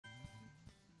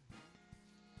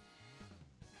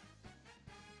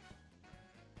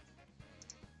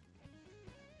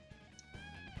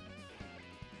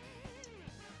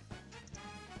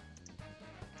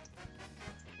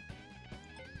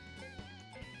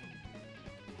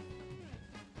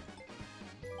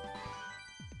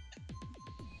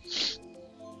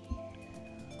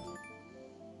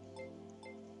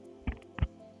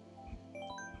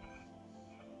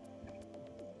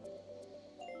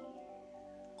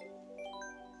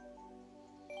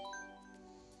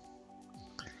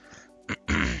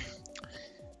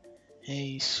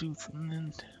Hey,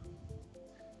 Superman.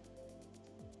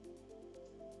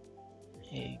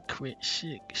 Hey, Crit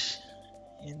 6.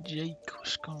 And Jake,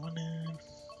 what's going on?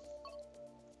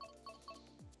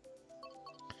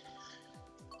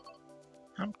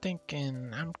 I'm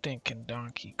thinking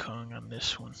Donkey Kong on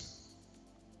this one.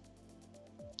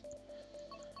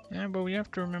 Yeah, but we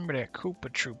have to remember that Koopa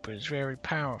Troopa is very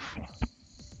powerful.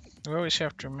 We always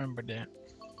have to remember that.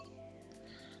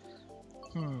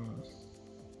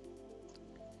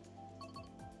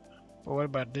 But what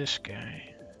about this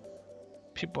guy?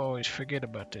 People always forget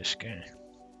about this guy.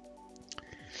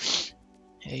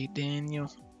 Hey,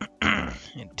 Daniel.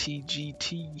 And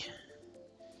TGT.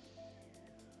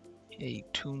 Hey,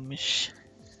 Toomish.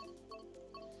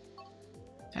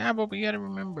 Ah, but we gotta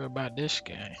remember about this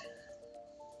guy.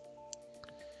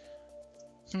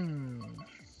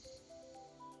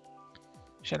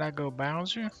 Should I go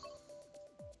Bowser?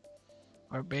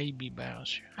 Or Baby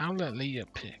Bowser? I'll let Leah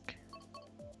pick.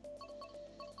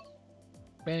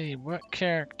 Babe, what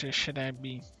character should I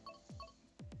be?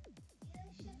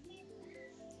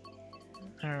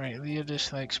 Alright, Leah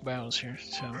dislikes Bowser,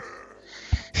 so...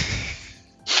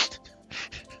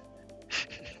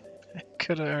 I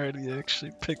could have already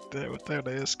actually picked that without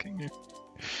asking her.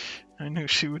 I knew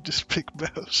she would just pick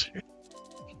Bowser.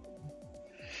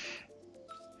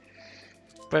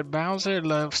 But Bowser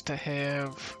loves to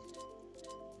have...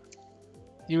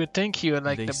 You would think he would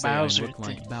like the Bowser thing.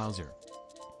 Like Bowser.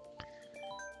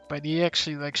 But he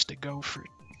actually likes to go for it.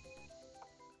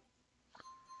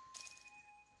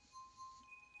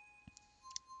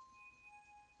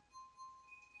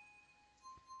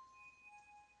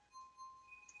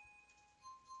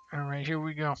 Alright, here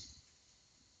we go.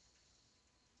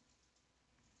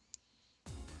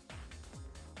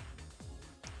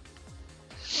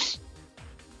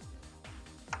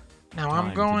 Now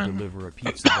I'm going to deliver a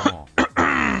pizza ball.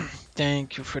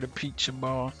 Thank you for the pizza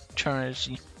ball,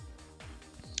 Charzy.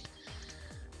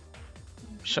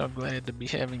 I'm so glad to be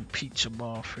having pizza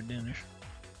ball for dinner.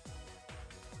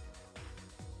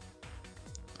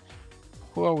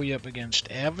 Who are we up against?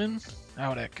 Evan?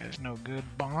 Oh, that guy's no good.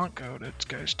 Bonk? Oh, that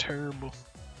guy's terrible.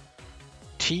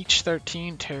 Teach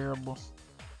 13, terrible.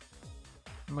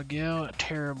 Miguel,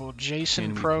 terrible.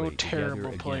 Jason Pro,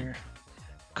 terrible player.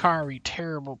 Kari,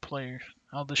 terrible player.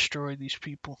 I'll destroy these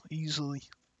people easily.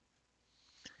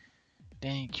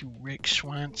 Thank you, Rick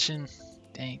Swanson.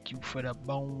 Thank you for the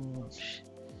bones.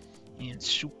 And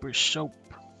Super Soap.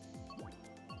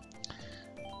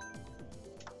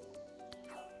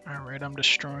 Alright, I'm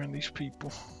destroying these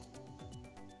people.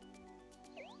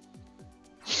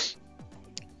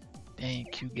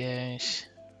 Thank you, guys.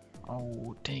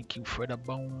 Oh, thank you for the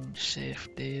bones,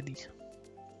 Seth Daddy.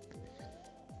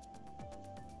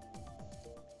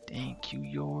 Thank you,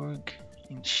 Jorg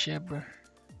and Shebber.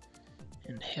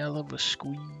 And Hell of a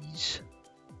Squeeze.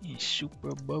 And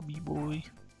Super Bubby Boy.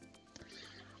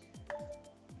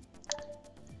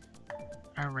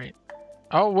 Alright.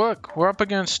 Oh, look, we're up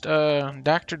against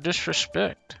Dr.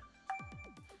 Disrespect.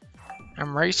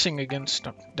 I'm racing against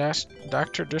him.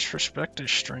 Dr. Disrespect is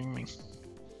streaming.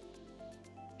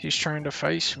 He's trying to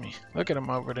face me. Look at him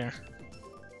over there.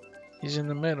 He's in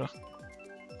the middle.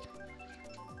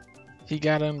 He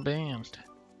got unbanned.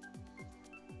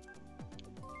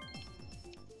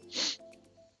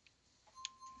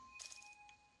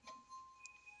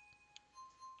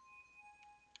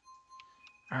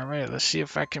 Alright, let's see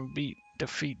if I can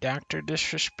defeat Dr.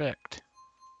 Disrespect.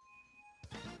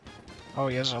 Oh,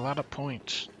 he has a lot of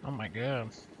points. Oh my god.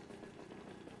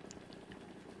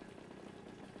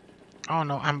 Oh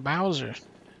no, I'm Bowser.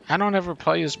 I don't ever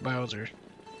play as Bowser.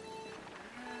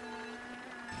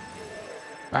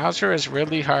 Bowser is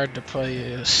really hard to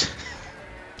play as.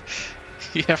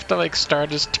 You have to like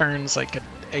start his turns like at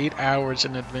 8 hours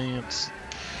in advance.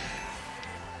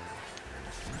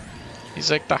 He's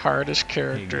like the hardest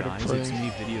character to play. It's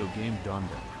me, Video Game Dumbo.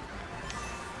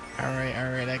 Alright,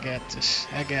 I got this.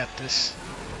 I got this.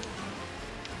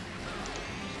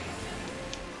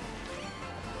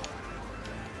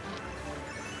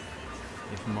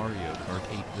 If Mario Kart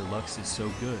 8 Deluxe is so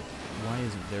good, why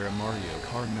isn't there a Mario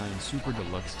Kart 9 Super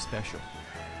Deluxe Special?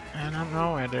 I don't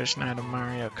know why there's not a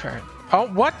Mario Kart. Oh,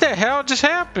 what the hell just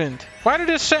happened? Why did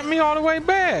it set me all the way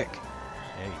back?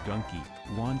 Hey, Dunkey,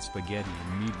 want spaghetti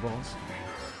and meatballs?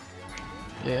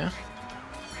 Yeah.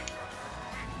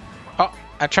 Oh,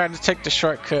 I tried to take the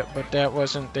shortcut, but that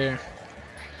wasn't there.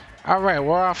 Alright,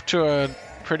 we're off to a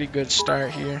pretty good start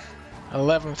here.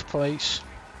 11th place.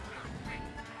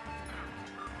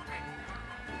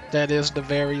 That is the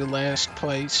very last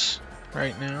place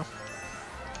right now.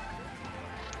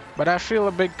 But I feel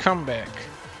a big comeback.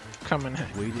 coming.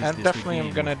 Wait, is I this definitely the am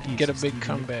game gonna with get a pieces, big Steven?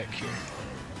 comeback here.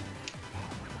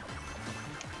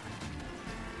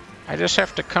 I just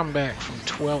have to come back from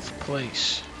 12th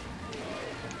place.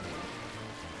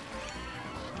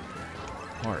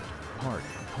 Hard, hard,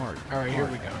 hard. All right, here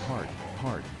we go. Hard,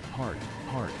 hard, hard,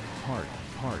 hard, hard,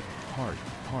 hard, hard,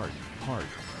 hard, hard.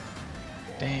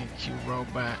 Thank you,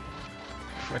 robot,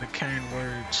 for the kind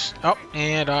words. Oh,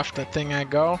 and off the thing I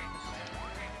go.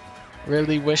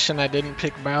 Really wishing I didn't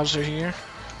pick Bowser here.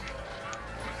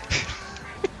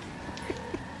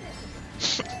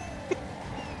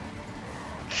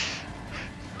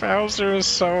 Bowser is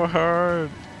so hard.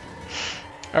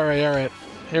 Alright.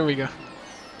 Here we go.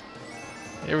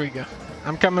 Here we go.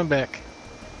 I'm coming back.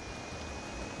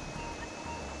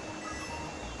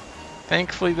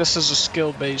 Thankfully, this is a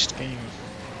skill-based game.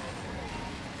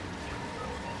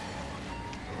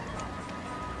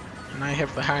 And I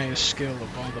have the highest skill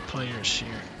of all the players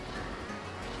here.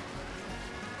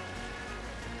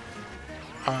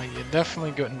 Oh, yeah,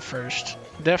 definitely getting first.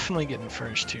 Definitely getting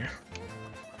first here.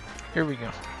 Here we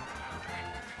go.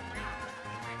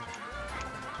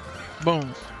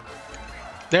 Boom.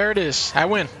 There it is. I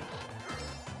win.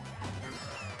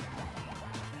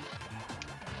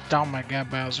 Oh my god,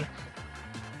 Bowser.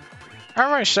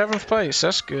 Alright, 7th place.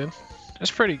 That's good.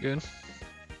 That's pretty good.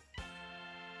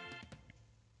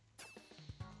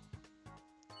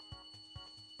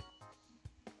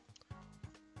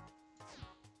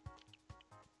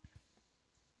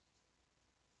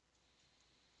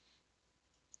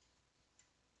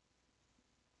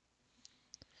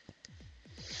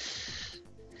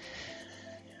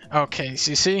 Okay,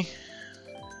 so you see?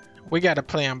 We gotta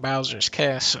play on Bowser's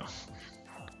Castle.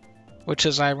 Which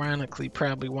is ironically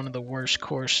probably one of the worst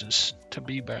courses to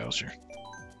be Bowser.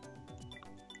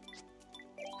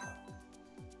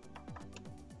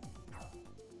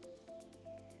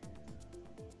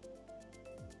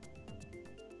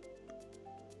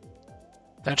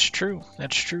 That's true.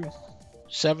 That's true.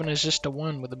 7 is just a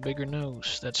 1 with a bigger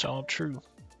nose. That's all true.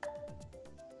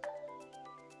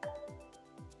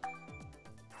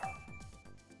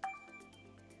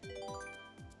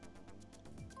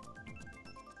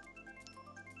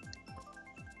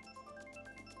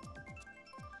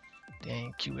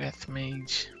 Thank you,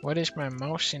 Ethmage. What is my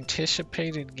most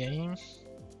anticipated game?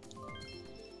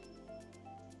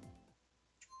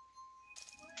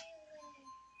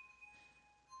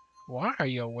 Why are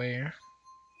you aware?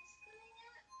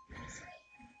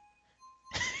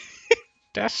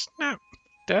 That's not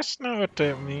what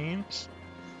that means.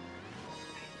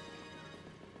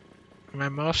 My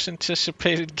most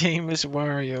anticipated game is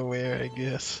WarioWare, I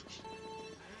guess.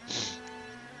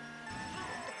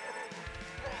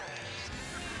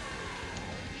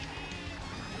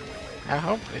 I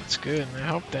hope it's good. I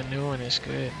hope the new one is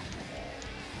good.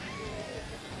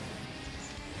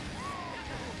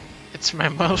 It's my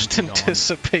most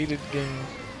anticipated game.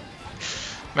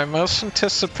 My most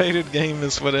anticipated game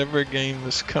is whatever game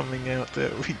is coming out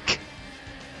that week.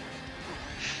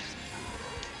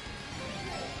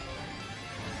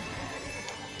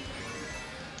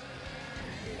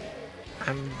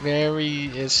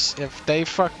 If they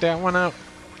fuck that one up,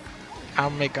 I'll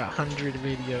make 100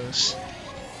 videos.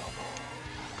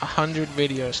 100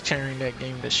 videos tearing that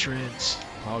game to shreds.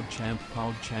 Pog champ,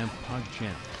 pog champ, pog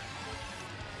champ.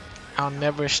 I'll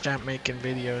never stop making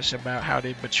videos about how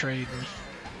they betrayed me.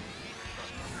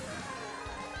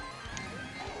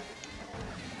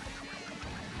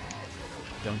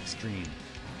 Dunk stream.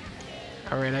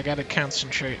 Alright, I gotta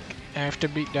concentrate. I have to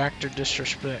beat Dr.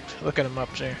 Disrespect. Look at him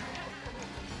up there.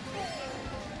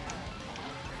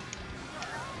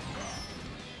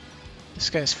 This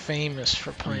guy's famous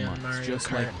for playing Mario just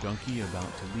Kart. like Dunkey about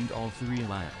to lead all 3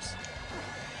 laps.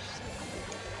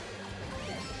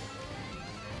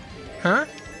 Huh?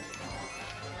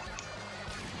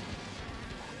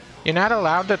 You're not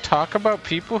allowed to talk about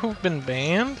people who've been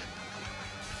banned?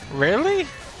 Really?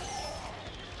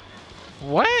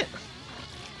 What?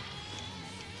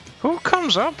 Who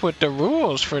comes up with the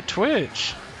rules for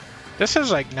Twitch? This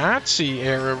is like Nazi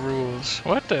era rules.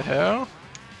 What the hell?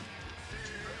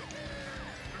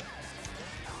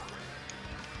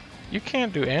 You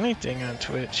can't do anything on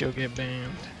Twitch, you'll get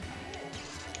banned.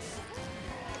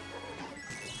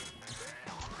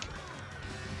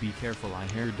 Be careful, I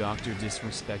hear Dr.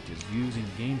 Disrespect is using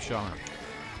Game Shark.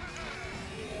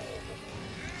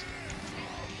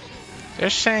 They're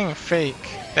saying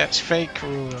fake. That's fake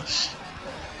rules.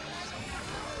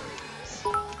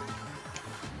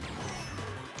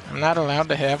 I'm not allowed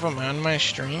to have them on my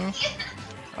stream?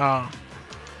 Oh.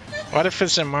 What if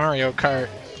it's in Mario Kart?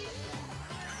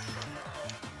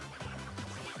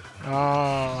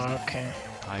 Oh, okay.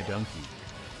 Hi, Dunkey.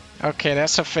 Okay,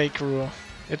 that's a fake rule.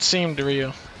 It seemed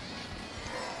real.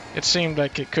 It seemed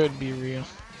like it could be real.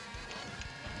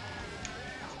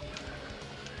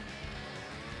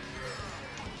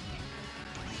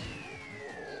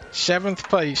 Seventh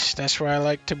place, that's where I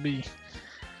like to be.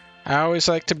 I always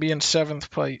like to be in 7th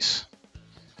place.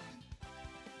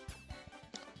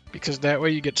 Because that way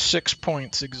you get 6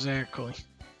 points exactly.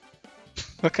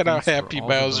 Look at Thanks how for happy all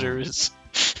the Bowser bones. is.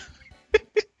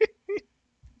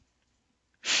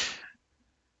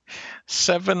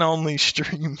 7 only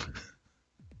stream.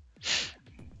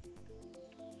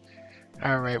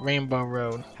 Alright, Rainbow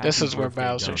Road. This Happy is where birthday,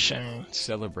 Bowser Dunk. shines.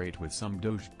 Celebrate with some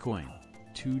Dogecoin.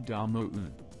 2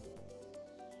 Damoun.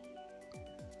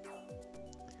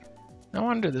 No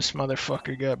wonder this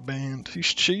motherfucker got banned.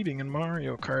 He's cheating in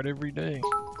Mario Kart every day.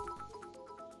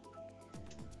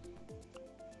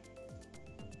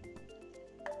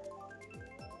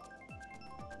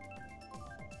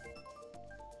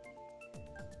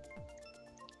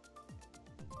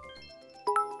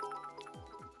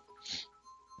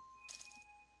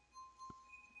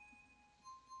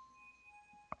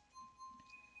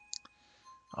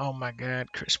 Oh my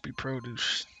god, crispy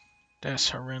produce. That's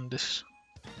horrendous.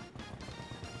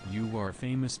 You are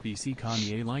famous BC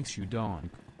Kanye likes you, Donk.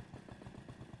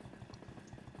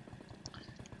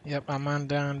 Yep, I'm on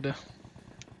down to.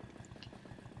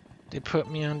 They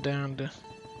put me on down to.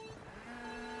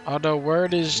 Although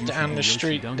word is You should on be the Yoshi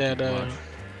street Donkey that Blush.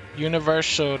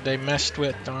 Universal, they messed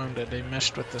with Donda. They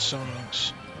messed with the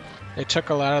songs. They took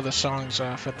a lot of the songs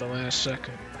off at the last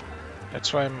second.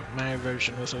 That's why my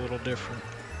version was a little different.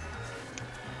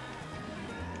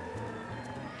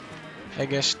 I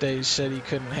guess they said he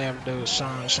couldn't have those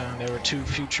songs on. They were too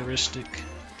futuristic.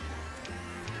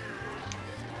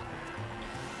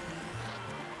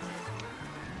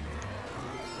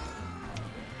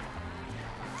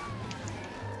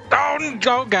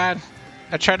 Oh god.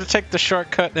 I tried to take the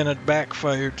shortcut and it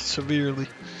backfired severely.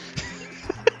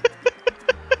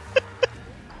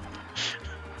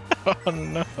 Oh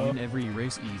no. Win every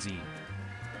race easy.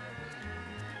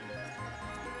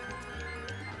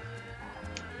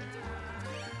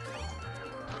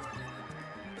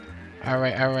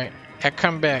 Alright, alright. I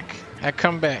come back. I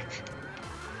come back.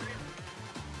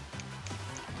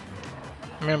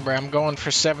 Remember, I'm going for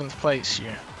 7th place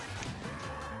here.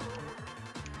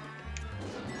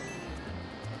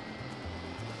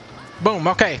 Boom,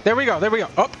 okay. There we go, there we go.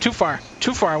 Oh, too far.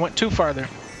 Too far. I went too far there.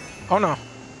 Oh no.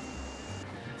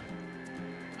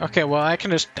 Okay, well I can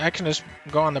just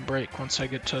go on the break once I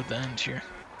get to the end here.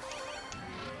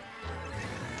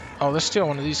 Oh, let's steal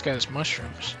one of these guys'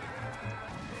 mushrooms.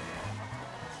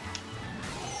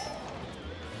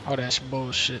 Oh, that's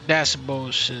bullshit. That's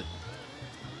bullshit.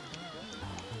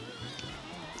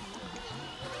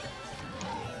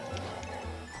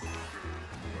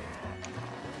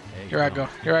 Hey, Here I go.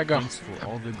 Here I go. Thanks for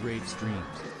all the great streams.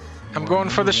 I'm You going are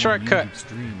for the number one shortcut. YouTube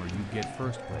streamer, you get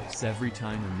first place every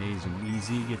time. Amazing,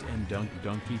 easy get and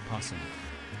Donkey Possum.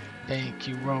 Thank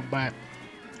you, robot.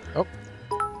 Oh.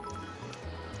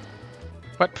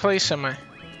 What place am I?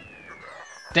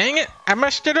 Dang it! I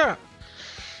messed it up.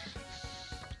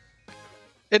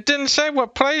 It didn't say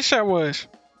what place I was.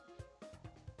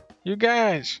 You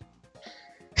guys.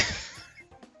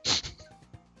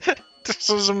 This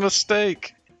was a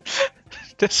mistake.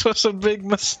 This was a big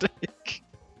mistake.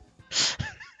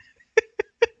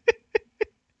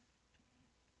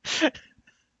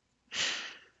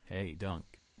 Hey Dunk,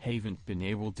 haven't been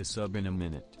able to sub in a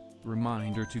minute.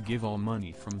 Reminder to give all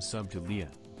money from sub to Leah.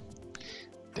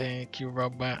 Thank you,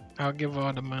 robot. I'll give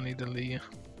all the money to Leah.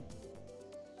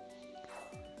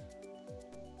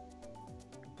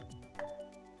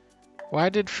 Why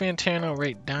did Fantano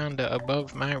rate Donda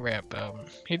above my rap album?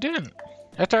 He didn't.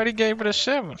 I thought he gave it a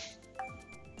 7.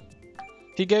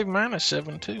 He gave mine a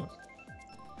 7 too.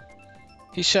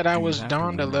 He said I Do you was have to Donda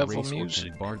win a level race or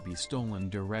music. can Bart be stolen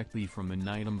directly from an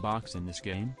item box in this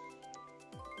game?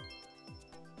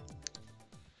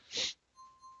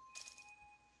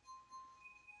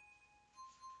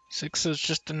 Six is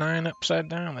just a 9 upside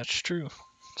down, that's true.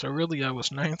 So really I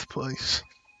was 9th place.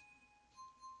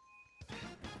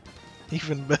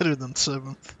 Even better than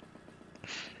 7th.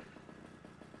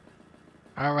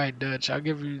 Alright, Dutch, I'll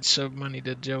give you some money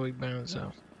to Joey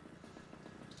Benzo.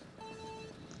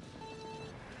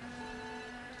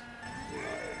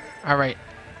 Alright,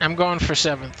 I'm going for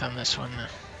 7th on this one now.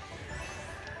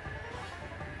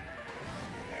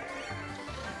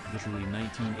 Literally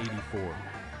 1984.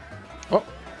 Oh.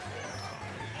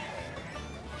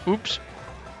 Oops.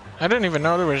 I didn't even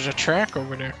know there was a track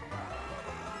over there.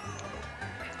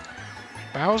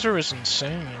 Bowser is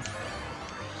insane.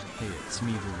 Hey, it's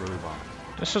me, the robot.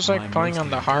 This is like My playing on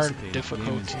most the hard anticipated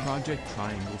difficulty. game is Project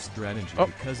Triangle Strategy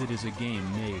because it is a game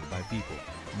made by people,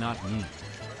 not me.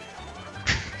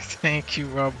 Thank you,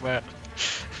 robot.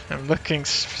 I'm looking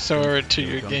forward to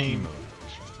your Dunkey game. mode.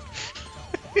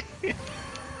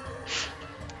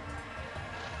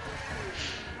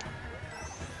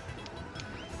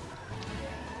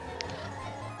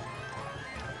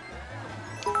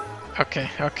 Okay,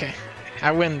 okay.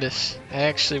 I win this. I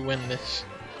actually win this.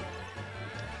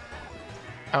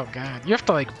 Oh god, you have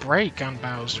to like brake on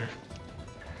Bowser.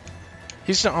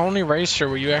 He's the only racer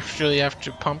where you actually have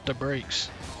to pump the brakes.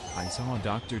 I saw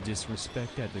Dr.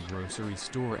 Disrespect at the grocery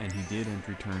store and he didn't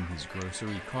return his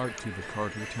grocery cart to the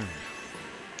cart return.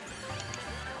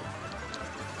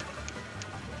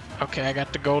 Okay, I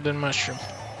got the golden mushroom.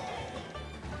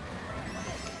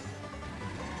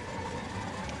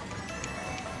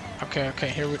 Okay, okay,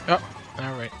 here we... Oh,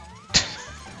 alright.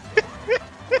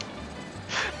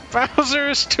 Bowser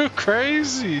is too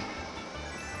crazy!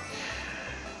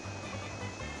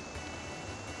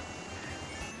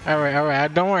 Alright,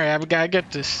 alright, don't worry, I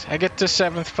get this. I get to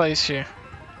 7th place here.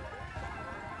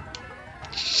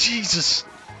 Jesus!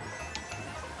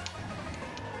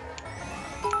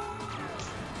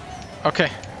 Okay,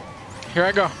 here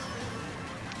I go.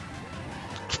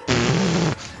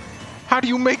 How do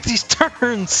you make these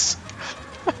turns?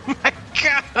 Oh my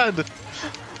god!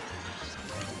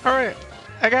 Alright,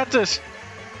 I got this.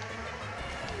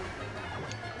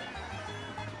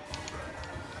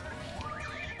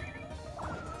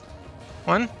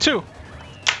 One, two.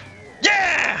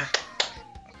 Yeah!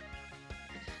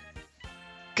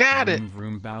 Got it! Vroom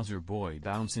vroom Bowser boy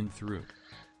bouncing through.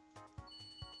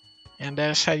 And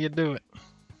that's how you do it.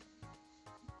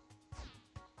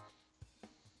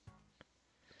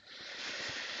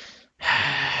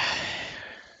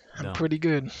 I'm Done. pretty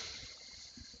good.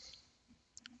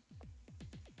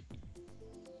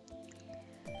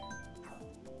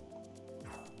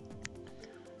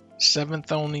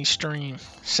 Seventh only stream.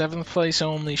 7th place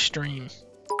only stream.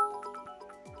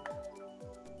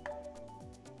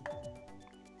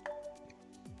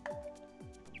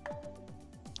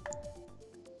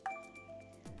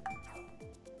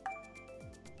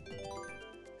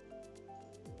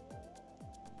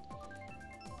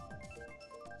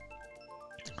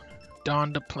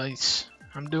 Donda place.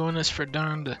 I'm doing this for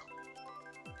Donda.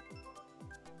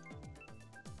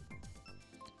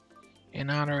 In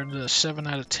honor of the 7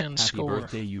 out of 10 Happy score.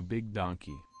 birthday, you big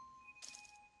donkey.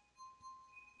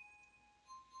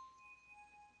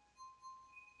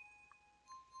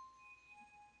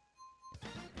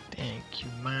 Thank you,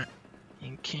 Matt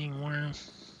and King Worm.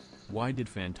 Why did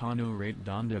Fantano rate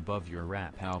Donda above your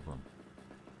rap album?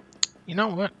 You know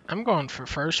what? I'm going for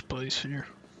 1st place here.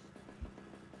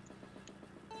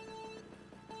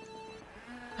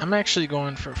 I'm actually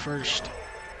going for 1st.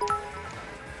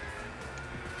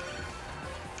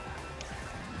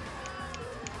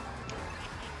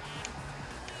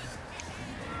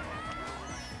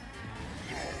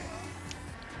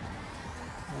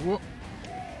 Whoop.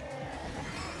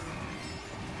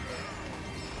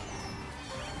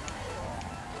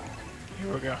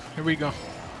 Here we go. Here we go.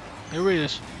 Here it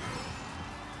is.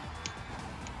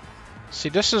 See,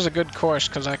 this is a good course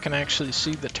because I can actually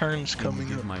see the turns Can you coming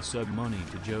give up. my sub money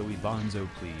to Joey Bonzo,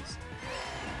 please?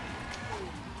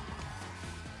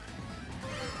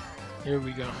 Here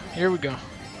we go. Here we go.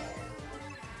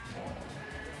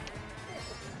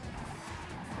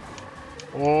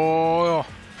 Oh,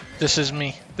 this is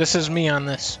me. This is me on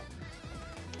this.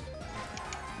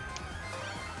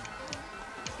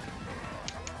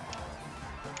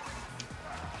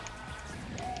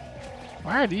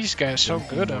 Why are these guys so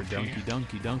good more up donkey, here?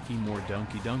 donkey, donkey, more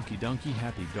donkey, donkey, donkey,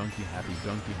 happy, donkey, happy,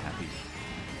 donkey, happy.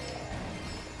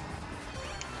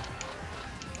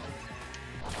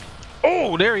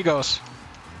 Oh, there he goes.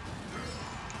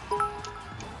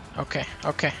 Okay,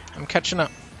 okay, I'm catching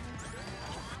up.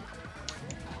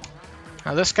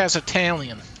 Now this guy's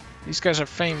Italian. These guys are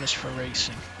famous for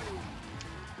racing.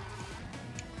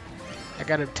 I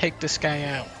gotta take this guy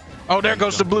out. Oh, there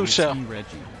goes the blue cell.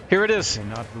 Here it is. I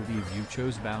cannot believe you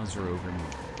chose Bowser over me.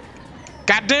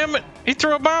 God damn it! He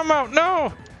threw a bomb out.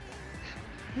 No!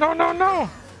 No, no, no!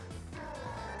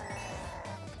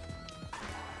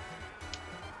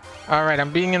 Alright,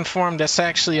 I'm being informed that's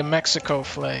actually a Mexico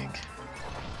flag.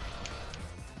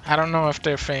 I don't know if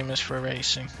they're famous for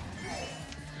racing.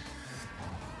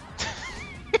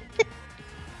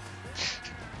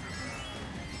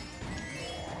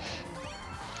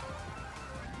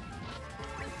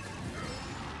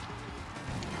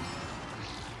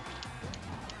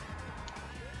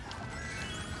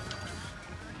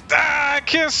 Ah, I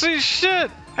can't see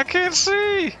shit! I can't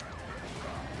see.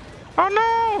 Oh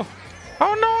no!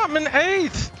 Oh no, I'm in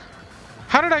 8th.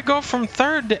 How did I go from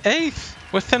 3rd to 8th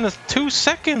within 2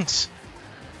 seconds?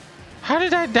 How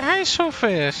did I die so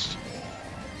fast?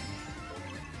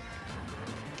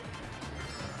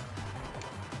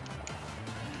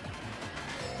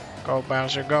 Go,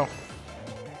 Bowser, go.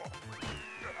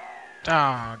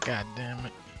 Oh, god damn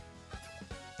it.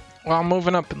 Well, I'm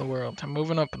moving up in the world. I'm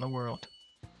moving up in the world.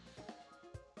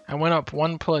 I went up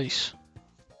 1 place.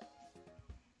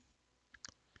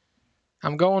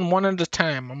 I'm going 1 at a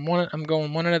time. I'm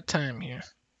going 1 at a time here.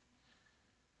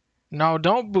 No,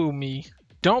 don't boo me.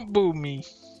 Don't boo me.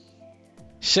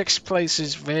 6th place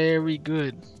is very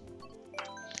good.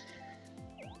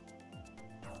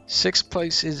 6th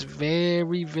place is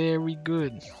very, very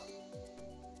good.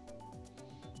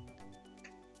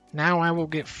 Now I will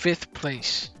get 5th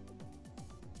place.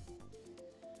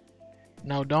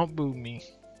 No, don't boo me.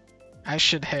 I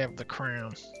should have the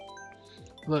crown.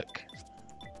 Look.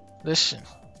 Listen.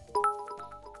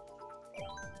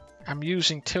 I'm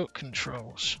using tilt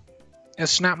controls.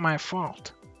 It's not my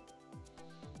fault.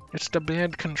 It's the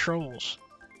bad controls.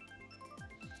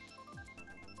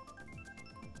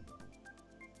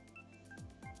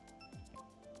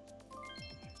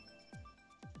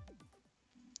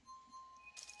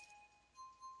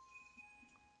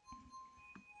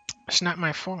 It's not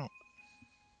my fault.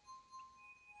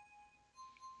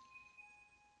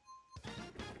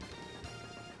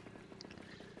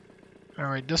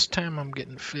 Alright, this time I'm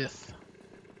getting 5th.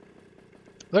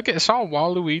 Look, it's all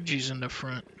Waluigi's in the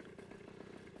front.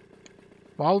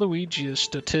 Waluigi is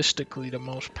statistically the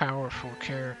most powerful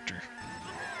character.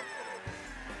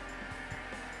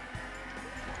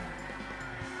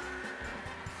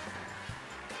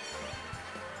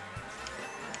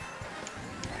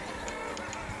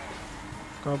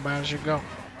 Go, Bowser, go.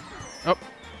 Oh.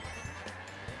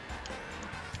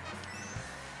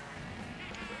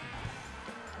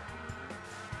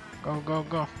 Go, go,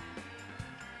 go.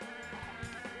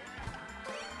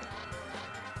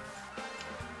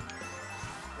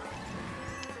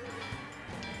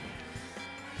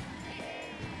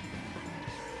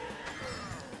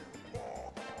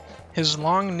 His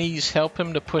long knees help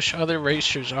him to push other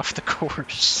racers off the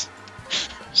course.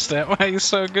 Is that why he's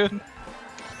so good?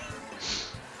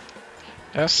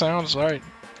 That sounds right.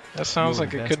 That sounds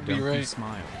like it could be right.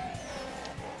 Smile.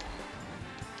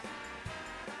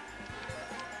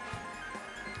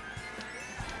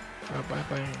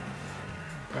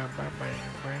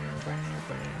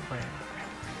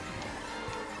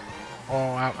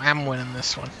 Oh, I'm winning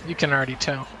this one. You can already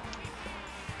tell.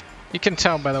 You can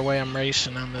tell by the way I'm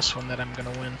racing on this one that I'm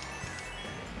gonna win.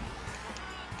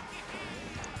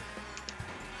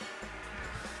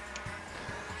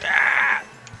 Ah!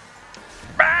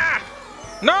 Ah!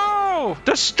 No!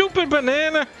 The stupid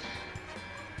banana!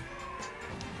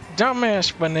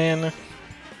 Dumbass banana.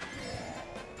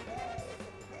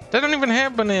 They don't even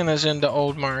have bananas in the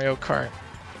old Mario Kart.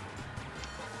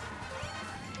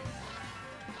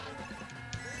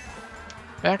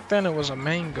 Back then it was a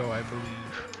mango, I believe.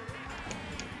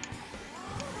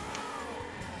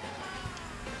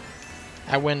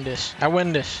 I win this. I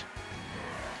win this.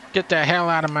 Get the hell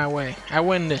out of my way. I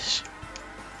win this.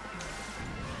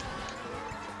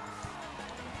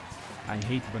 I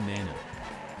hate banana.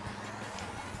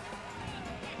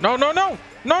 No, no, no!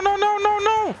 No, no, no, no,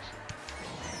 no!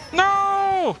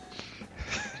 No!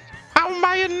 How am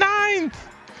I in 9th?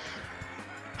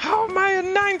 How am I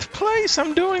in 9th place?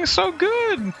 I'm doing so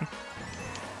good!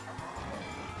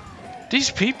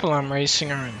 These people I'm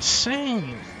racing are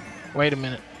insane. Wait a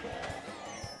minute.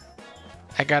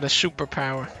 I got a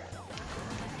superpower.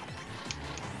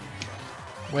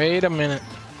 Wait a minute.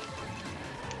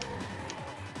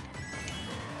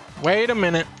 Wait a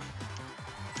minute.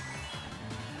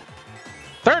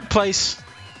 3rd place.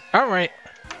 Alright.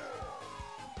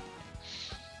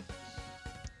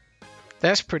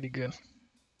 That's pretty good.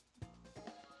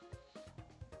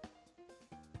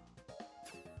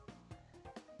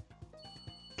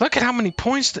 Look at how many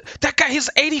points. That guy has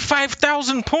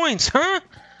 85,000 points, huh?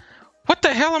 What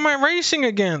the hell am I racing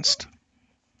against?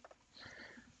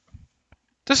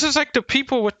 This is like the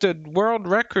people with the world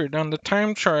record on the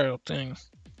time trial thing.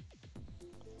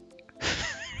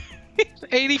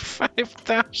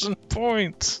 85,000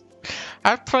 points.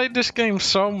 I've played this game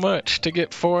so much to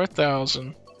get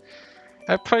 4,000.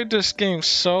 I played this game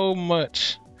so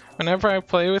much. Whenever I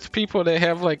play with people, they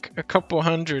have like a couple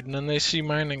hundred, and then they see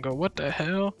mine and go, what the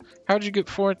hell? How'd you get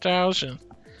 4,000?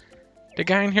 The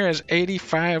guy in here has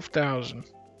 85,000.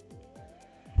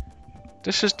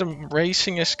 This is the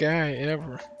racingest guy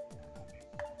ever.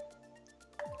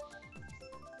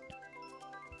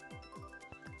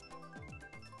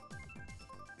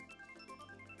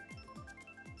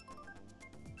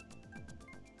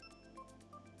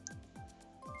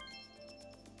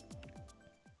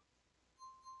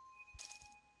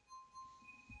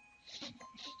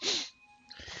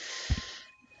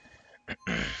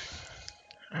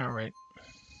 Alright.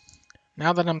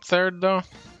 Now that I'm third, though,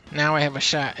 now I have a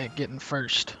shot at getting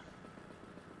first.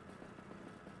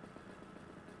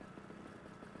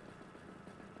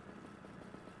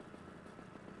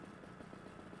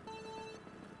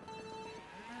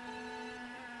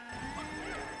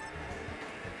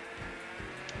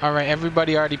 Alright,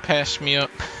 everybody already passed me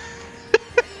up.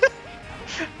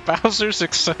 Bowser's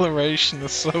acceleration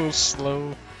is so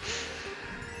slow.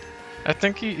 I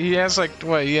think he has like,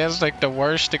 what, he has like the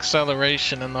worst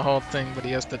acceleration in the whole thing, but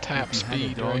he has the top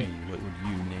speed, right? What would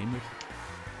you name it?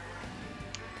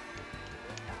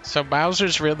 So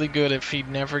Bowser's really good if he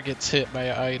never gets hit by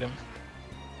an item.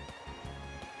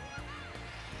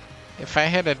 If I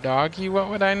had a doggy, what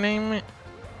would I name it?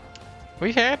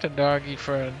 We had a doggy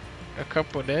for a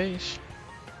couple days.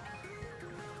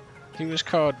 He was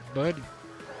called Buddy.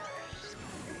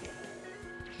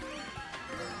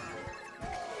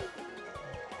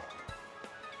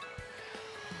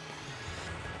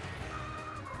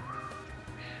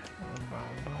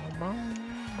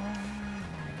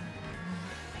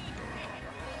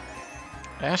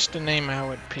 That's the name I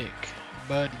would pick,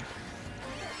 Buddy.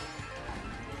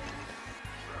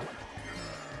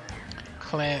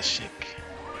 Classic.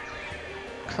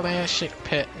 Classic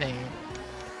pet name.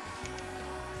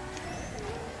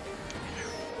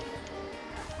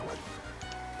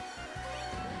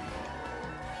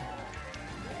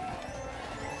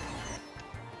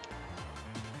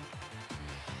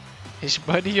 Is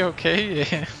Buddy okay?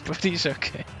 Yeah, Buddy's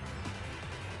okay.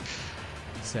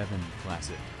 7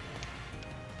 classic.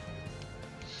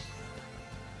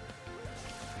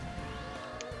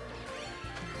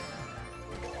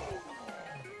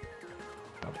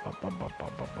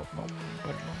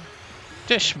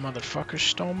 This motherfucker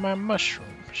stole my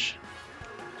mushrooms.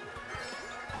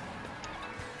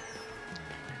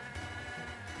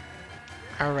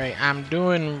 Alright, I'm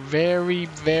doing very,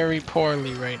 very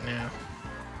poorly right now.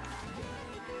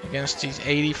 Against these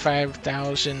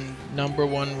 85,000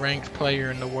 #1 ranked player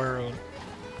in the world.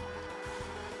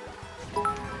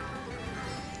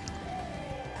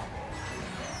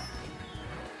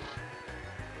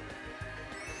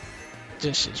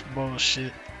 This is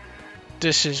bullshit.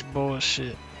 This is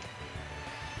bullshit.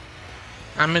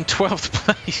 I'm in 12th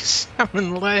place. I'm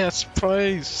in last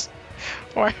place.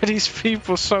 Why are these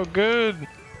people so good?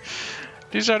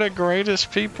 These are the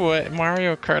greatest people at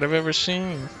Mario Kart I've ever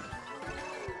seen.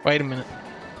 Wait a minute.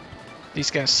 These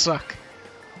guys suck.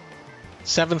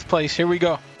 7th place. Here we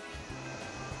go.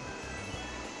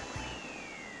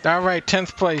 Alright,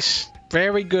 10th place.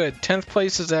 Very good. 10th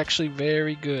place is actually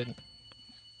very good.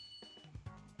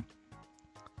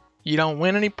 You don't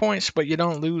win any points, but you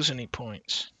don't lose any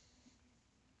points.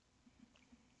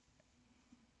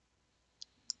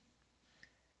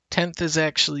 Tenth is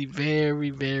actually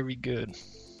very, very good.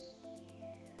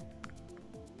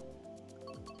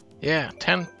 Yeah,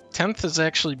 10th is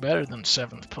actually better than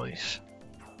 7th place.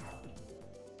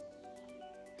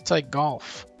 It's like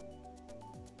golf.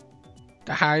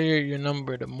 The higher your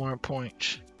number, the more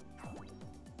points.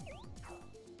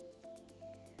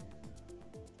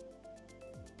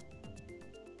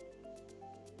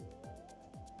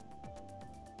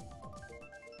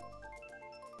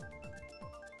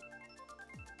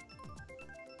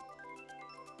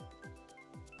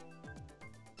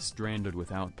 Stranded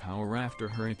without power after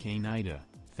Hurricane Ida.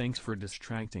 Thanks for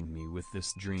distracting me with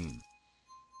this dream.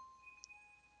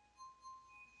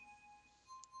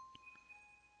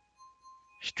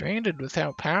 Stranded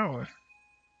without power?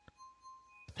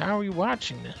 How are you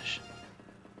watching this?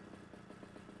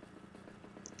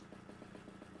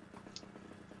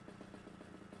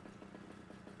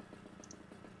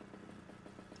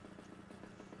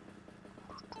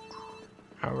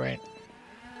 Alright.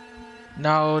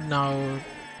 No.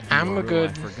 I'm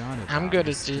good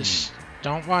at this.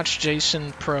 Don't watch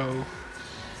Jason Pro.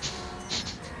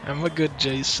 I'm a good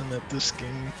Jason at this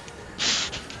game.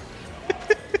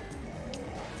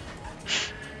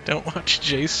 Don't watch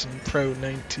Jason Pro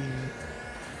 19.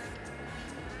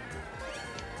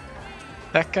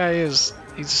 That guy he's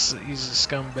a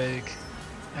scumbag.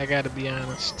 I gotta be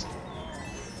honest.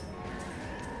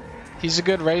 He's a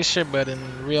good racer, but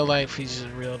in real life he's a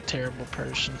real terrible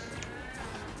person.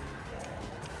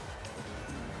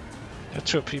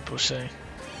 That's what people say.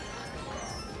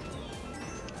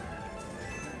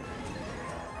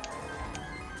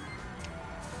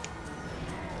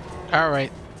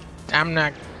 Alright. I'm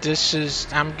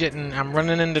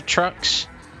running into trucks.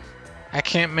 I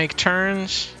can't make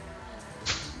turns.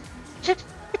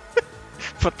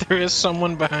 But there is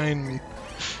someone behind me.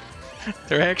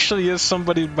 There actually is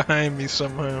somebody behind me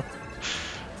somehow.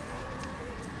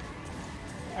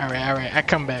 Alright, I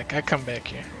come back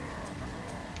here.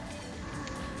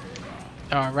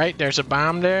 Alright, there's a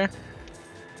bomb there.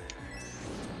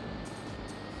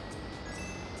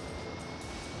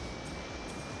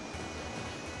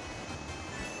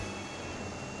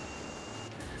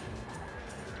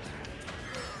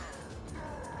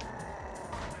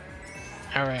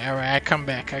 Alright, I come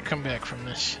back from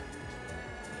this.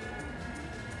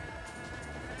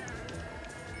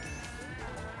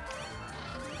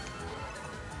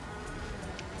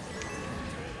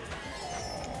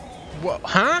 What?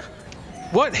 Huh?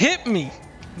 What hit me?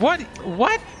 What?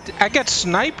 I got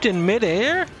sniped in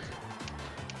midair?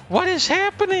 What is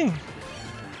happening?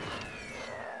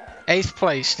 8th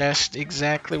place. That's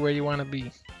exactly where you want to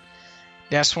be.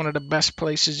 That's one of the best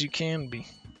places you can be.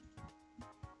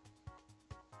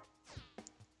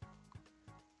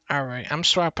 Alright, I'm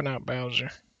swapping out Bowser.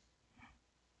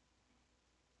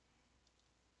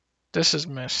 This is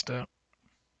messed up.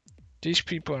 These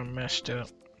people are messed up.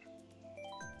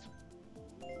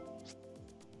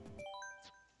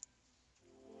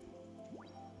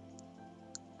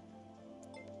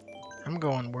 I'm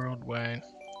going worldwide.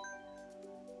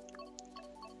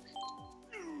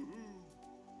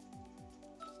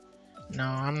 No,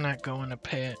 I'm not going to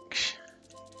PAX.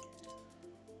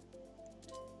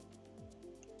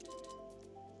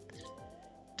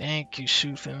 Thank you,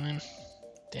 Sufin.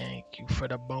 Thank you for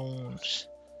the bones.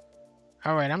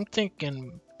 Alright, I'm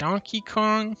thinking Donkey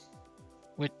Kong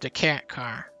with the cat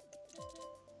car.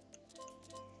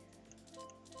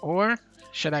 Or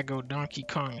should I go Donkey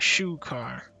Kong shoe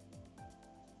car?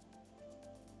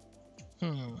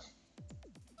 And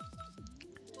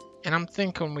I'm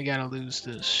thinking we gotta lose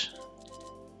this.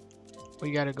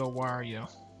 We gotta go Wario.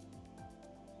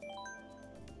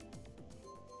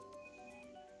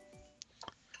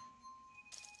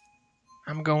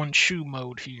 I'm going shoe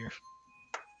mode here.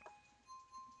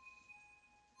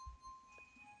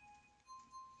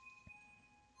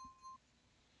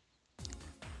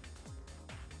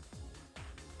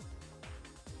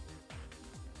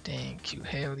 Thank you,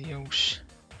 Helios.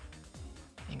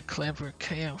 And Clever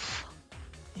Calf.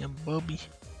 And Bubby.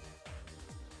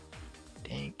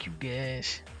 Thank you,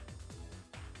 guys.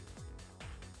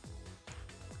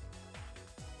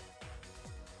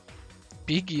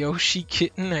 Big Yoshi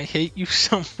Kitten, I hate you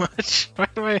so much. Why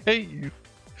do I hate you?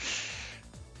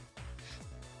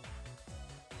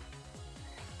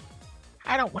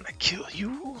 I don't want to kill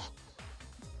you.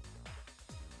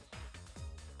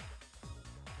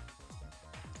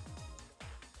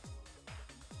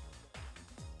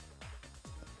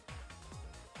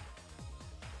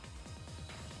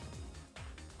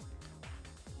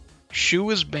 Shoe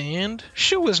is banned?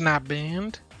 Shoe is not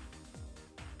banned.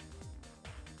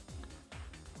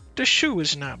 The shoe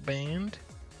is not banned.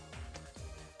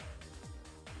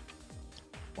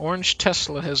 Orange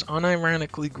Tesla has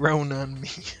unironically grown on me.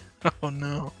 Oh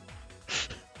no.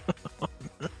 Oh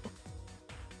no.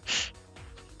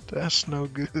 That's no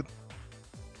good.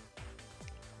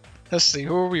 Let's see,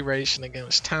 who are we racing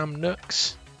against? Tom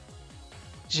Nooks?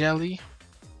 Jelly?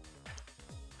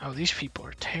 Oh, these people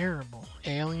are terrible.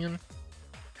 Alien?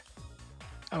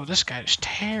 Oh, this guy is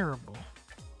terrible.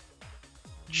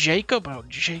 Jacob? Oh,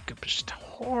 Jacob is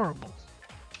horrible.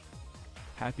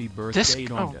 Happy birthday,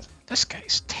 Donda. This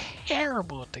guy's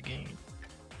terrible at the game.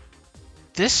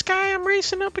 This guy I'm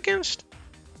racing up against?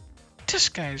 This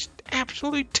guy's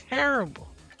absolutely terrible.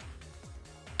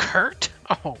 Kurt?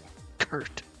 Oh,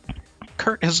 Kurt.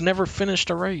 Kurt has never finished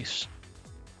a race.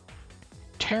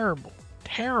 Terrible,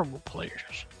 terrible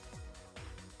players.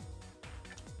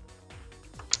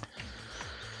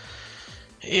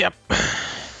 Yep.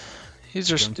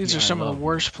 These are some of the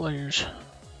worst players.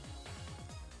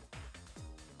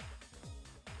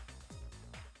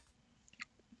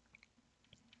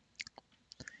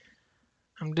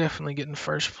 I'm definitely getting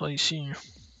first place here.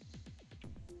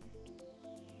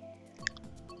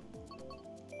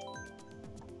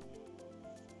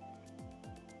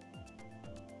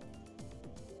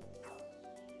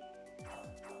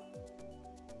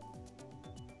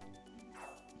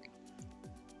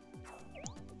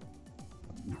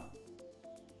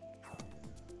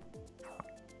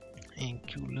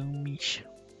 Thank you, Loomies.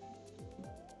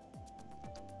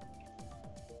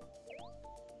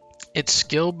 It's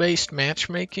skill-based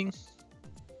matchmaking?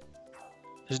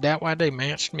 Is that why they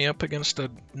matched me up against the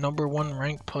 #1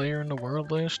 ranked player in the world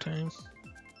last time?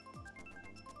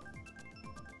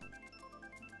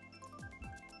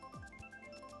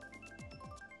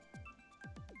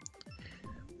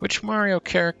 Which Mario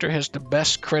character has the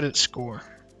best credit score?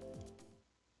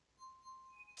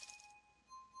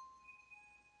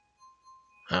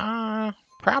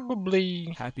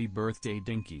 Probably, Happy birthday,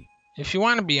 Dunkey. if you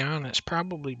want to be honest,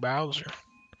 probably Bowser.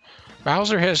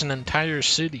 Bowser has an entire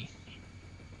city.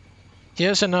 He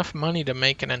has enough money to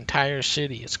make an entire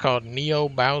city. It's called Neo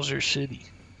Bowser City.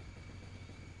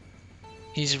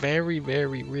 He's very,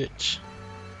 very rich.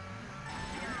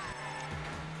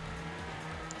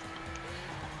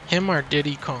 Him or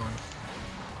Diddy Kong.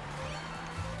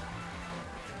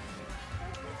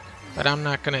 But I'm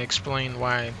not going to explain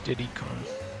why Diddy Kong.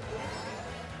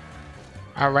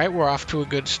 Alright, we're off to a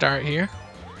good start here.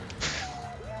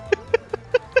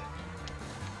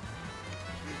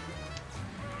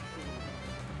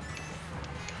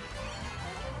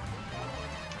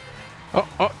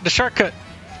 Oh, the shortcut!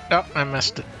 Oh, I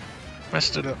messed it.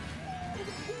 Messed it up.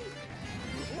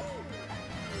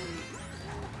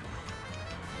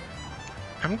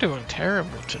 I'm doing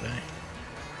terrible today.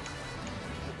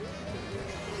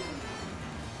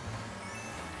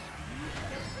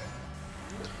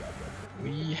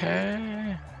 We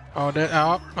have... Oh, that...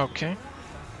 Oh, okay.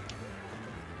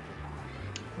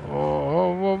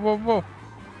 Oh, whoa, whoa, whoa.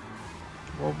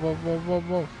 Whoa, whoa, whoa, whoa,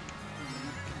 whoa.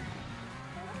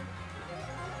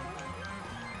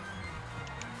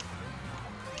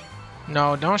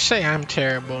 No, don't say I'm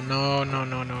terrible. No, no,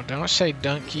 no, no. Don't say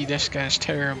Dunkey, this guy's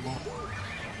terrible.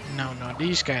 No, no,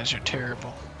 these guys are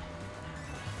terrible.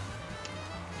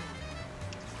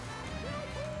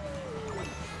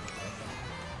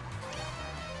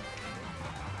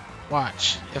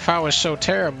 Watch. If I was so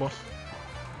terrible,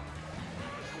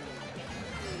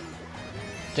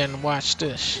 then watch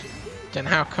this. Then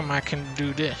how come I can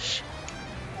do this?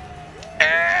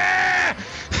 Ah!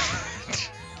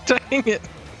 Dang it.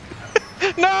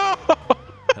 No!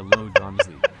 Hello,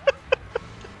 Donsley.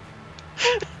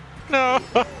 No!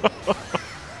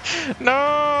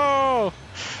 No!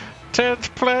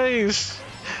 10th place!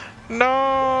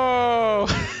 No!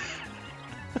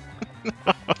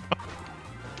 No!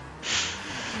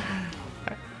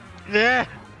 Yeah!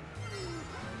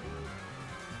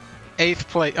 8th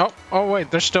place. Oh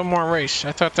wait, there's still more race.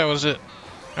 I thought that was it.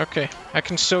 Okay, I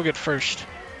can still get first.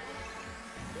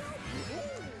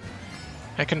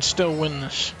 I can still win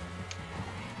this.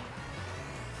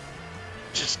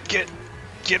 Just get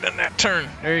in that turn.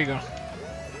 There you go.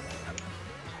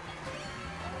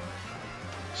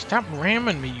 Stop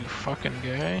ramming me, you fucking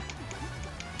guy.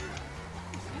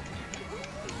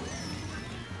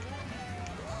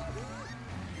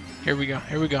 Here we go.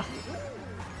 Here we go.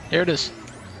 Here it is.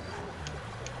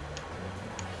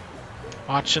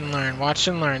 Watch and learn. Watch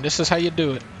and learn. This is how you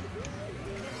do it.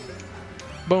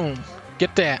 Boom.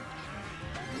 Get that.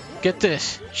 Get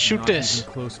this. Shoot Not this.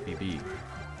 even close, BB.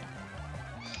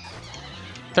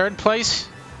 3rd place.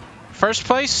 1st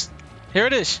place. Here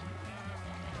it is.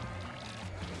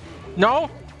 No.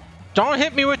 Don't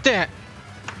hit me with that.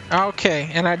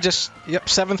 Okay. And I just... Yep,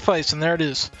 7th place. And there it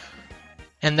is.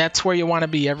 And that's where you want to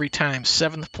be every time.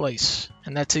 7th place.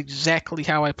 And that's exactly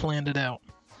how I planned it out.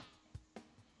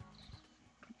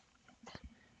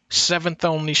 7th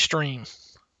only stream.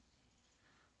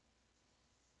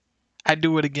 I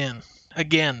do it again.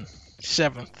 Again.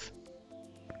 7th.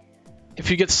 If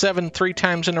you get 7 3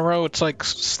 times in a row, it's like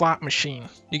slot machine.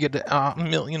 You get a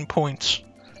million points.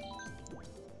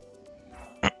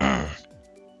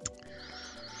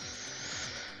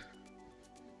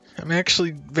 I'm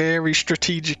actually very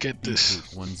strategic at this.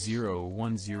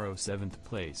 10107th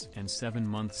place and 7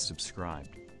 months subscribed.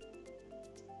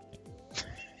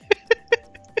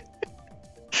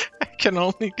 I can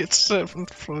only get 7th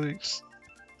place.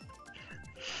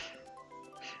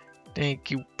 Thank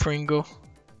you, Pringle.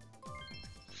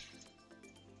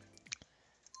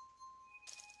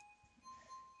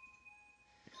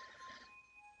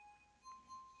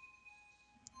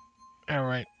 All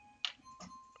right.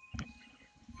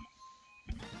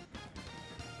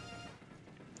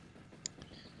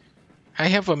 I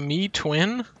have a me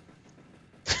twin?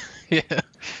 Yeah.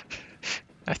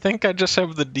 I think I just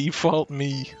have the default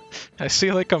me. I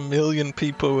see like a million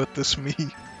people with this me.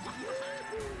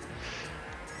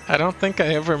 I don't think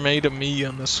I ever made a me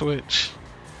on the Switch.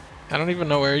 I don't even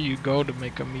know where you go to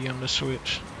make a me on the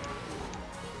Switch.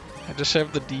 I just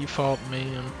have the default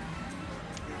man.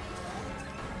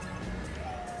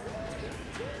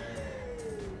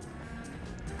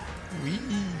 Whee!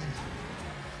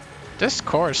 This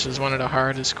course is one of the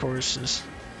hardest courses.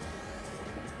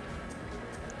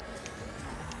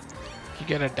 You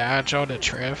gotta dodge all the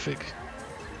traffic.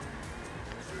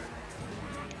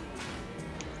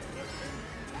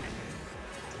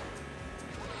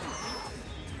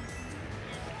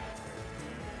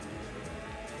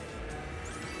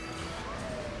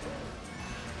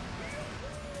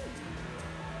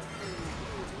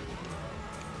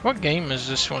 What game is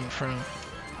this one from?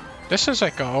 This is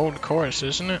like an old course,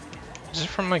 isn't it? Is it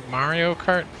from like Mario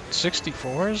Kart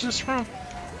 64? Is this from?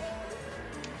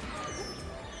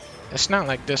 It's not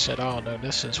like this at all though.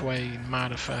 This is way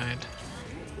modified.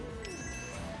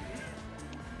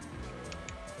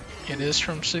 It is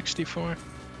from 64.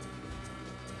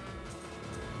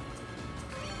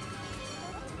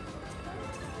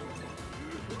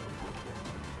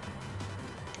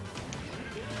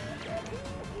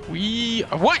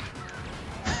 What?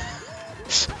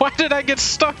 Why did I get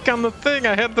stuck on the thing?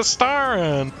 I had the star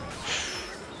on.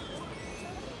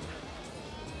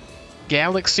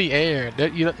 Galaxy Air.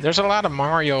 There's a lot of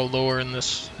Mario lore in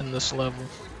this level.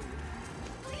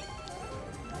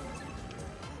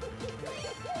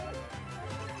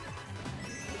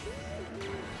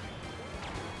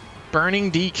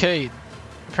 Burning DK.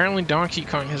 Apparently Donkey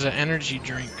Kong has an energy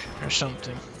drink or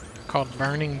something called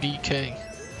Burning DK.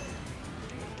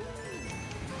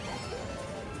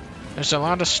 There's a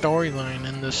lot of storyline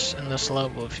in this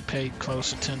level if you paid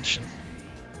close attention.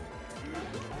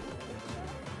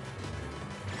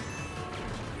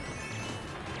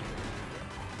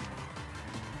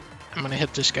 I'm gonna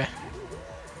hit this guy.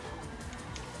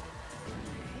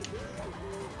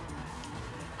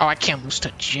 Oh, I can't lose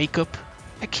to Jacob.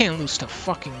 I can't lose to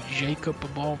fucking Jacob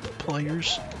of all the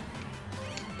players.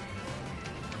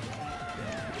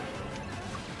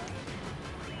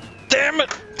 Damn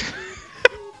it!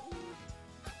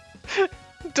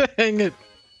 Dang it.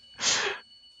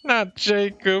 Not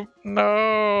Jacob.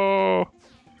 No.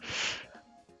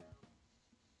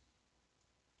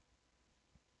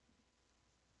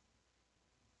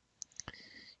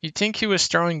 You'd think he was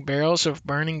throwing barrels of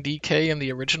burning DK in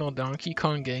the original Donkey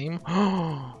Kong game?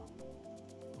 Oh,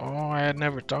 I had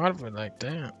never thought of it like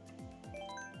that.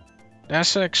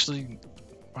 That's actually...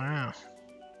 Wow.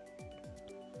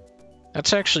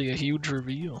 That's actually a huge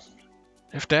reveal.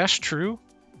 If that's true,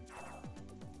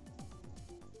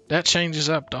 that changes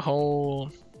up the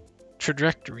whole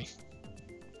trajectory.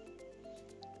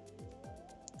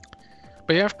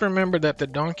 But you have to remember that the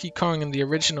Donkey Kong in the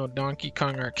original Donkey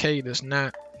Kong arcade is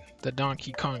not the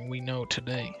Donkey Kong we know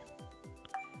today.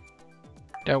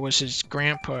 That was his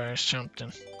grandpa or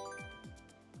something.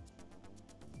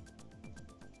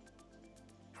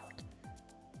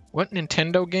 What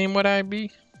Nintendo game would I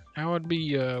be? I would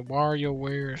be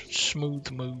WarioWare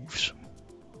Smooth Moves.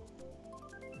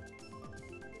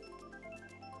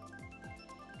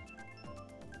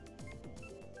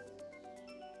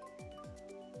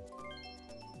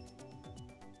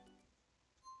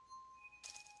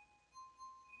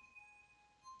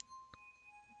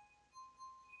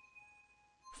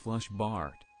 Flush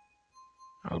Bart.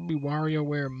 I would be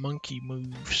WarioWare Monkey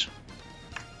Moves.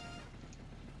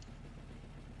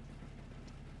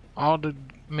 All the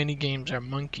mini games are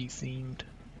monkey themed.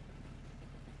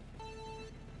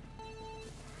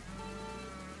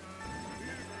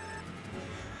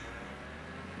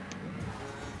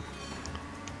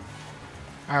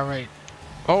 Alright.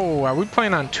 Oh, are we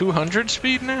playing on 200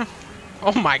 speed now?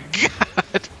 Oh my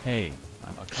god! Hey,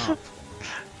 I'm a cop.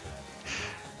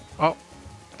 Oh,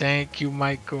 thank you,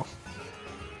 Michael.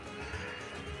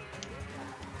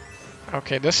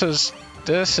 Okay, this is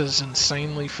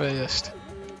insanely fast.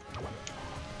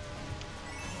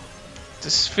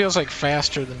 This feels like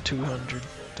faster than 200.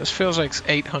 This feels like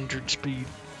 800 speed.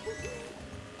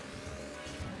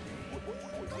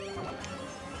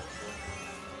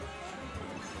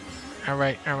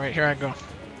 Alright, here I go.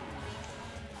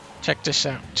 Check this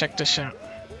out, check this out.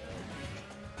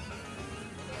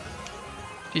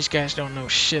 These guys don't know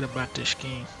shit about this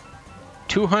game.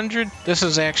 200? This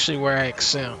is actually where I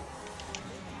excel.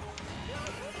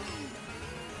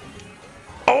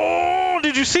 Oh,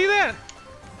 did you see that?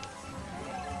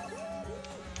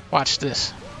 Watch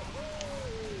this.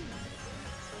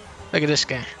 Look at this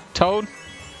guy. Toad,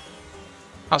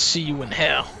 I'll see you in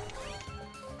hell.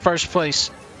 First place.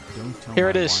 Don't tell Here my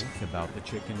it is. wife about the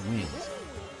chicken wings.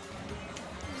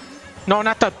 No,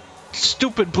 not the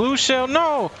stupid blue shell.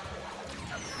 No.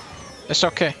 It's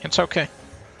okay. It's okay.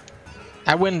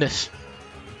 I win this.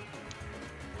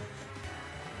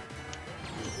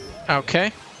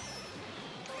 Okay.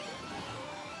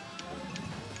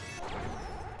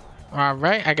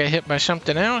 Alright, I got hit by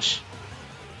something else.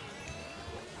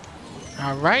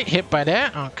 Alright, hit by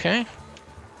that. Okay.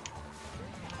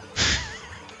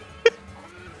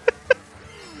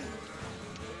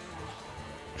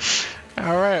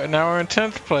 Alright, now we're in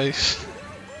 10th place.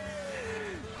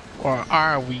 Or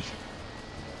are we?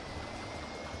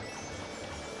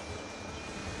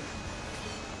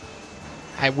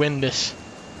 I win this.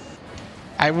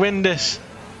 I win this.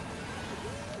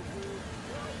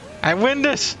 I win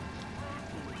this!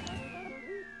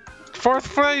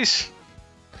 4th place!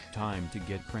 Time to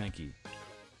get cranky.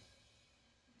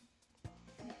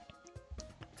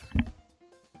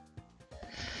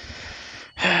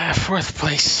 Fourth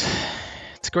place.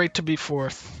 It's great to be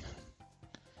 4th.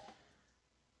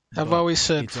 I've But always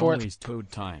said it's always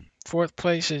Toad time. 4th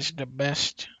place is the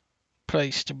best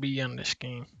place to be on this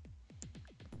game.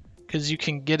 Because you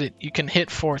can get it, you can hit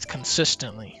 4th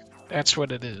consistently. That's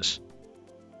what it is.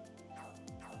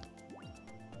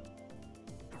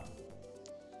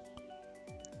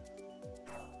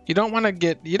 You don't want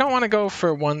to go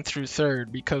for 1 through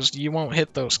 3rd because you won't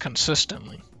hit those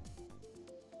consistently.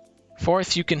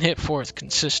 4th, you can hit 4th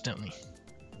consistently.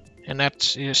 And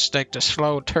that's just like the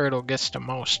slow turtle gets the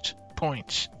most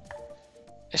points.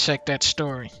 It's like that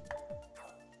story.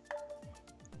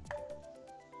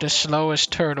 The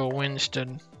slowest turtle wins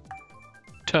the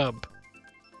tub.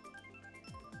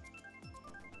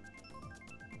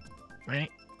 Right?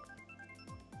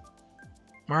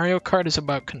 Mario Kart is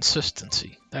about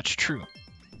consistency. That's true.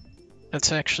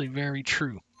 That's actually very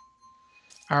true.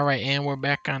 Alright, and we're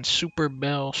back on Super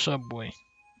Bell Subway.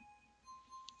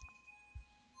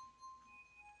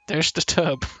 There's the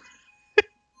tub.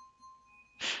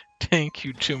 Thank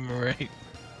you, Tumerate.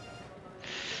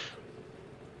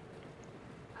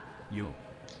 Yo.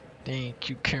 Thank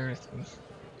you, Carathy.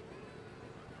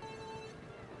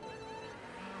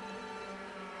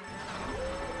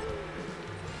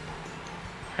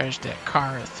 There's that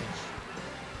Carathy.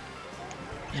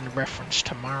 In reference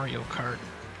to Mario Kart.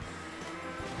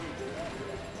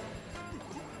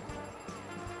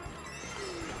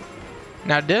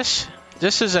 Now this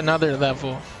is another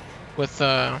level with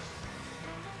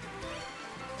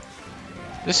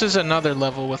this is another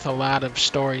level with a lot of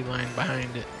storyline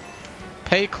behind it.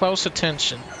 Pay close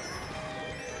attention.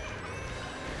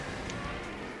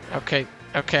 Okay,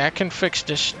 I can fix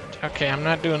this. Okay, I'm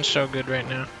not doing so good right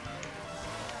now.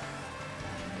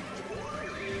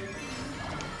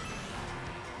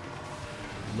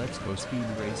 Let's go Speed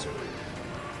Racer.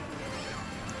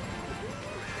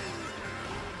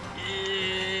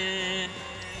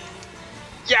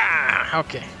 Yeah!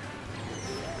 Okay.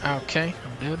 Okay,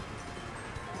 I'm good.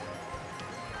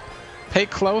 Pay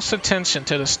close attention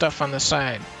to the stuff on the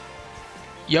side.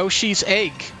 Yoshi's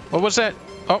egg. What was that?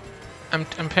 Oh, I'm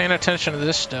paying attention to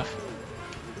this stuff.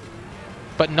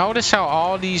 But notice how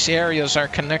all these areas are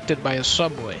connected by a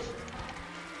subway.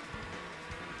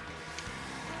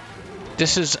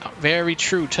 This is very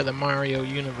true to the Mario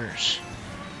universe.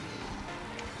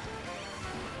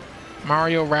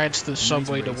 Mario rides the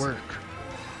subway to work.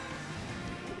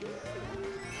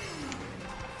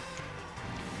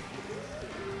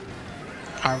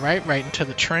 Alright, right into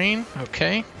the train.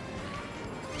 Okay.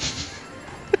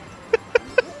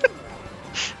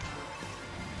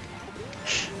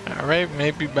 Alright,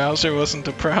 maybe Bowser wasn't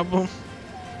the problem.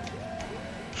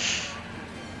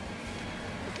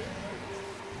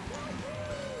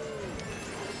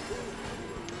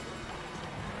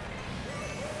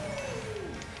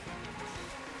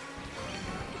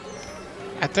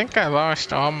 I think I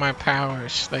lost all my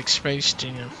powers, like Space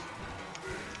Jam.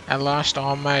 I lost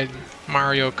all my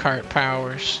Mario Kart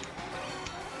powers.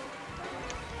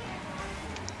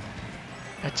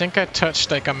 I think I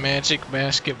touched like a magic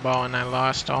basketball and I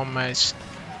lost all my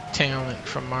talent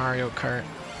from Mario Kart.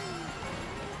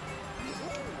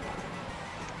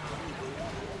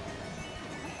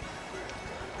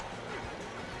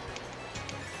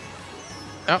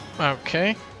 Oh,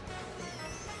 okay.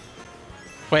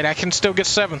 Wait, I can still get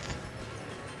 7th.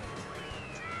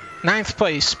 9th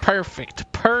place.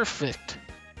 Perfect. Perfect.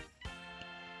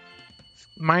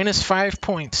 Minus 5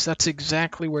 points. That's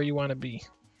exactly where you want to be.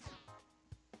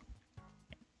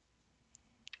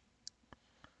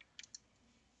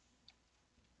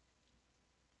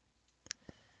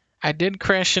 I did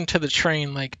crash into the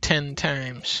train like 10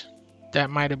 times. That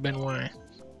might have been why.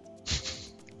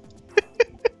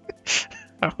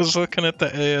 I was looking at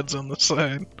the ads on the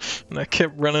side, and I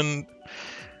kept running.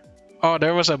 Oh,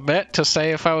 there was a bet to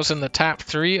say if I was in the top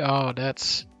 3. Oh,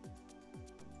 that's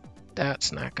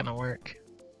not gonna work.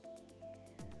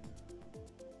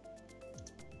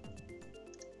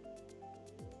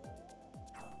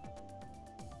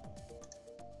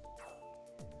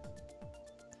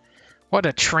 What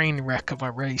a train wreck of a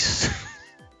race.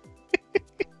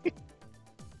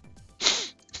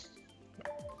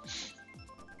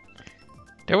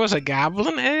 There was a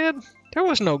goblin ad? There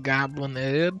was no goblin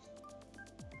ad.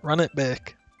 Run it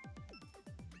back.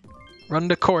 Run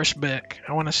the course back.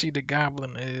 I want to see the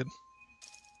goblin ad.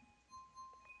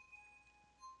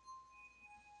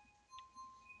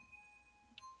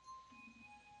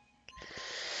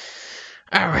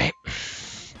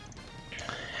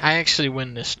 I actually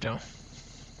win this though.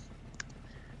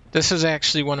 This is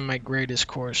actually one of my greatest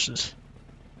courses.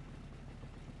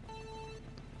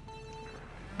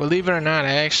 Believe it or not,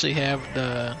 I actually have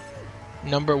the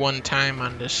 #1 time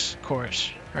on this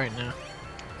course right now.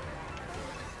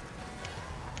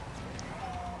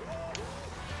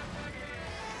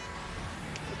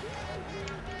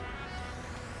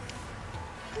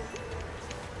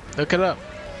 Look it up.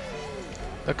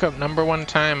 Look up #1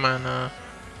 time on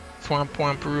Thwomp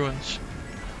Womp Ruins.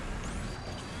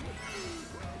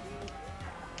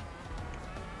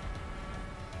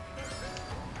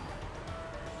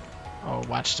 Oh,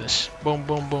 watch this. Boom,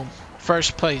 boom, boom.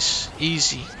 First place.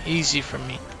 Easy. Easy for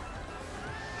me.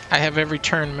 I have every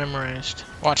turn memorized.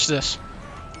 Watch this.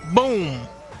 Boom!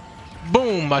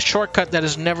 Boom! A shortcut that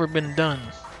has never been done.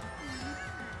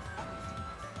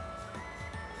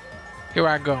 Here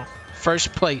I go.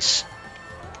 First place.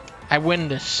 I win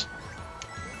this.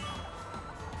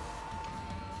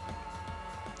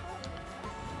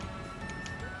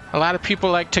 A lot of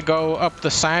people like to go up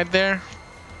the side there.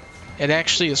 It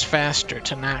actually is faster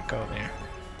to not go there.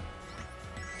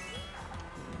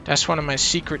 That's one of my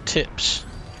secret tips.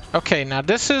 Okay, now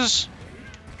this is...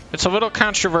 It's a little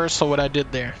controversial what I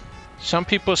did there. Some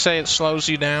people say it slows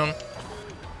you down.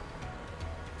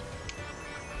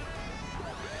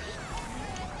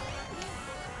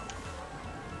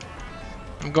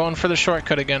 I'm going for the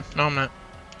shortcut again. No, I'm not.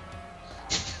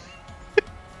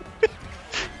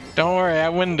 Don't worry, I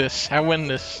win this. I win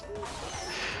this.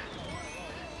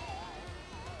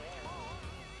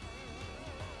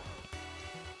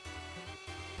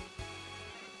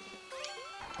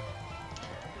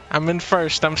 I'm in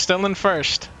first. I'm still in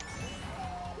first.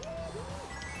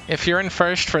 If you're in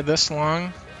first for this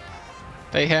long,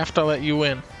 they have to let you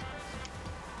win.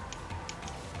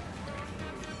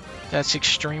 That's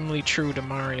extremely true to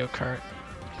Mario Kart.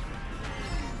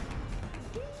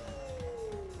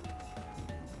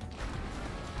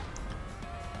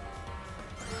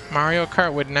 Mario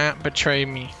Kart would not betray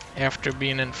me after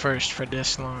being in first for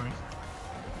this long.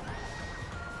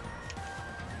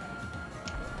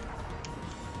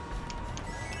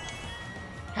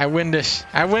 I win this.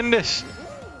 I win this.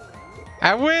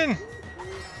 I win.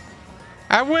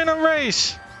 I win a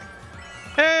race.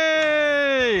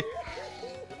 Hey!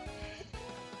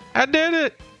 I did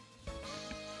it.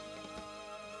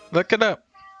 Look it up.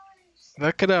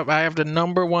 Look it up. I have the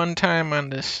 #1 time on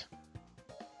this.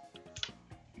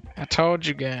 I told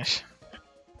you guys.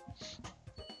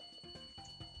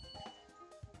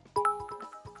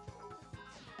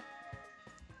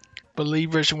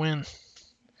 Believers win.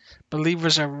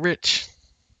 Believers are rich.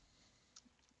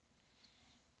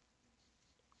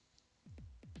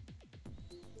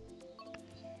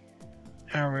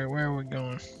 Alright, where are we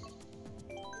going?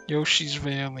 Yoshi's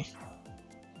Valley.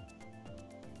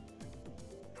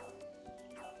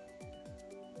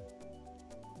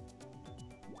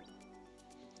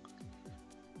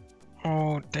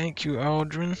 Oh, thank you,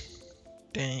 Aldrin.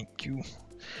 Thank you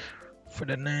for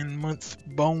the 9-month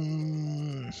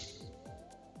bone.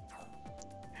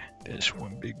 That's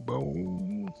one big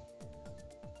bone.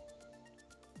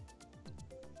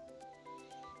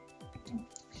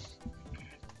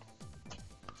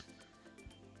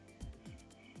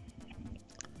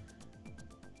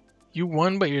 You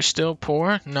won, but you're still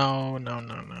poor? No, no,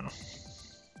 no, no.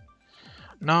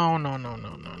 No, no, no,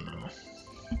 no, no, no.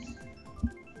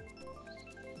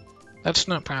 That's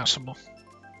not possible.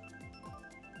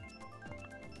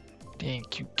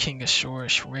 Thank you,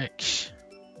 Kingosaurus Rex.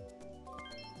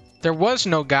 There was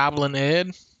no Goblin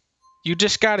Ed. You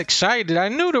just got excited. I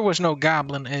knew there was no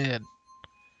Goblin Ed.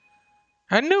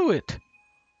 I knew it.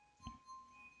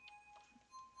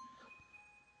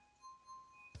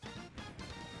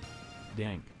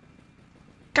 Dank.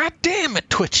 God damn it,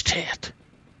 Twitch chat.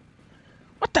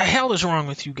 What the hell is wrong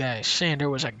with you guys saying there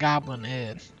was a Goblin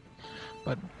Ed?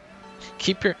 But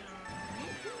keep your...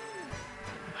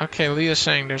 Okay, Leah's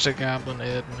saying there's a Goblin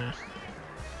Ed now.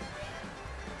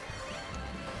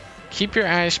 Keep your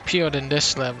eyes peeled in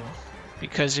this level,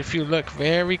 because if you look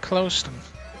very closely,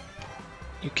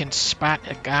 you can spot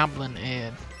a Goblin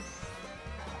Ed.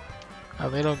 A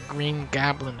little green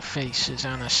goblin face is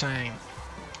on a sign.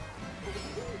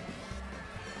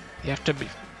 You have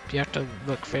to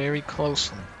look very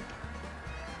closely.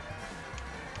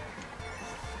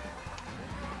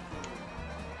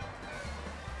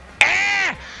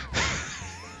 Ah!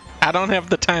 I don't have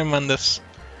the time on this.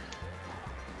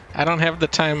 I don't have the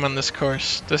time on this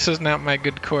course. This is not my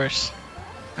good course.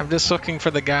 I'm just looking for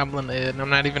the Goblin Ed. I'm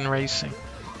not even racing.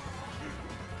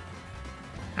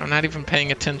 I'm not even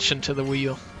paying attention to the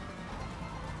wheel.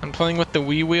 I'm playing with the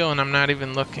Wii wheel and I'm not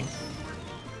even looking.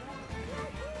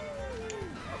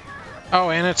 Oh,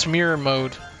 and it's mirror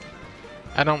mode.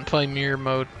 I don't play mirror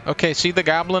mode. Okay, see the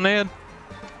goblin ad?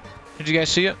 Did you guys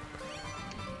see it?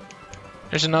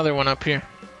 There's another one up here.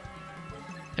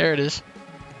 There it is.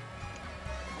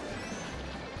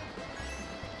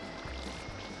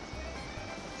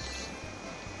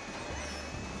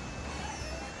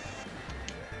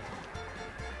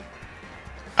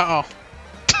 Uh oh.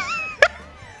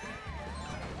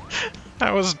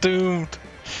 I was doomed.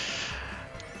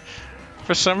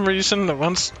 For some reason,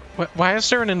 why is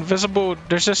there an invisible...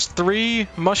 There's just 3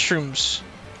 mushrooms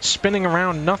spinning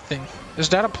around nothing. Is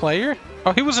that a player?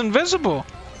 Oh, he was invisible.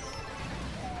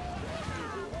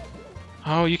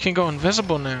 Oh, you can go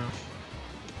invisible now.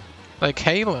 Like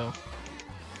Halo.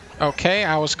 Okay,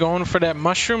 I was going for that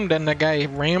mushroom, then the guy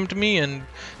rammed me and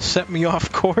set me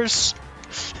off course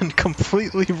and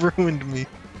completely ruined me.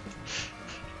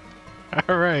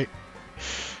 Alright.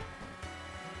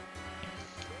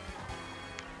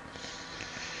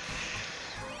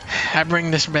 I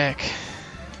bring this back.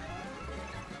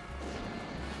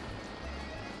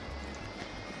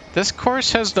 This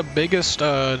course has the biggest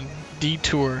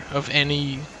detour of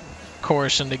any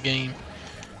course in the game.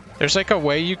 There's like a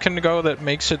way you can go that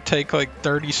makes it take like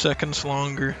 30 seconds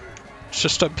longer. It's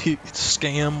just a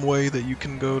scam way that you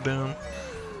can go down.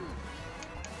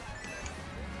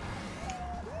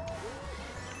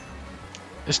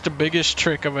 It's the biggest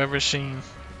trick I've ever seen.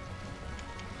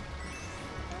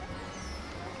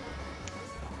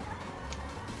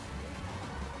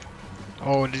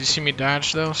 Oh, did you see me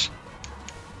dodge those?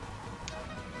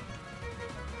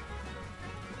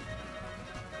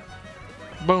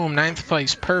 Boom, 9th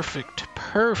place. Perfect.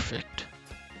 Perfect.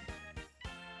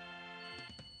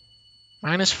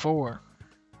 -4.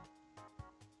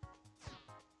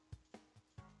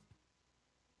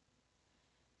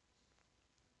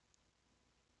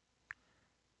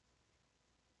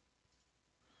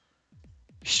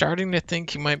 Starting to think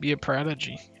he might be a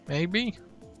prodigy. Maybe.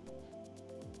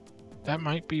 That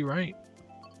might be right.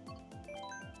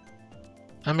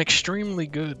 I'm extremely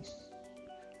good.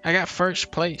 I got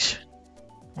 1st place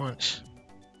once.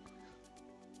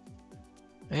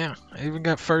 Yeah, I even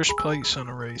got 1st place on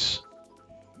a race.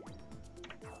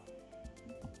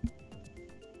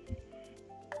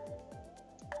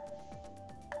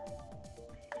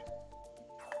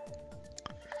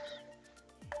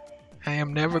 I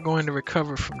am never going to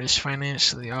recover from this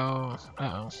financially. Oh,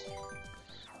 uh-oh.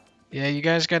 Yeah, you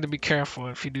guys got to be careful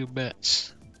if you do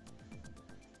bets.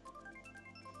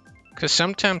 Because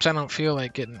sometimes I don't feel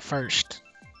like getting 1st.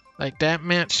 Like that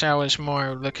match, I was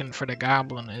more looking for the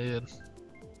goblin ad.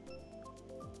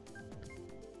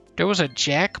 There was a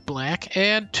Jack Black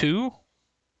ad too?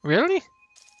 Really?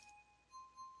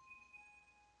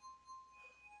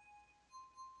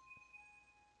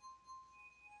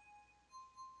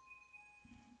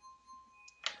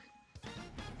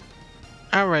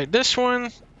 Alright, this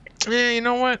one... Yeah, you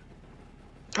know what?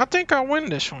 I think I'll win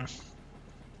this one.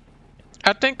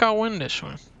 I think I'll win this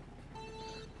one.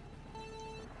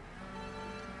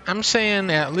 I'm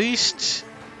saying at least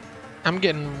I'm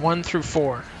getting 1 through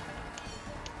 4.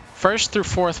 1st through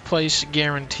 4th place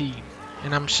guaranteed.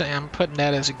 And I'm saying I'm putting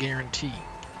that as a guarantee.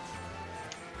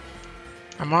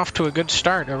 I'm off to a good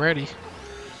start already.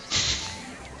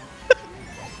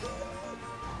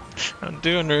 I'm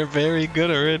doing very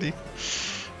good already.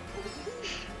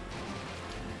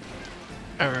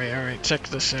 Alright, check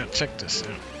this out, check this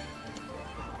out.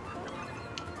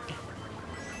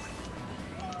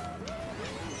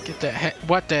 Get that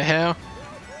what the hell?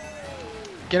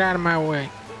 Get out of my way.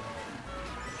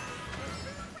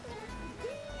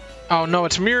 Oh no,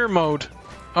 it's mirror mode.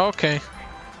 Okay.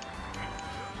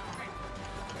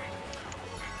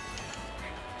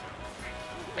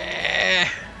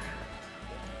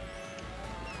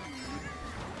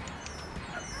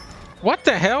 What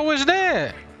the hell was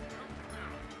that?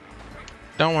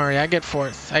 Don't worry, I get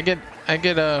 4th. I get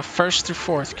 1st through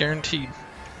 4th guaranteed.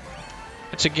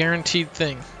 It's a guaranteed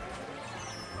thing.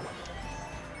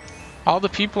 All the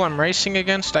people I'm racing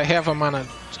against, I have them on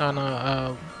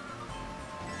a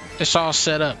it's all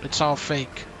set up. It's all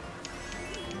fake.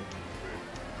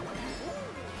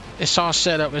 It's all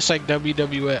set up. It's like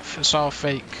WWF. It's all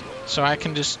fake. So I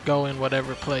can just go in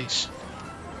whatever place.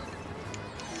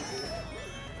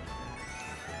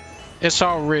 It's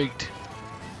all rigged.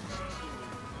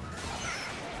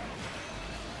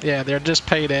 Yeah, they're just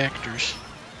paid actors.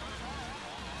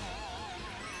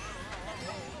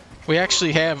 We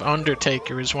actually have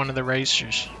Undertaker as one of the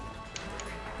racers.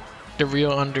 The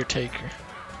real Undertaker.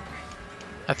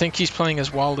 I think he's playing as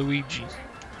Waluigi.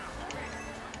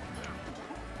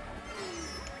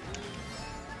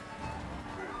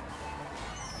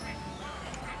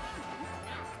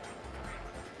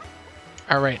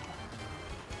 Alright.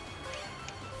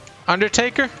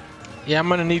 Undertaker? Yeah, I'm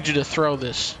gonna need you to throw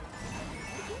this.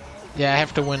 Yeah, I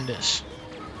have to win this.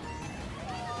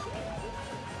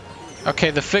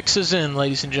 Okay, the fix is in,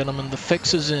 ladies and gentlemen. The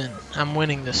fix is in. I'm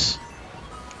winning this.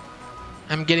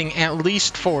 I'm getting at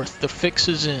least 4th. The fix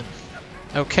is in.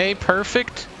 Okay,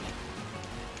 perfect.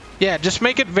 Yeah, just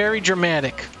make it very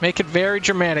dramatic. Make it very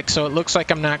dramatic so it looks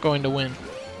like I'm not going to win.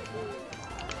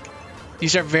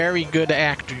 These are very good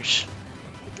actors.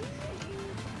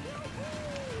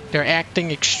 They're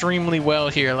acting extremely well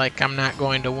here, like I'm not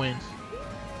going to win.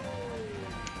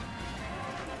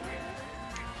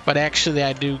 But actually,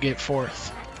 I do get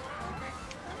 4th.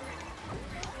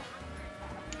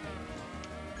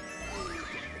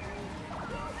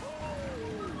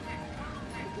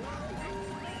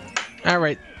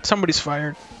 Alright, somebody's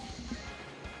fired.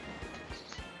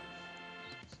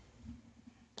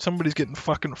 Somebody's getting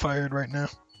fucking fired right now.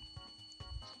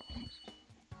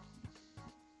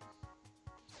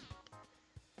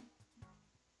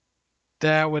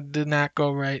 That did not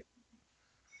go right.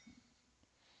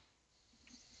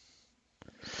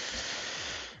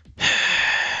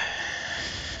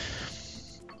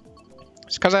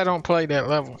 It's because I don't play that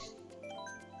level.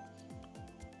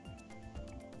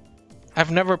 I've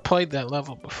never played that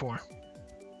level before.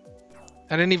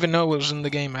 I didn't even know it was in the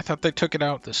game. I thought they took it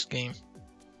out this game.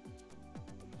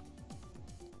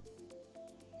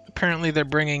 Apparently they're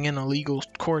bringing in illegal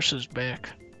courses back.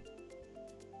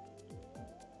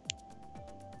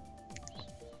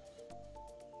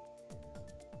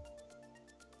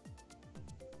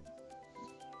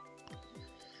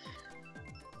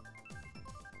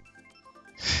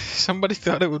 Somebody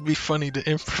thought it would be funny to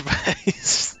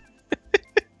improvise.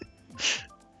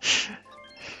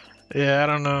 Yeah, I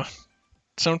don't know.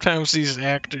 Sometimes these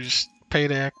actors,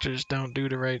 paid actors, don't do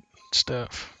the right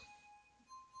stuff.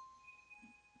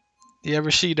 You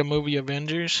ever see the movie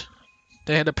Avengers?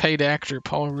 They had a paid actor,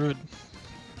 Paul Rudd.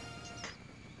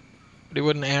 But he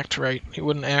wouldn't act right. He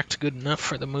wouldn't act good enough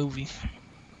for the movie.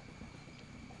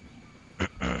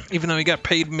 Even though he got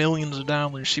paid millions of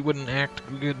dollars, he wouldn't act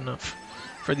good enough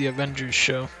for the Avengers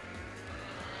show.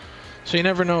 So you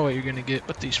never know what you're gonna get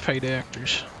with these paid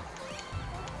actors.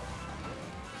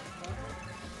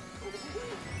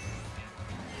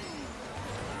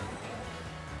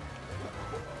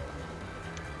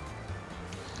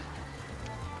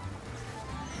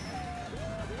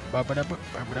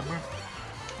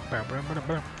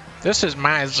 This is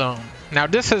my zone. Now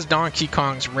this is Donkey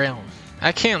Kong's realm.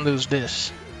 I can't lose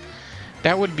this.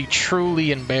 That would be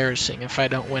truly embarrassing if I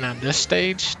don't win on this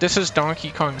stage. This is Donkey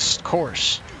Kong's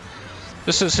course.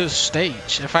 This is his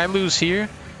stage. If I lose here,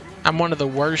 I'm one of the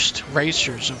worst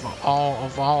racers of all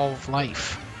of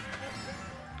life.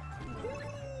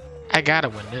 I gotta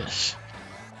win this.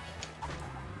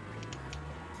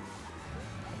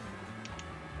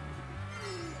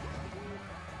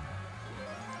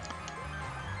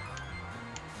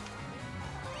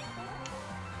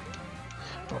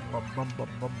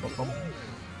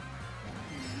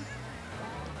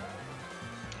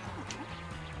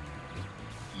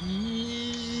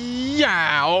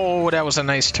 Yeah, oh, that was a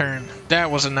nice turn.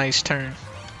 That was a nice turn.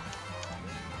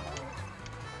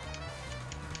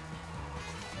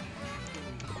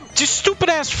 Just stupid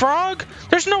ass frog.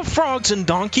 There's no frogs in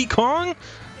Donkey Kong.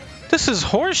 This is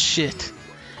horse shit.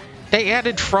 They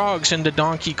added frogs into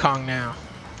Donkey Kong now.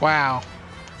 Wow.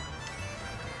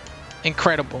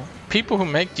 Incredible. People who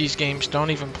make these games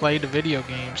don't even play the video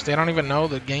games. They don't even know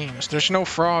the games. There's no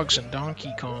frogs in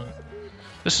Donkey Kong.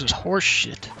 This is horse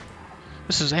shit.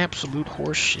 This is absolute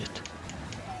horse shit.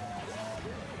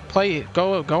 Play it.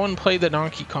 Go and play the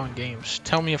Donkey Kong games.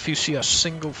 Tell me if you see a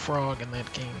single frog in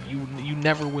that game. You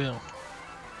never will.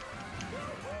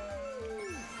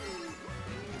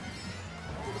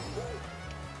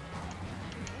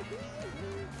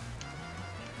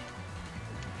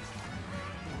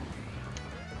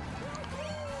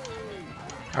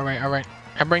 Alright, alright.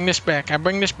 I bring this back. I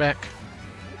bring this back.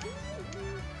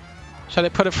 So they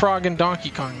put a frog in Donkey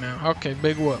Kong now. Okay,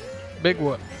 big whoop. Big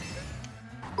whoop.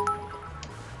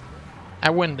 I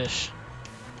win this.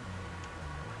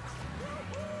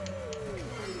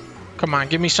 Come on,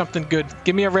 give me something good.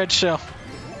 Give me a red shell.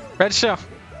 Red shell.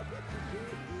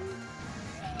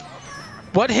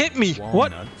 What hit me?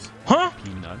 Walnuts, What? Huh?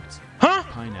 Peanuts. Huh?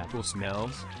 Pineapple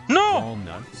smells. No!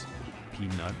 Walnuts.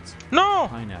 Peanuts. No!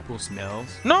 Pineapple smells.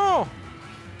 No!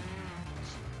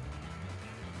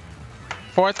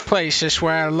 4th place is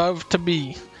where I love to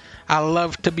be. I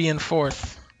love to be in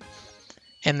 4th.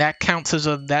 And that counts as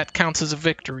a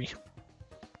victory.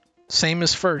 Same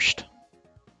as 1st.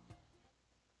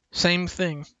 Same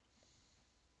thing.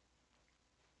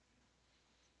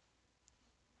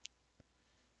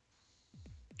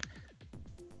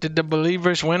 Did the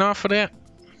believers win off of that?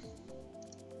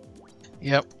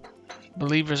 Yep.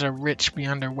 Believers are rich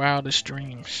beyond their wildest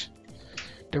dreams.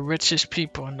 The richest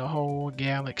people in the whole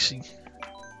galaxy.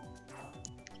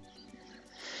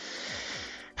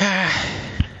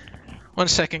 1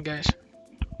 second, guys.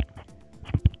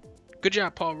 Good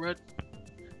job, Paul Rudd.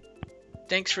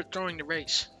 Thanks for throwing the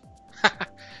race.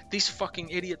 These fucking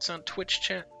idiots on Twitch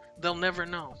chat, they'll never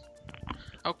know.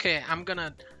 Okay, I'm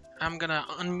gonna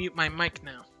unmute my mic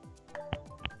now.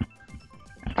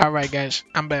 Alright guys,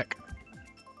 I'm back.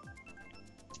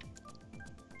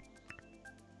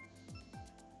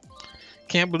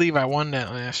 Can't believe I won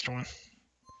that last one.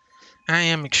 I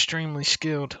am extremely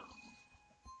skilled.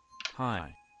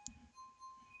 Hi.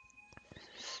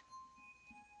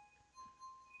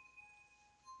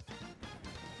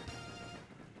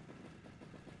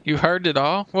 You heard it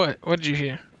all? What did you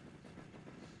hear?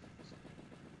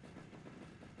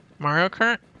 Mario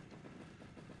Kart?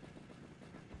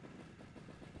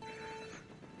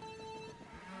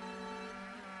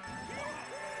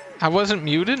 I wasn't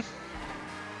muted?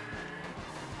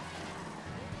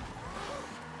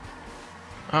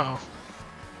 Uh-oh.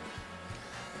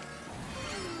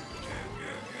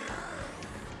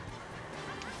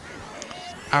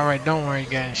 Alright, don't worry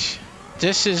guys.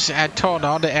 I told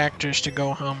all the actors to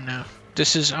go home now.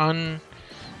 This is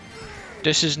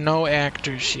no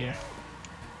actors here.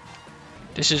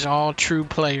 This is all true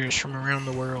players from around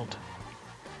the world.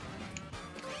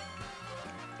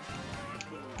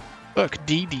 Look,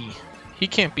 Dee. He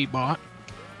can't be bought.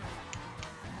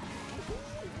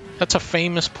 That's a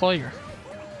famous player.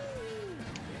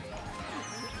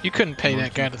 You couldn't pay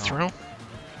that guy to throw.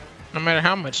 No matter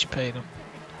how much you paid him.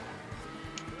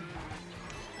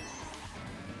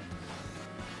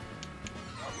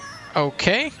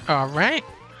 Okay, alright.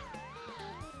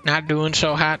 Not doing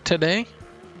so hot today.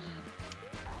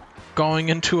 Going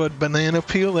into a banana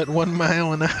peel at 1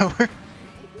 mile an hour.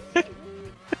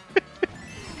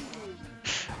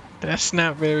 That's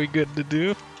not very good to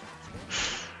do.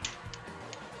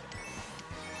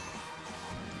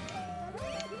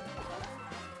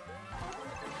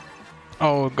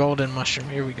 Oh, golden mushroom.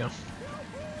 Here we go.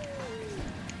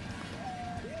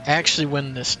 Actually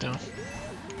win this though.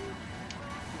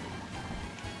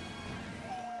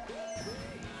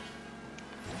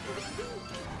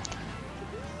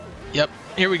 Yep,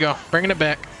 here we go. Bringing it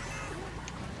back.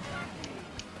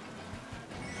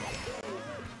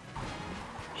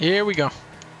 Here we go.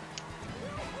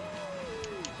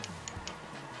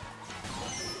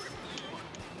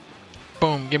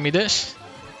 Boom, give me this.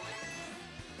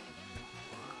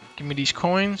 Give me these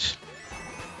coins.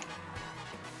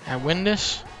 I win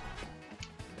this.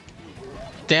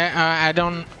 That I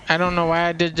don't know why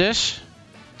I did this.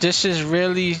 This is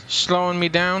really slowing me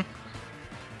down.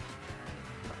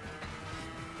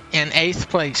 And 8th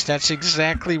place. That's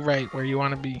exactly right where you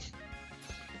want to be.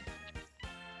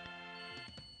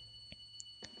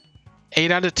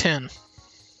 8 out of 10.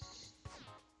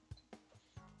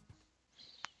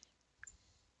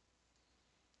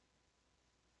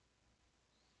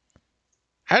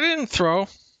 I didn't throw.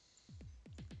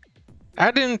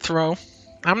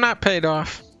 I'm not paid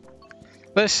off.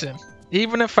 Listen,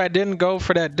 even if I didn't go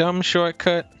for that dumb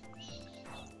shortcut,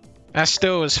 I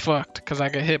still was fucked because I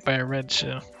got hit by a red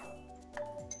shell.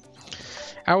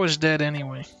 I was dead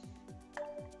anyway.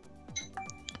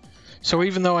 So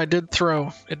even though I did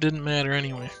throw, it didn't matter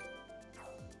anyway.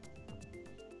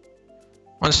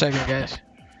 1 second, guys.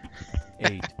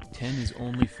 8, 10 is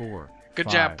only 4. Good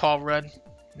 5. job, Paul Rudd.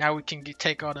 Now we can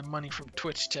take all the money from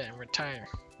Twitch chat and retire.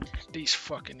 These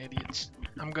fucking idiots.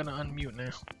 I'm gonna unmute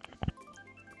now.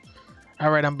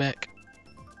 Alright, I'm back.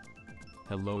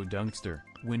 Hello, Dunkster.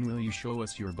 When will you show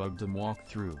us your Bugdom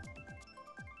walkthrough?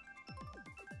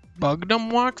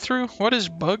 Bugdom walkthrough? What is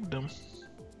Bugdom?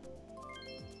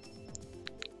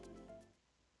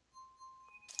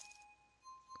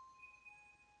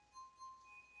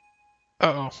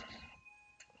 Uh-oh.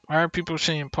 Why are people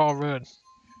saying Paul Rudd?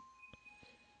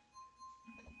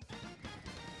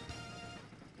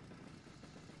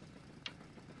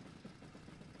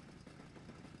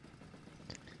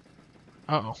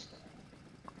 Uh-oh.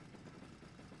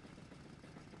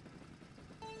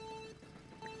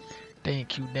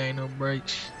 Thank you, Dino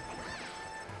Brights.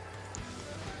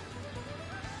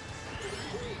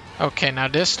 Okay, now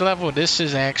this level, this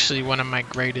is actually one of my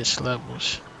greatest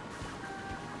levels.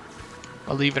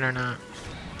 Believe it or not.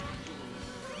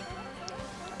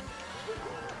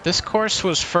 This course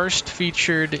was first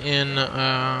featured in,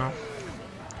 I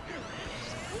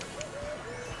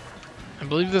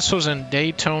believe this was in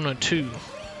Daytona 2.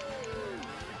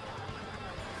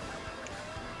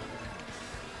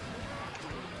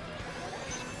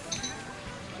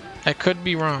 I could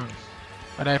be wrong,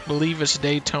 but I believe it's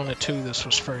Daytona 2 this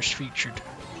was first featured.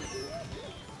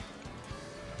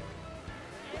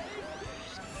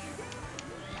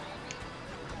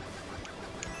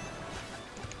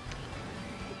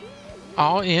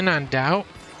 All in on doubt?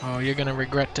 Oh, you're gonna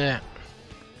regret that.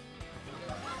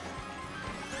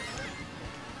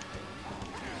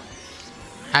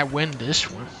 I win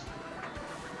this one.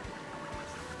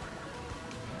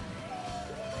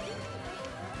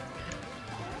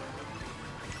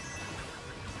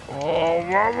 Oh,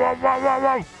 whoa, whoa, whoa,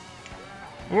 whoa,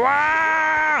 whoa!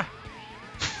 Wah!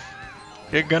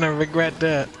 You're gonna regret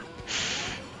that.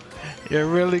 You're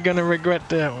really gonna regret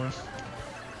that one.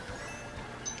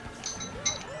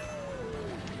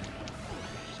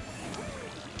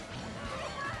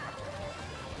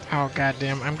 Oh,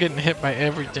 goddamn, I'm getting hit by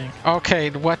everything. Okay,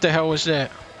 what the hell was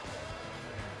that?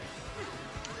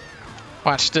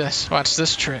 Watch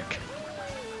this trick.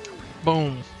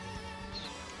 Boom.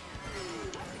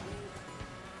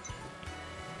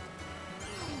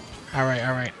 Alright,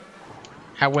 alright.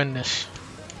 I win this.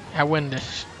 I win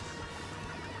this.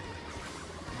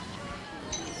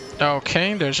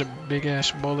 Okay, there's a big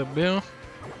ass bullet bill.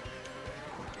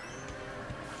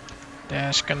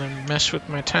 That's gonna mess with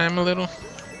my time a little.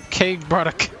 Cade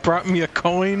brought me a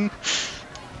coin.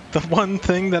 The one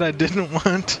thing that I didn't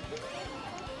want.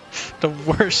 The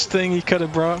worst thing he could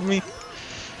have brought me.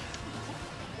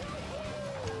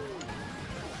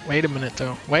 Wait a minute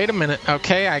though. Wait a minute.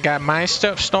 Okay, I got my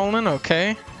stuff stolen.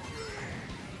 Okay.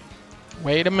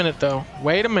 Wait a minute though.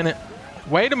 Wait a minute.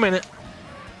 Wait a minute.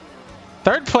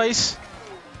 Third place.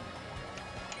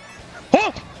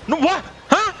 Oh! No, what?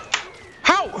 Huh?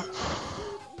 How?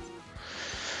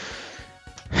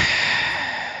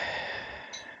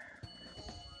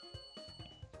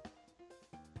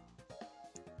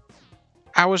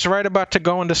 I was right about to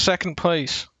go into second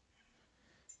place.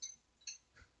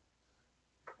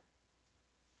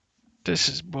 This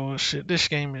is bullshit. This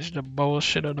game is the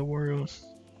bullshit of the world.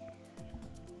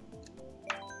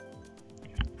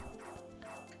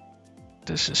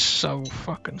 This is so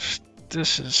fucking...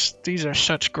 These are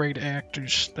such great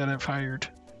actors that I've hired.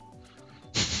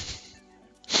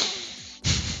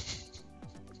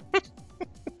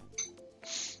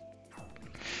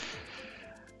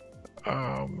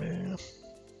 Oh, man.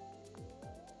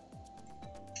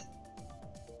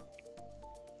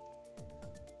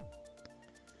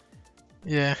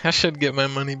 Yeah, I should get my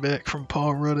money back from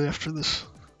Paul Rudd after this.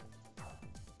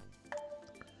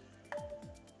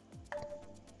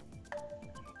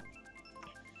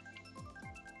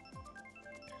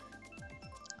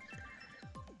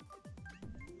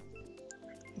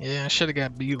 Yeah, I should have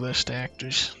got B-list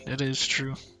actors. That is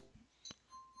true.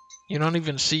 You don't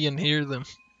even see and hear them.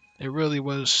 It really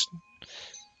was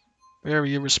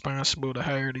very irresponsible to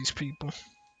hire these people.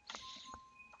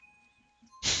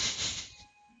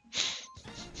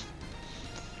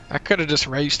 I could have just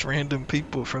raced random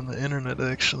people from the internet,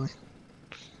 actually.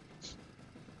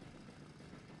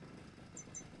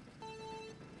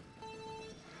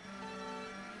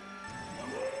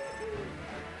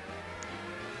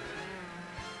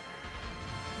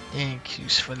 Thank you,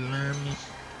 Salami.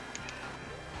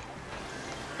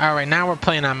 Alright, now we're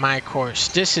playing on my course.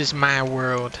 This is my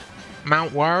world.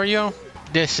 Mount Wario,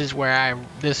 this is where I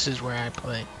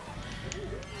play.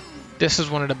 This is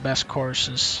one of the best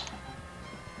courses.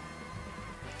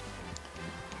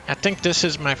 I think this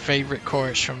is my favorite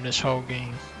course from this whole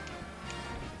game.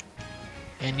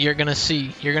 And you're gonna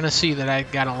see that I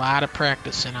got a lot of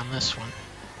practice in on this one.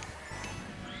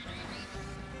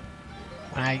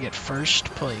 When I get first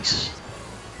place.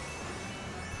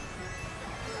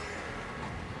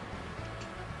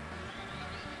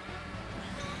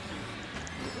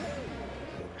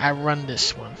 I run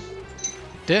this one.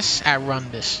 I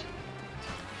run this.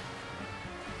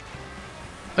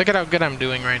 Look at how good I'm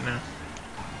doing right now.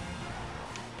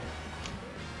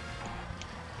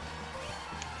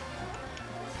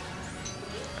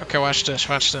 Okay, watch this,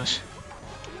 watch this.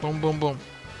 Boom, boom, boom.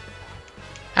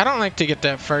 I don't like to get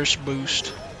that first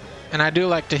boost. And I do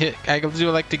like to get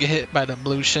hit by the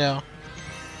blue shell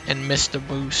and miss the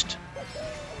boost.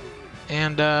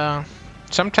 And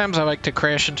sometimes I like to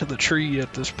crash into the tree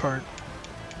at this part.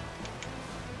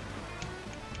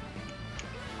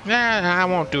 Nah, I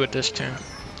won't do it this time.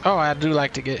 Oh, I do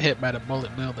like to get hit by the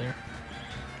bullet bill there.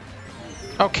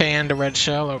 Okay, and the red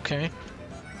shell, okay.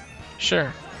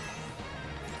 Sure.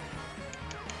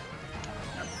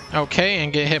 Okay,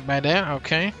 and get hit by that,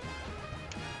 okay.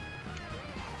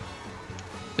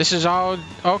 This is all...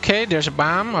 Okay, there's a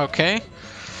bomb, okay.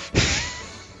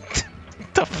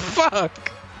 What the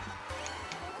fuck?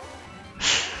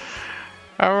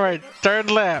 Alright. Alright, third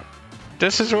lap.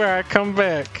 This is where I come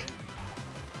back.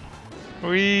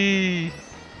 Wee.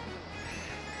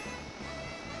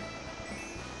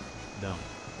 Dumb.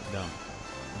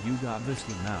 You got this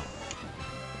one now.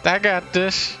 I got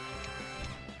this.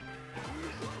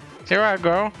 Here I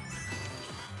go.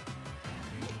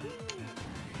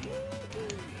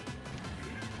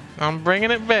 I'm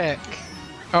bringing it back.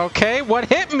 Okay, what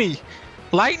hit me?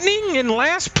 Lightning in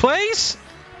last place?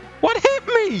 What hit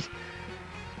me?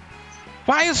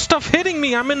 Why is stuff hitting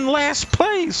me? I'm in last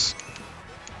place.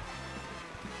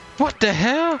 What the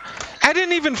hell? I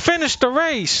didn't even finish the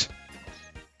race.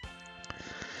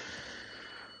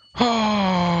 Oh.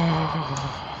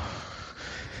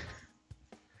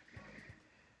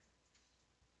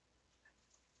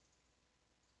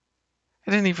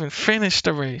 I didn't even finish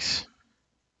the race.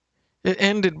 It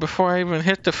ended before I even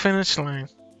hit the finish line.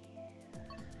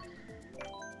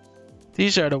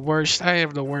 These are the worst. I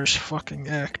have the worst fucking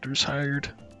actors hired.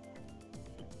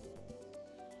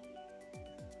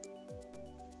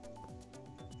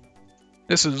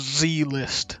 This is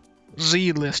Z-list.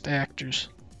 Z-list actors.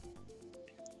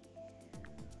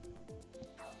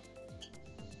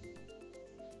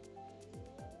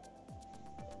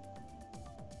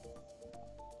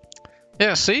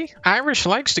 Yeah, see? Irish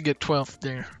likes to get 12th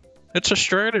there. It's a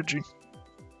strategy.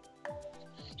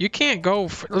 You can't go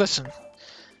for, listen.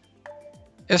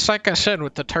 It's like I said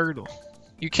with the turtle.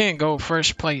 You can't go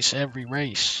first place every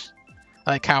race.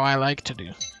 Like how I like to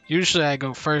do. Usually I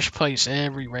go first place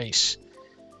every race.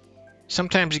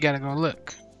 Sometimes you gotta go,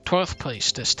 look, 12th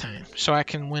place this time. So I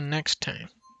can win next time.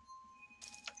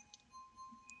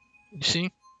 You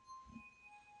see?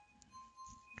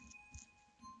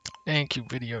 Thank you,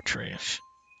 video trash.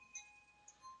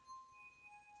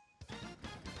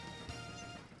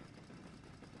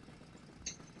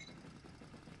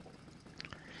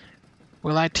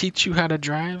 Will I teach you how to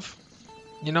drive?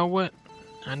 You know what?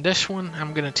 On this one,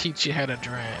 I'm gonna teach you how to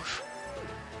drive.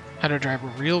 How to drive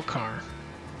a real car.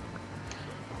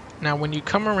 Now, when you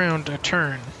come around a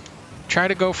turn, try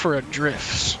to go for a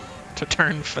drift to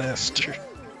turn faster.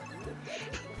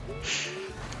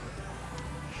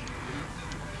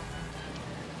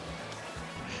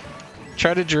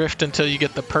 Try to drift until you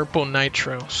get the purple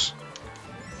nitros.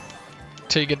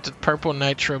 Until you get the purple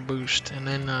nitro boost, and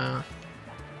then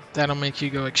that'll make you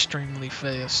go extremely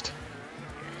fast.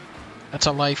 That's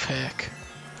a life hack.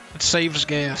 It saves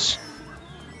gas.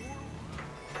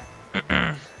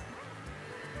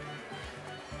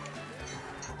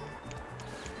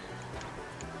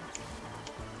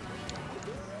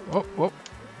 Whoa, whoa.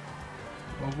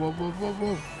 Whoa, whoa, whoa, whoa,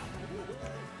 whoa.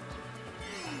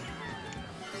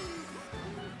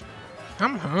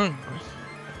 I'm hungry.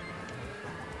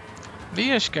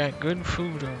 Leah's got good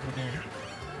food over there.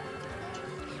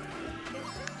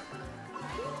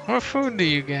 What food do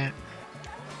you got?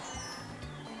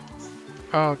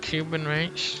 Oh, Cuban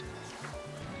rice.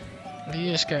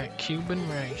 Leah's got Cuban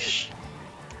rice.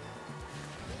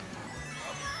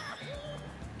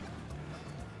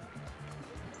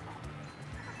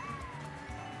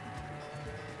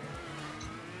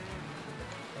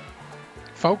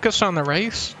 Focus on the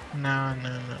race? No.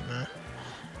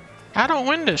 I don't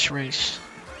win this race.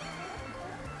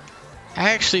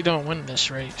 I actually don't win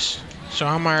this race. So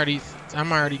I'm already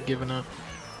giving up.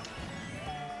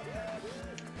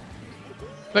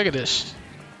 Look at this.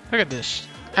 Look at this.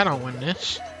 I don't win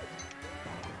this.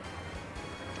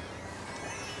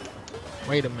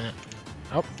 Wait a minute.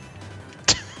 Oh.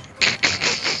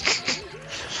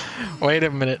 Wait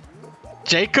a minute.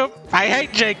 Jacob? I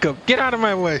hate Jacob. Get out of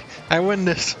my way. I win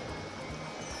this.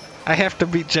 I have to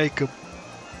beat Jacob.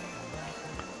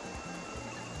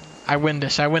 I win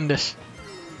this. I win this.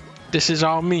 This is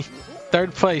all me.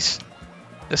 Third place.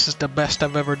 This is the best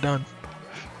I've ever done.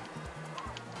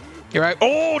 You're right.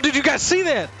 Oh, did you guys see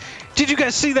that? Did you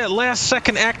guys see that last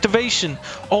second activation?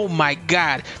 Oh my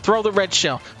god. Throw the red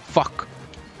shell. Fuck.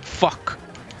 Fuck.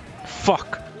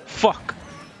 Fuck. Fuck.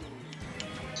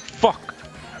 Fuck.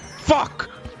 Fuck.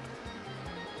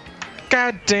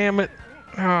 God damn it.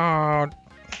 Oh.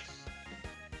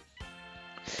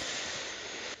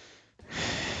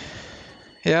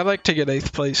 Yeah, I'd like to get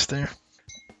 8th place there.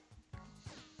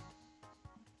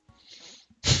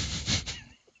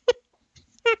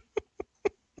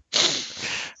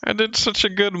 I did such a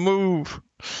good move.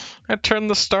 I turned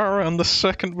the star on the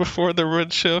second before the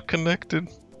red shell connected.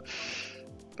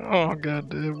 Oh, god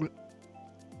damn it.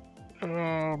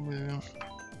 Oh, man.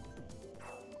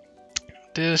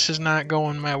 This is not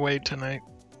going my way tonight.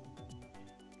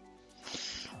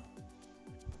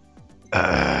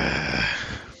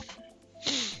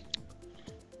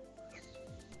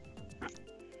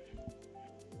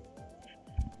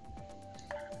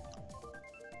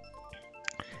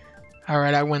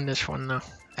 Alright, I win this one now.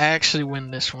 I actually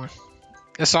win this one.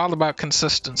 It's all about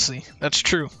consistency. That's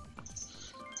true.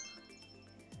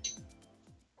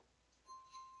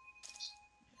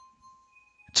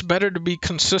 It's better to be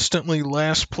consistently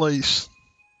last place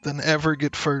than ever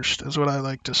get first, is what I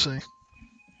like to say.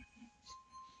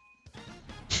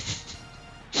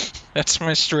 That's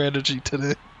my strategy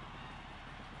today.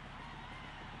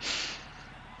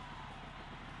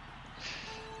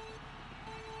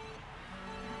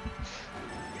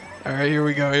 Alright, here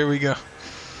we go, here we go.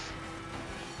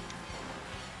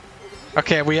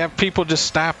 Okay, we have people just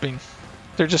stopping.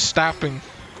 They're just stopping.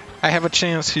 I have a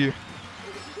chance here.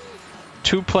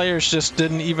 2 players just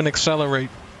didn't even accelerate.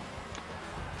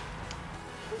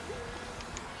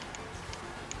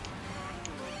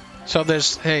 So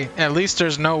there's, hey, at least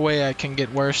there's no way I can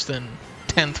get worse than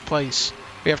 10th place.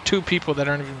 We have 2 people that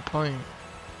aren't even playing.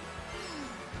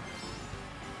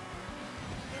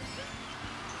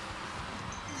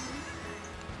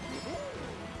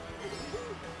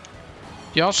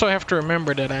 You also have to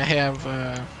remember that I have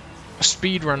a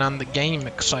speed run on the game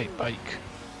Excite Bike.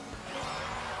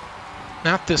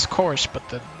 Not this course, but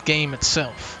the game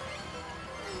itself.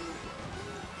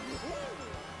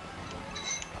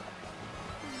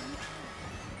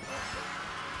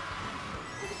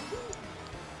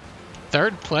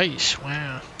 Third place,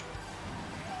 wow.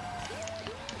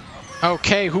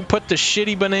 Okay, who put the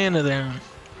shitty banana down?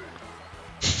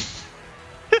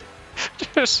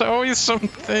 There's always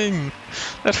something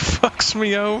that fucks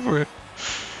me over.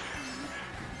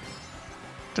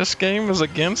 This game is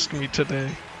against me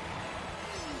today.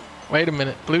 Wait a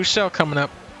minute, blue shell coming up.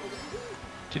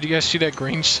 Did you guys see that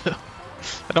green shell?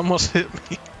 It almost hit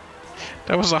me.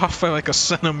 That was off by like a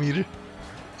centimeter.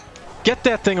 Get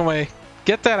that thing away.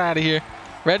 Get that out of here.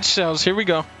 Red shells, here we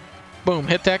go. Boom,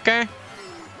 hit that guy.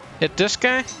 Hit this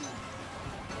guy.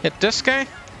 Hit this guy.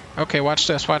 Okay, watch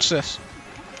this, watch this.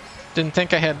 Didn't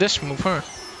think I had this move, huh?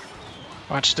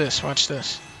 Watch this, watch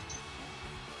this.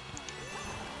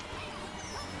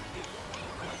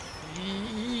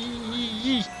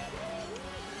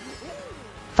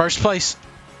 First place.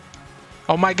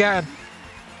 Oh my god.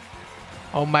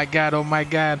 Oh my god, oh my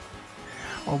god.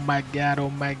 Oh my god, oh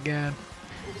my god.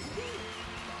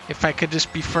 If I could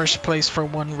just be first place for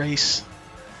one race,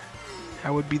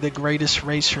 I would be the greatest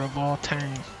racer of all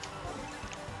time.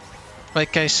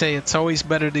 Like I say, it's always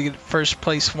better to get first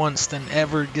place once than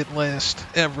ever get last.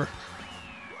 Ever.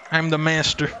 I'm the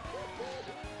master.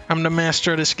 I'm the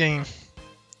master of this game.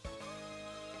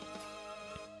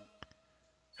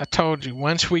 I told you,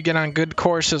 once we get on good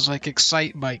courses like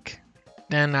Excite Bike,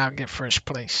 then I'll get first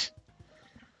place.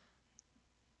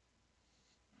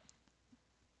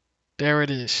 There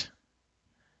it is.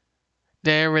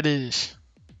 There it is.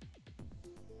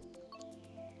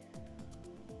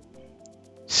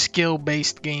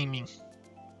 Skill-based gaming.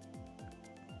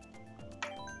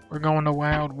 We're going to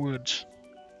Wild Woods.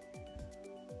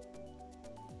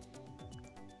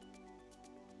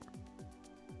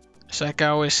 It's like I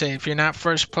always say, if you're not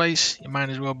first place, you might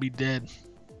as well be dead.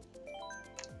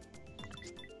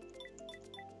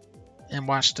 And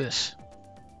watch this.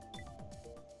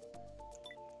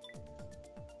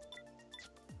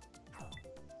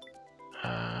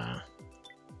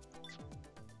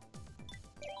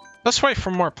 Let's wait for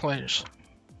more players.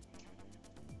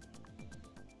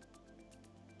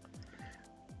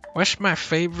 What's my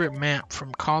favorite map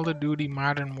from Call of Duty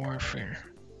Modern Warfare?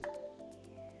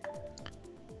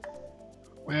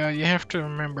 Well, you have to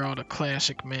remember all the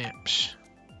classic maps.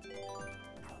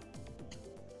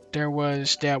 There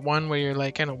was that one where you're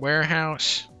like in a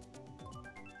warehouse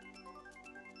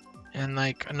and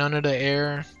like none of the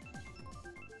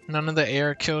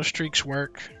air kill streaks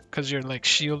work because you're like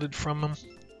shielded from them.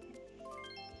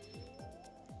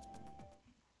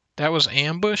 That was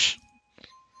Ambush.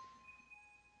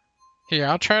 Here,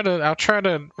 I'll try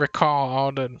to recall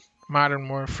all the Modern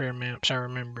Warfare maps I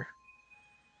remember.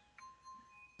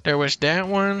 There was that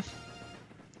one.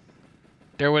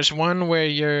 There was one where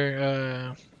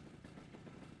you're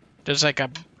there's like a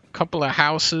couple of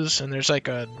houses and there's like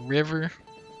a river.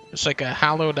 It's like a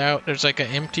hollowed out, there's like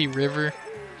an empty river.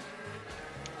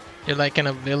 You're like in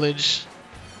a village.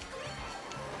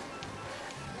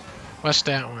 What's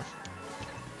that one?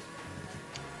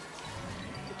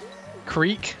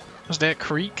 Creek? Was that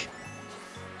Creek?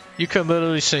 You could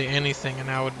literally say anything and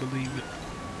I would believe it.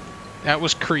 That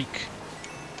was Creek.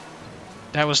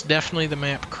 That was definitely the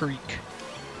map Creek.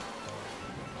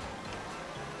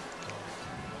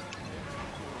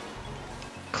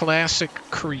 Classic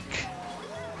Creek.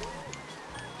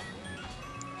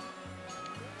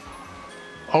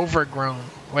 Overgrown.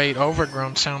 Wait,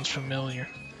 Overgrown sounds familiar.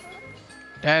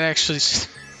 That actually...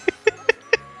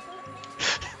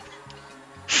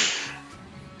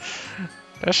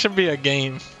 That should be a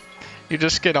game. You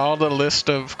just get all the list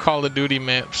of Call of Duty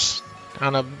maps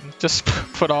on a... Just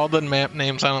put all the map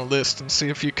names on a list and see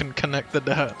if you can connect the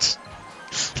dots.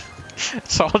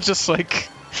 It's all just like...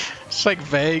 It's like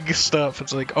vague stuff.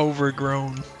 It's like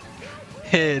overgrown.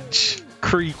 Hedge.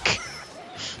 Creek.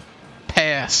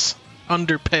 Pass.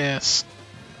 Underpass.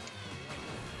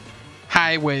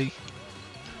 Highway.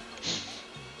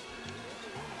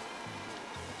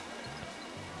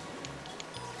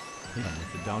 Hit him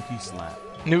with the donkey slap.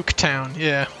 Nuketown,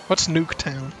 yeah. What's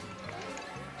Nuketown?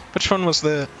 Which one was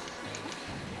that?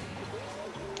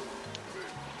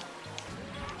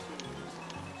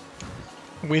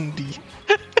 Windy.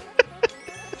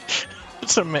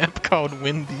 It's a map called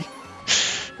Windy.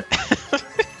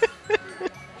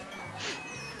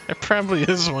 There probably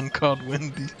is one called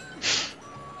Windy.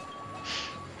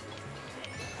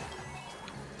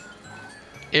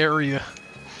 Area.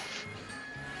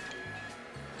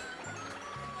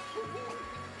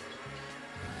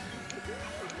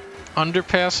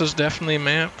 Underpass is definitely a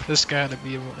map. This gotta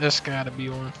be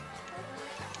one.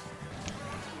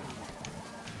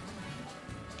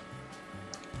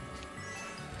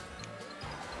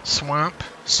 Swamp.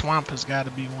 Swamp has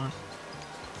gotta be one.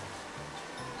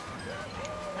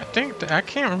 I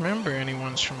can't remember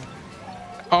anyone's from...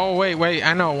 Oh, wait,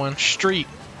 I know one. Street.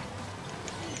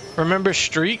 Remember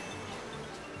Street?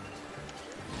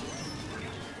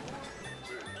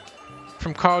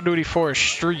 From Call of Duty 4,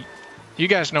 Street. You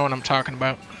guys know what I'm talking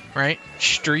about, right?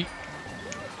 Street.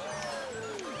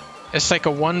 It's like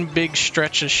a one big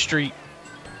stretch of street.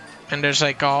 And there's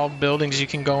like all buildings you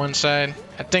can go inside.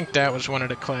 I think that was one of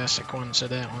the classic ones of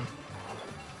that one.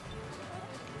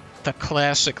 The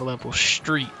classic level,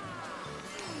 Street.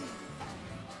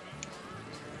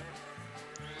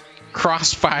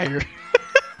 Crossfire.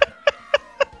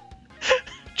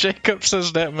 Jacob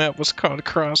says that map was called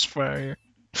Crossfire.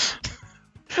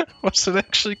 What's it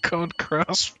actually called?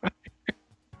 Crossfire.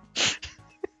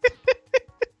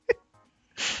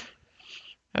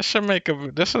 I should make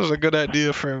a... This is a good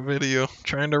idea for a video.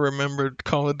 Trying to remember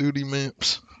Call of Duty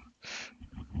maps.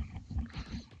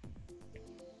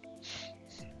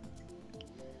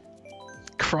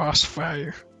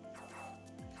 Crossfire.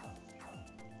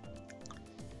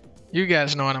 You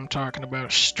guys know what I'm talking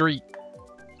about. Street.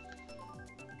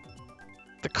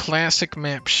 The classic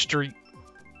map, Street.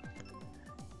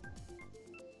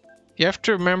 You have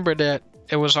to remember that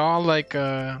it was all like,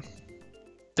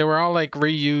 they were all like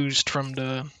reused from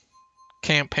the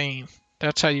campaign.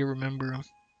 That's how you remember them.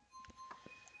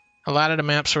 A lot of the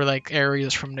maps were like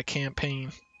areas from the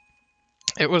campaign.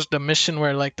 It was the mission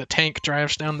where like the tank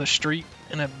drives down the street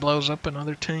and it blows up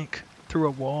another tank through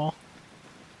a wall.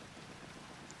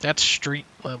 That's street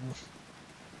level.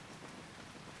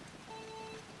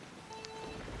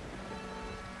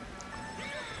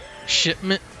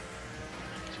 Shipment.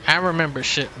 I remember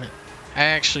Shipment. I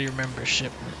actually remember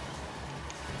Shipment.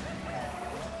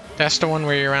 That's the one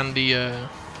where you're on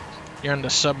the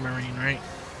submarine, right?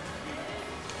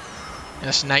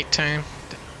 That's nighttime.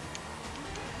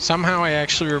 Somehow I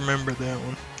actually remember that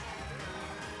one.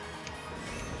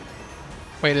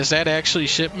 Wait, is that actually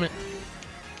Shipment?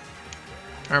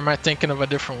 Or am I thinking of a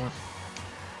different one?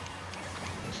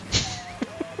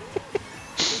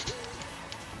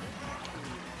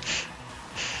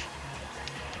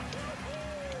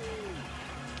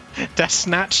 That's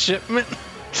not Shipment?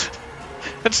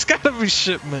 It's gotta be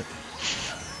Shipment.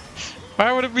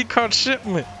 Why would it be called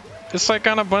Shipment? It's like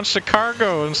on a bunch of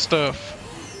cargo and stuff.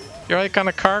 You're like on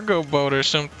a cargo boat or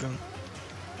something.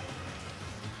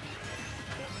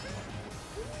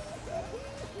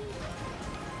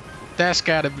 That's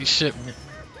gotta be Shipment.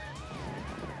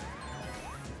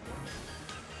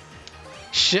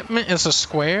 Shipment is a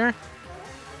square?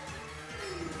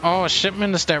 Oh,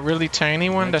 Shipment is that really tiny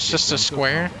one that's just a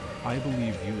square? I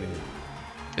believe you in.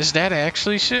 Is that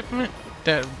actually Shipment?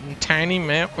 That tiny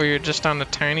map where you're just on a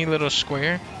tiny little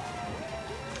square?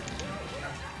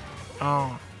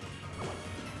 Oh.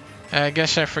 I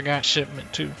guess I forgot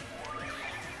Shipment too.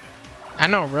 I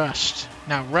know Rust.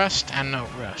 Now Rust, I know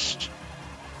Rust.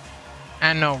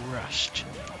 I know Rust.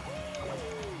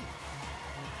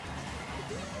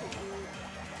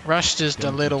 Rust is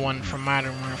the little one from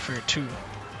Modern Warfare 2.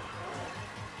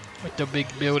 With the big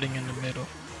building in the middle.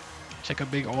 It's like a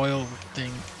big oil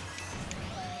thing.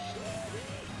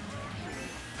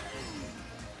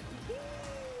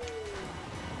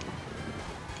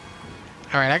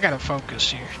 Alright, I gotta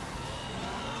focus here.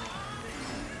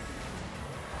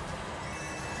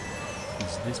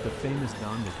 Is this the famous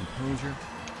Don the Composer?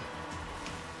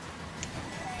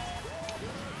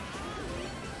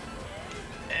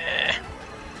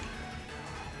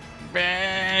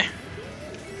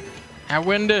 I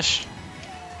win this.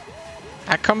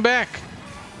 I come back.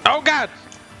 Oh God!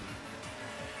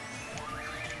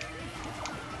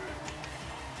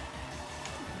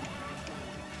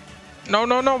 No,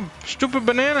 no, no. Stupid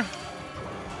banana.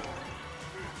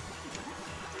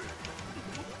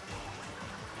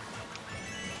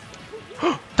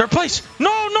 Third place.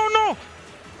 No, no, no.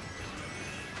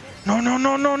 No, no,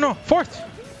 no, no, no. Fourth.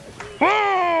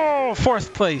 Whoa!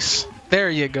 Fourth place. There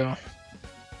you go.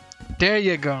 There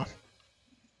you go.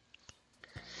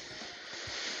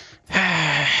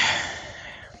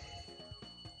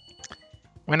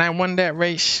 When I won that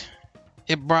race,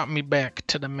 it brought me back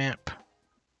to the map.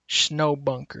 Snow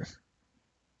Bunker.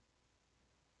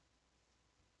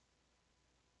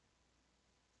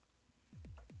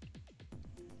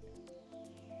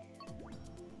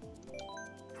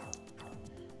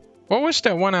 What was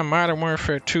that one on Modern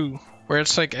Warfare 2 where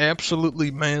it's like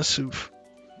absolutely massive?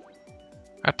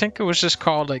 I think it was just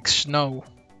called like Snow.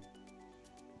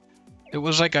 It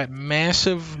was like a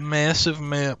massive, massive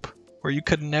map where you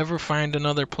could never find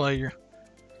another player.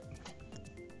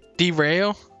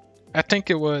 Derail? I think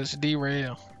it was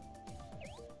Derail.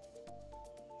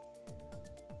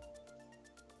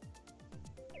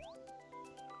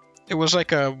 It was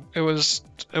like a, it was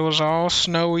all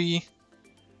snowy.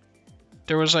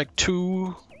 There was like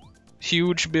 2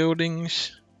 huge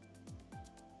buildings.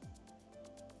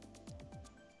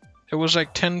 It was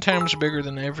like 10 times bigger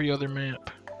than every other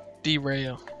map.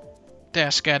 Derail.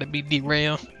 That's gotta be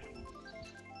Derail.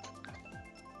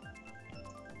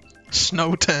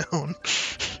 Snowtown.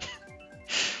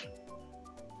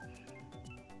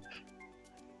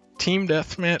 Team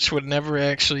deathmatch would never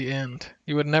actually end.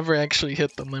 You would never actually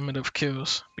hit the limit of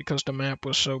kills because the map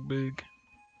was so big.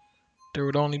 There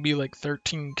would only be like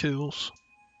 13 kills.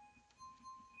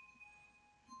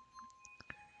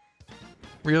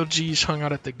 Real G's hung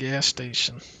out at the gas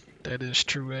station. That is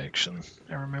true action.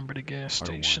 I remember the gas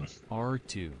station. R1,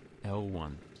 R2,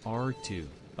 L1, R2,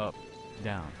 up,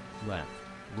 down, left,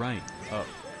 right, up,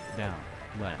 down,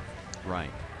 left, right.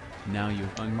 Now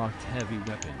you've unlocked heavy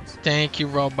weapons. Thank you,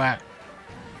 Robot.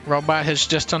 Robot has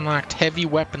just unlocked heavy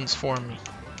weapons for me.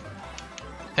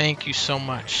 Thank you so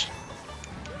much.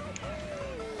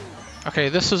 Okay,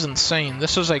 this is insane.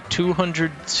 This is like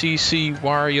 200cc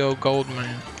Wario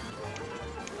Goldman.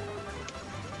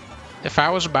 If I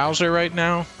was Bowser right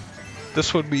now,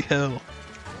 this would be hell.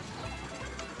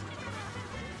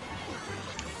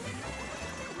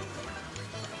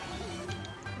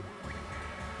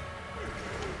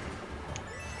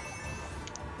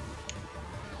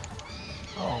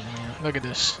 Oh man, look at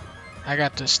this. I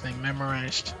got this thing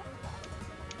memorized.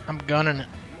 I'm gunning it.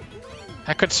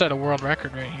 I could set a world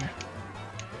record right here.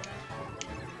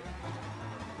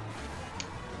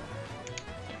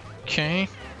 Okay.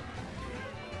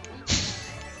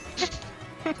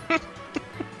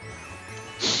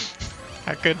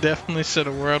 I could definitely set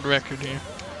a world record here.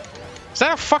 Is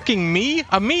that a fucking me?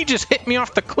 A me just hit me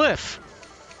off the cliff.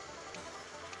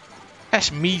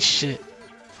 That's me shit.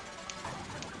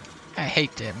 I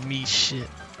hate that me shit.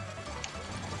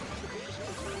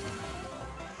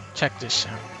 Check this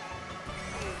out.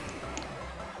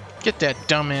 Get that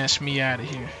dumbass me out of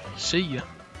here. See ya.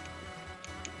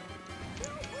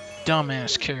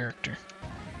 Dumbass character.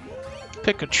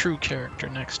 Pick a true character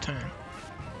next time.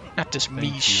 Not this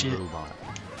me shit.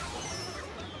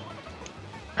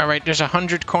 Alright, there's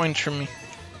 100 coins for me.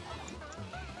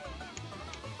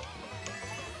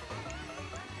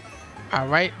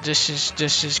 Alright, this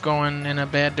is going in a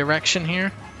bad direction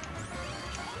here.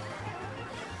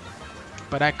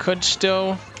 But I could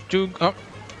still do... Oh,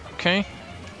 okay.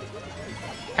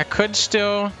 I could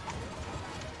still...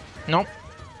 Nope.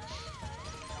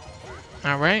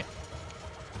 Alright.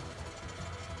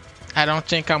 I don't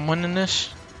think I'm winning this.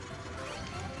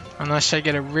 Unless I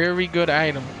get a very good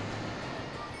item.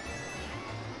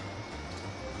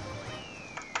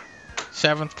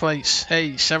 7th place.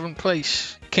 Hey, 7th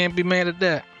place. Can't be mad at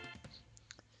that.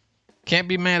 Can't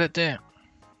be mad at that.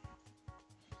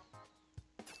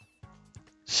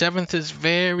 7th is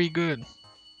very good.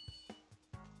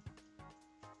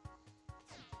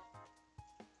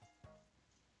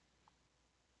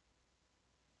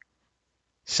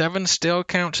 Seven still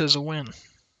counts as a win.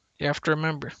 You have to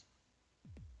remember.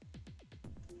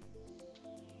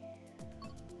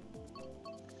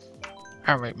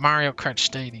 Alright, Mario Kart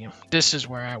Stadium. This is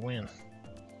where I win.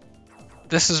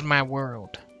 This is my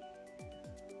world.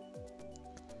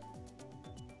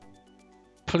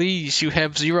 Please, you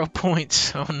have 0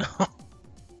 points. Oh no.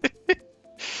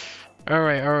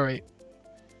 Alright, alright.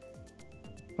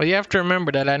 Well, you have to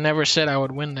remember that I never said I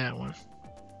would win that one.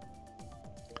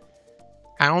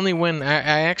 I only win.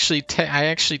 I actually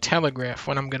telegraph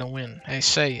when I'm gonna win. I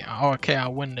say, oh, okay,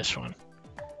 I'll win this one.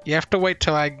 You have to wait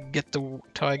till I get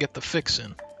the fix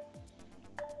in.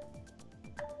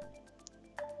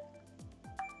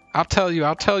 I'll tell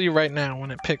you right now when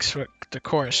it picks the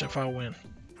course if I win.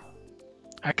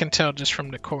 I can tell just from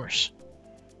the course.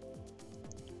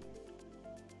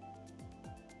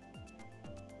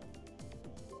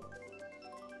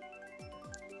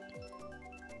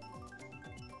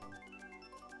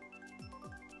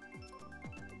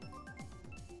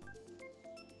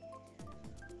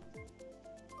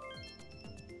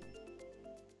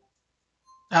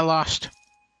 I lost.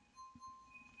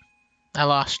 I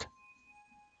lost.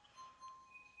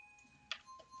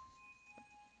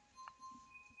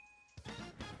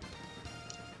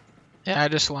 Yeah, I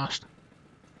just lost.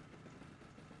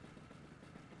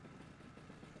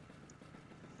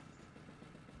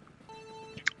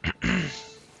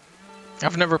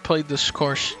 I've never played this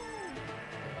course.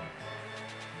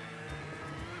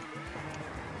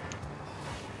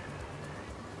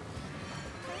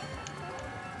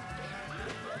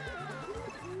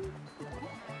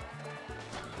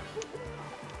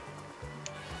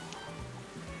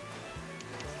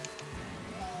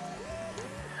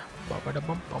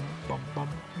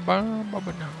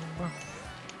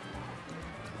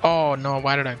 Oh no,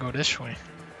 why did I go this way?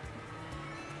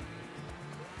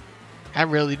 I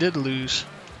really did lose.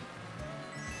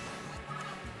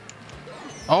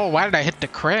 Oh, why did I hit the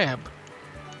crab?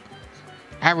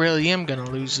 I really am gonna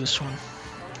lose this one.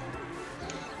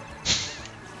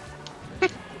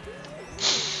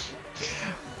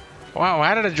 Wow,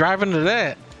 why did I drive into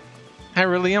that? I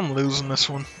really am losing this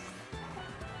one.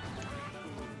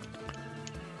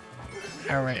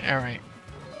 Alright, alright.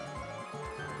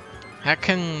 I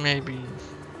can maybe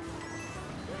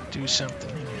do something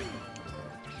here.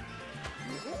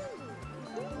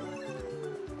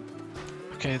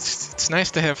 Okay, it's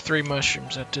nice to have 3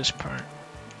 mushrooms at this part.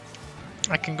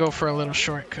 I can go for a little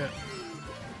shortcut.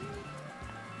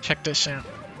 Check this out.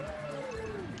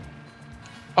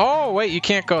 Oh, wait, you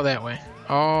can't go that way.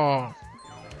 Oh.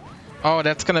 Oh,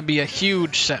 that's gonna be a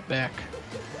huge setback.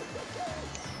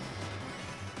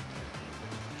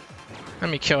 Let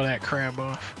me kill that crab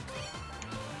off.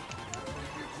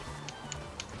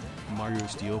 Mario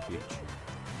Steel Peach.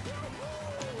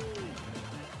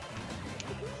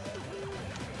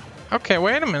 Okay,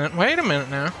 wait a minute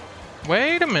now.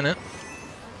 Wait a minute.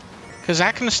 Because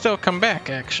I can still come back,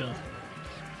 actually.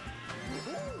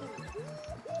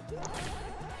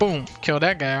 Boom, kill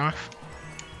that guy off.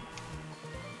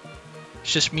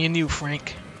 It's just me and you,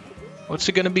 Frank. What's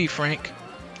it gonna be, Frank?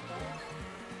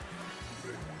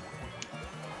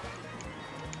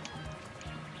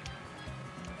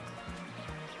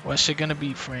 What's it gonna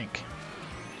be, Frank?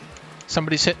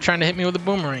 Somebody's trying to hit me with a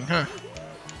boomerang, huh?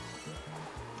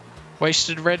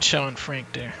 Wasted red shell on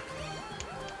Frank there.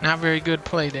 Not very good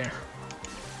play there.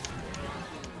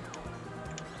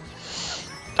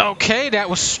 Okay, that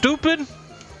was stupid.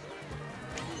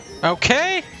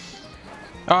 Okay.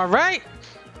 Alright.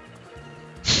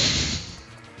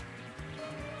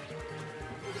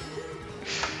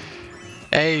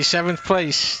 Hey, 7th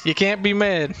place. You can't be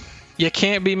mad. You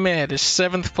can't be mad. It's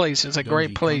 7th place. It's a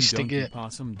great place to get.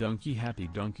 Possum, Dunkey, happy,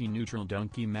 Dunkey, neutral,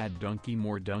 Dunkey, mad, Dunkey,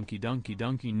 more, Dunkey, Dunkey,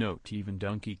 Dunkey, note, even,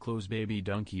 Dunkey, close, baby,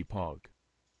 Dunkey, pog.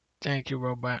 Thank you,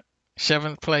 Robot.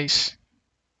 7th place.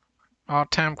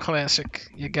 All-time classic.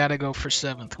 You gotta go for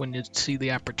 7th when you see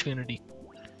the opportunity.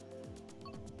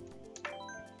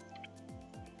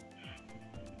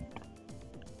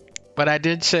 But I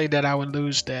did say that I would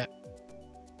lose that.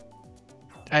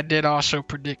 I did also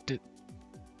predict it.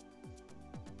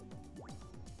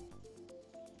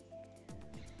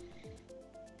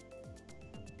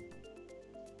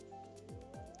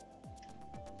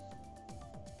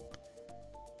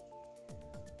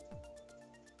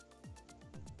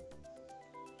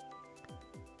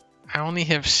 I only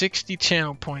have 60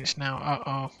 channel points now.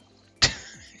 Uh-oh.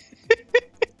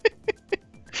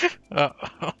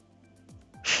 Uh-oh.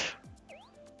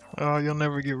 Oh, you'll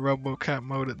never get RoboCop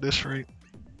mode at this rate.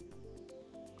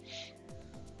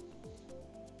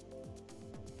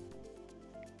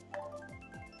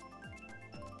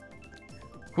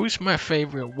 Who's my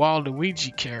favorite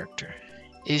Waluigi character?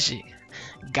 Is it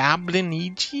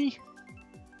Goblin-Igi?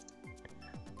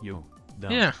 Yo,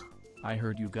 Dunk. Yeah. I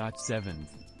heard you got 7th.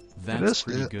 That's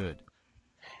pretty good.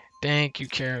 Thank you,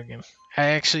 Kerrigan. I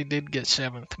actually did get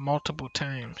 7th multiple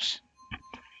times.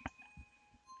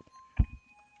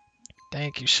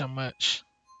 Thank you so much.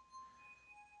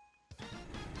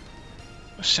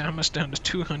 Osama's down to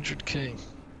 200k.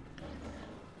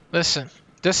 Listen,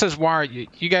 this is Wario.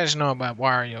 You guys know about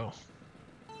Wario.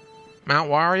 Mount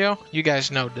Wario, you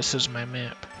guys know this is my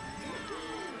map.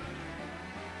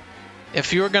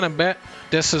 If you're gonna bet,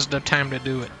 this is the time to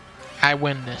do it. I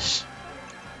win this.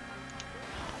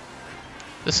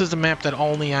 This is the map that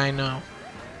only I know.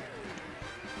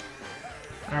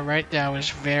 Alright, that was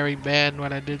very bad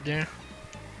what I did there.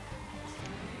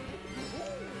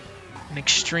 An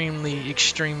extremely,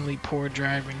 extremely poor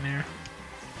driving there.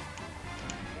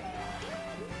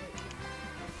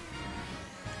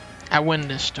 I win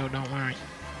this though, don't worry.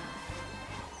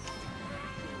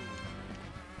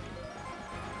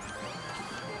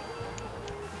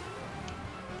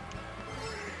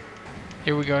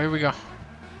 Here we go, here we go.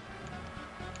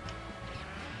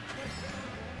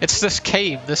 It's this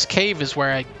cave. This cave is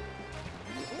where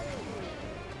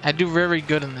I do very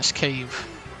good in this cave.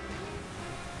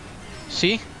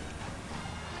 See?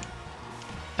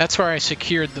 That's where I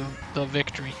secured the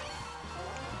victory.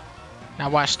 Now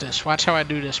watch this. Watch how I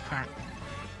do this part.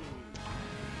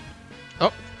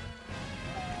 Oh.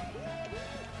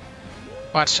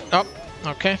 Watch. Oh,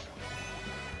 okay.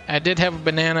 I did have a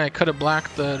banana. I could have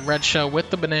blocked the red shell with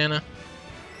the banana.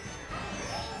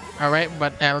 Alright,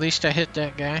 but at least I hit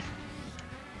that guy.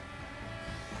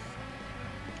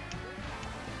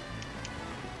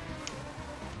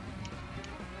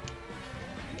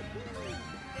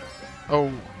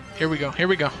 Oh, here we go, here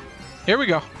we go. Here we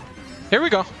go. Here we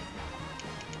go.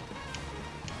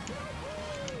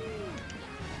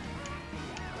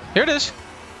 Here it is.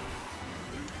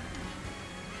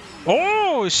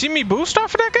 Oh, you see me boost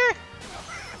off of that guy?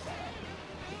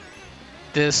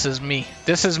 This is me.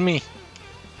 This is me.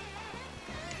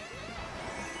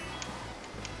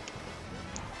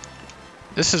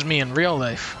 This is me in real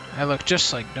life. I look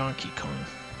just like Donkey Kong.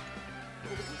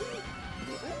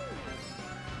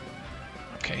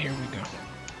 Okay, here we go.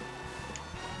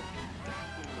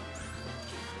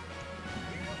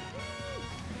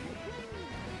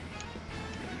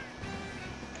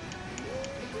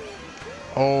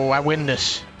 Oh, I win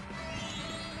this.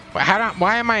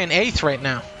 Why am I in 8th right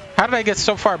now? How did I get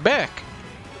so far back?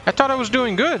 I thought I was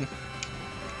doing good.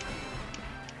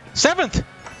 7th!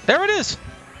 There it is!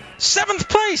 7th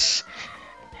place!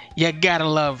 You gotta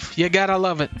love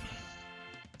it.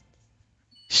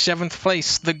 7th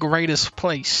place, the greatest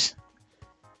place.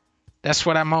 That's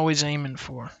what I'm always aiming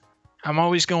for. I'm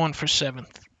always going for 7th.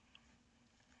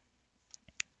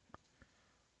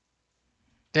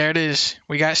 There it is.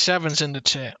 We got 7s in the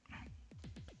chat.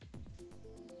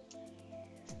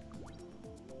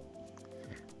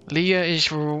 Leah is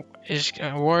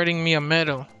awarding me a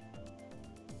medal.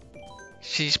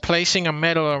 She's placing a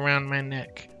medal around my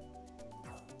neck.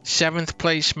 7th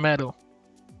place medal.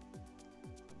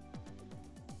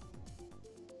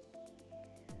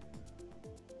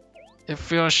 It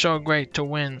feels so great to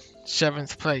win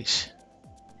 7th place.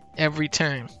 Every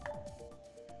time.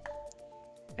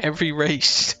 Every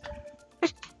race.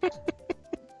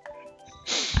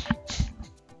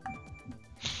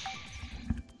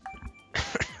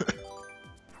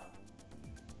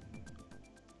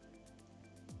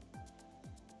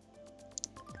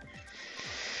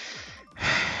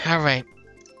 All right.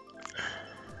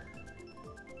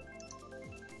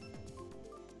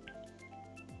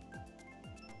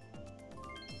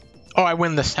 Oh, I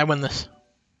win this. I win this.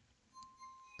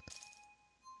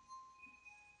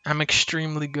 I'm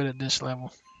extremely good at this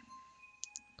level.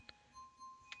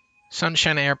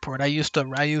 Sunshine Airport. I used to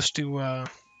play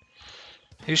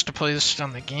this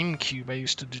on the GameCube. I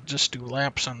used to just do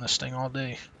laps on this thing all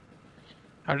day.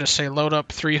 I'll just say load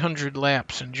up 300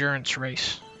 laps endurance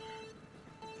race.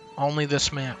 Only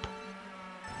this map.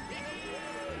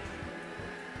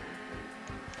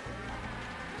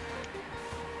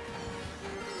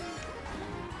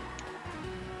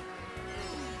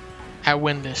 I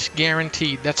win this.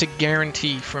 Guaranteed. That's a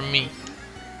guarantee from me.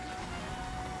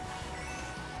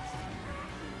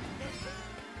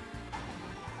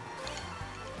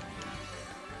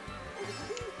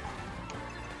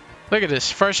 Look at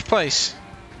this. First place.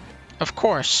 Of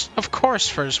course. Of course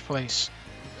first place.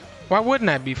 Why wouldn't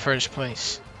I be first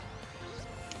place?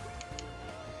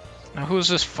 Now who's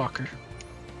this fucker?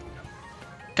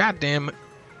 God damn it.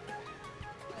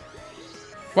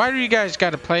 Why do you guys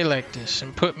gotta play like this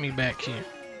and put me back here?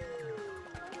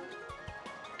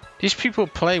 These people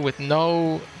play with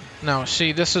no... No,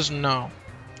 see, this is no.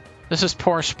 This is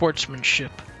poor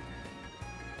sportsmanship.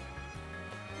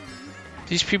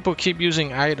 These people keep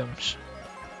using items.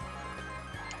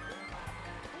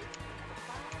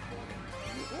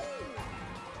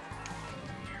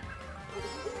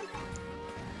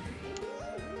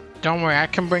 Don't worry, I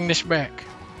can bring this back.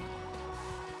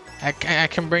 I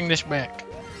can bring this back.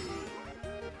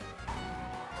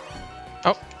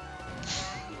 Oh.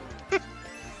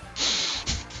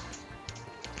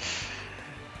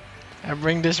 I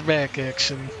bring this back,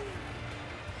 actually.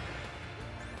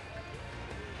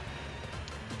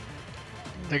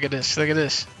 Look at this, look at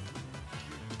this.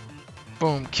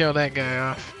 Boom, kill that guy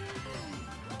off.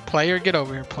 Player, get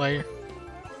over here, player.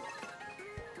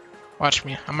 Watch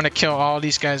me, I'm gonna kill all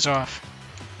these guys off.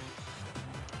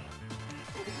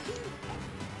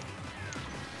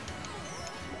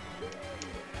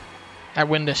 I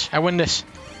win this, I win this.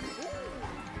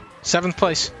 7th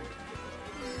place.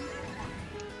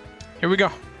 Here we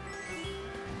go.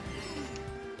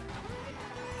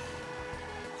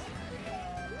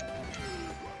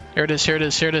 Here it is, here it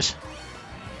is, here it is.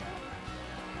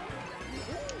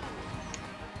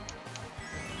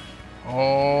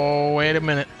 Oh, wait a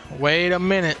minute. Wait a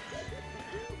minute.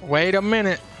 Wait a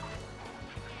minute.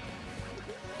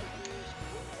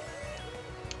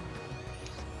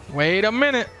 Wait a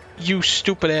minute, you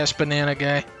stupid ass banana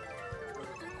guy.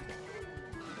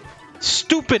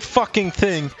 Stupid fucking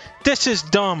thing. This is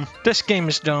dumb. This game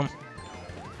is dumb.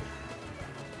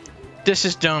 This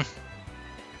is dumb.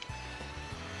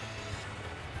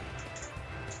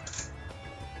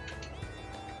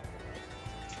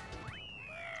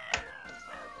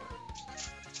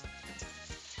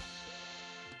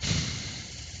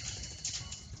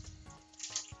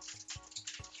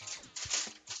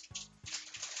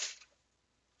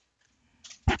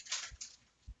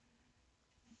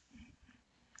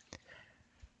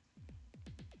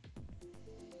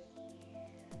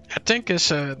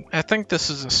 I think this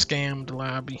is a scammed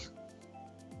lobby.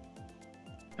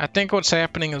 I think what's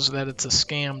happening is that it's a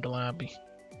scammed lobby.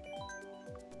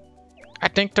 I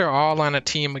think they're all on a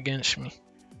team against me.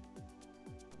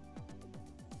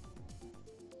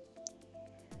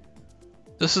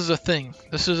 This is a thing.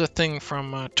 This is a thing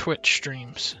from Twitch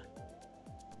streams.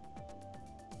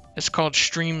 It's called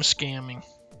stream scamming.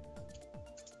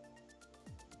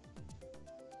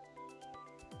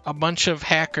 A bunch of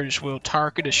hackers will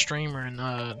target a streamer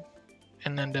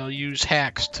and then they'll use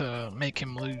hacks to make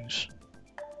him lose.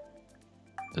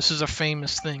 This is a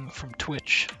famous thing from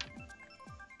Twitch.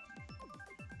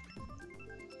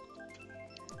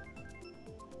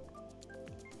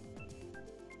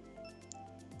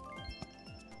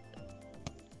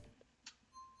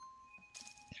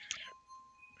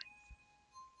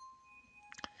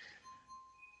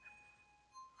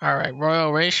 Alright,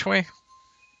 Royal Raceway.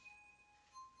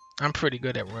 I'm pretty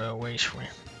good at Royal Raceway.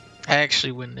 I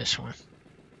actually win this one.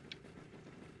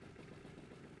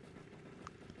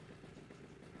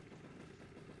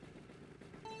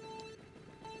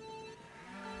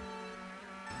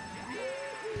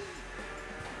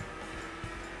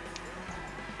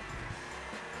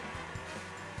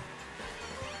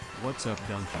 What's up,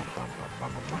 Dunkey?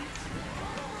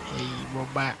 Hey,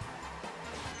 robot.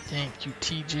 Thank you,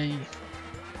 TJ.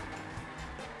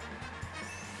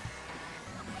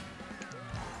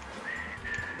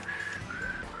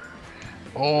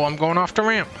 Oh, I'm going off the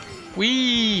ramp.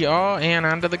 Whee! Oh, and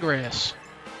onto the grass.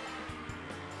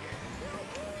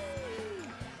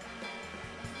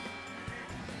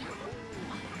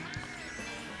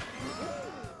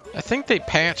 I think they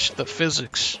patched the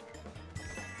physics.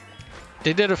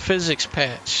 They did a physics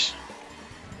patch.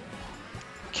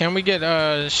 Can we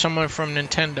get someone from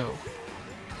Nintendo?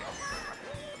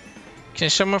 Can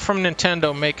someone from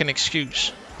Nintendo make an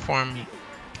excuse for me?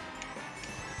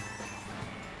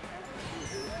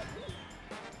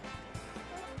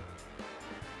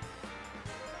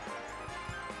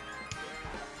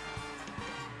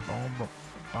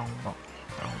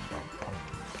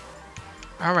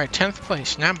 Alright, 10th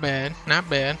place. Not bad. Not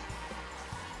bad.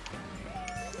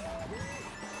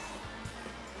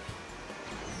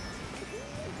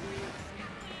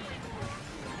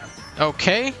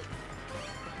 Okay.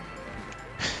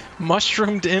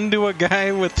 Mushroomed into a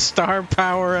guy with star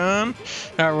power on.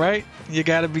 Alright. You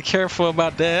gotta be careful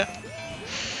about that.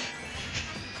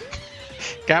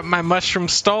 Got my mushroom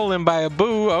stolen by a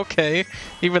boo. Okay.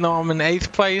 Even though I'm in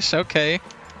 8th place. Okay.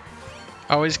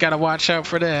 Always gotta watch out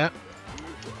for that.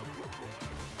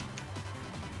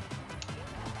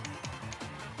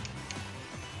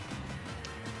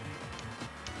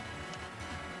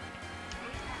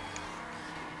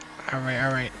 Alright,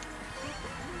 alright.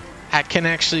 I can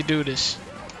actually do this.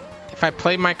 If I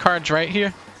play my cards right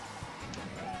here.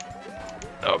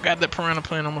 Oh god, that piranha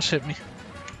plant almost hit me.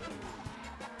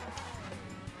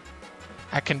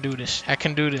 I can do this. I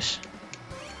can do this.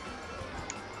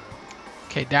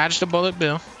 Okay, dodge the bullet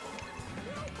bill.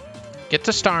 Get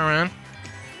the star on.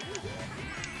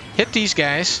 Hit these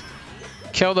guys.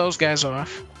 Kill those guys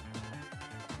off.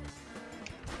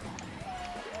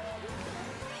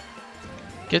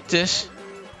 Get this.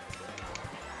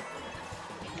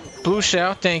 Blue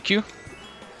shell, thank you.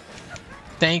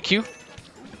 Thank you.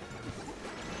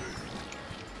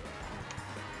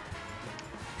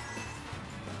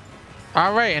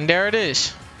 All right, and there it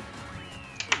is.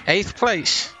 8th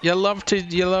place. You love to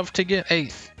get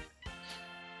 8th.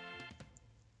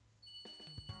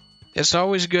 It's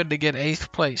always good to get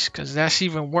 8th place because that's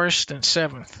even worse than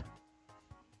 7th.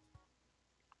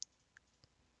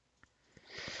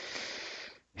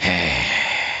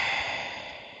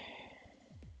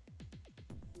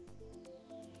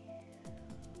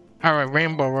 All right,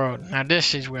 Rainbow Road. Now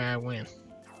this is where I win.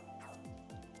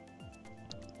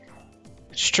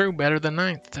 It's true, better than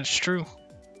 9th. That's true.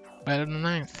 Better than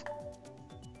 9th.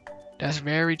 That's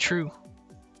very true.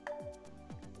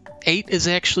 8 is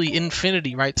actually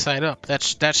infinity right side up.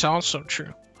 That's also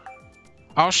true.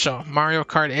 Also, Mario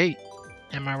Kart 8.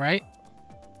 Am I right?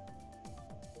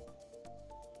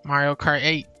 Mario Kart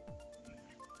 8.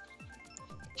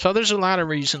 So there's a lot of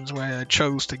reasons why I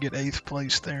chose to get 8th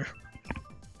place there.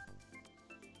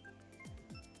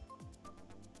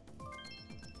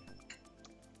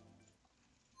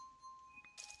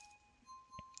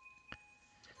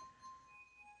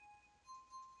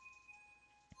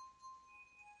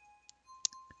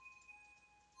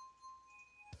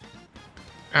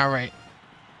 Alright.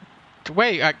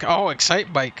 Wait, oh,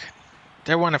 Excite Bike.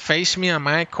 They want to face me on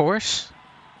my course?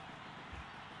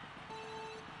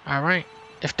 Alright.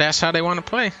 If that's how they want to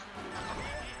play.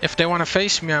 If they want to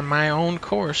face me on my own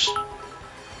course.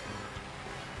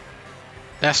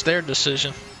 That's their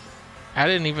decision. I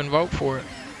didn't even vote for it.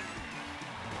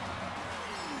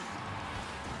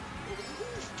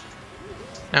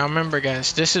 Now remember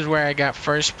guys, this is where I got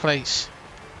 1st place.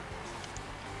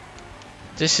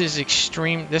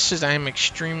 I'm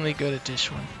extremely good at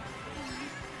this one.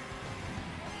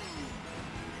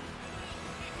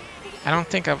 I don't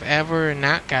think I've ever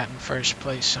not gotten 1st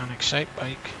place on Excite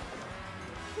Bike.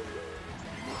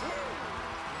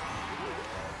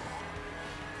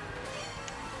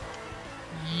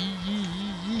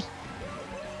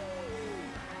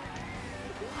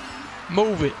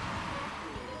 Move it.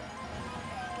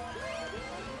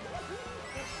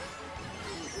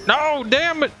 No,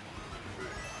 damn it.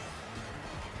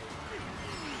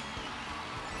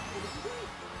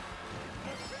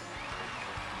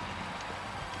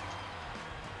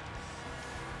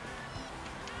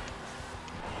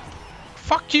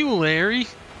 Fuck you, Larry.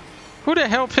 Who the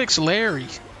hell picks Larry?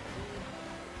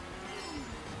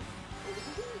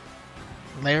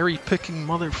 Larry picking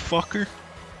motherfucker.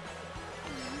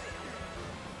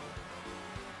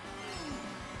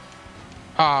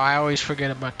 Oh, I always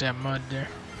forget about that mud there.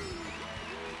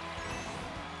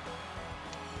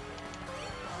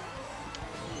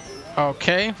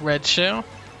 Okay, red shell.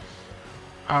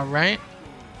 Alright.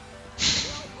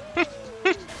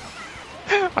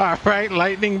 Alright,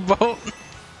 lightning bolt.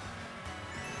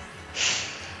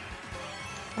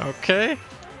 Okay.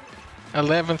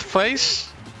 11th place.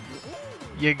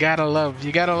 You gotta love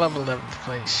 11th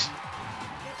place.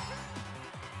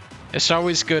 It's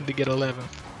always good to get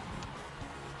 11th.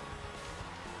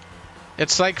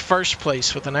 It's like 1st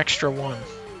place with an extra 1.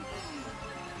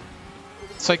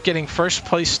 It's like getting 1st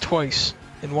place twice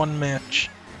in one match.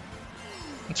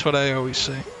 That's what I always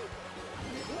say.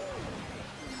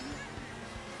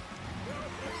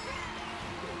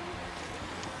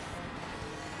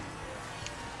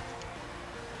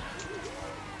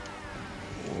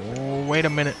 Oh, wait a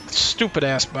minute. Stupid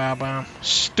ass bomb.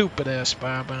 Stupid ass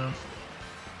bomb.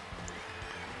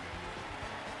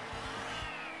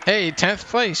 Hey, 10th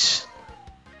place.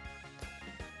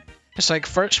 It's like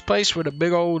 1st place with a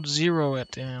big old 0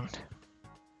 at the end.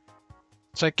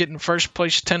 It's like getting 1st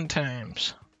place 10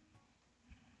 times.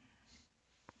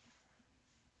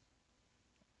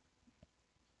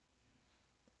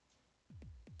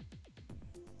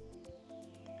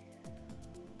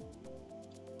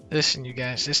 Listen, you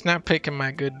guys, it's not picking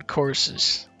my good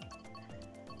courses.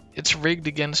 It's rigged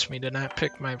against me to not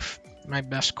pick my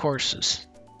best courses.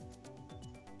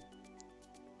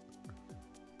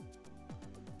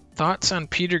 Thoughts on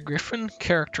Peter Griffin,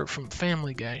 character from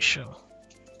Family Guy show?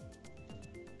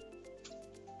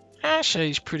 I say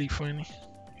he's pretty funny.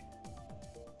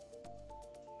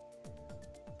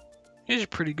 He's a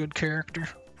pretty good character.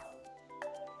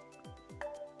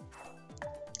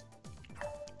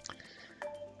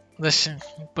 Listen,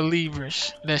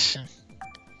 believers, listen.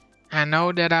 I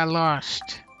know that I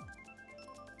lost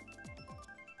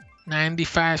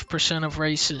 95% of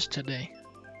races today.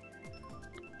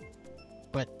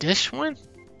 But this one?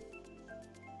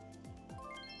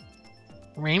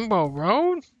 Rainbow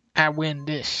Road? I win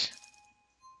this.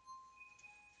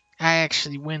 I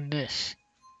actually win this.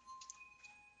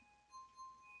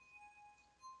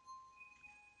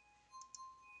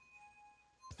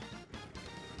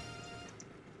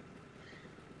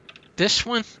 This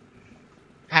one,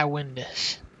 I win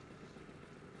this.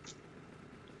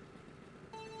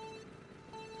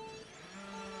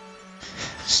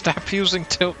 Stop using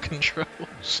tilt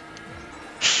controls.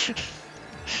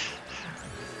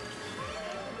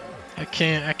 I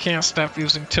can't stop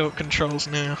using tilt controls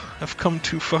now. I've come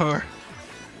too far.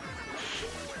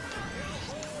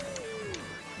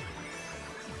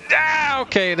 Ah,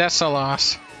 okay, that's a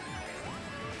loss.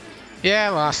 Yeah, I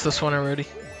lost this one already.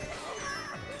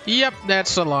 Yep,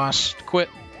 that's a loss. Quit.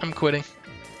 I'm quitting.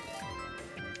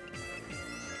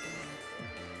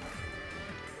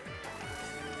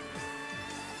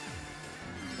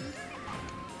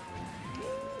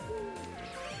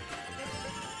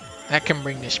 I can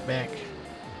bring this back.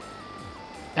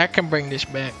 I can bring this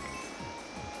back.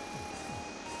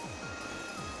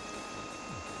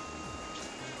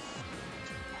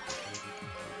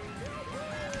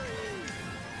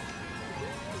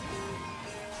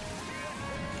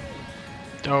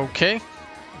 Okay.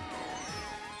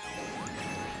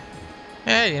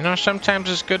 Hey, you know, sometimes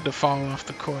it's good to fall off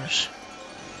the course.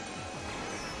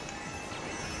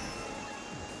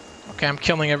 Okay, I'm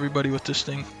killing everybody with this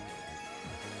thing.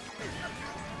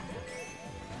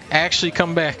 Actually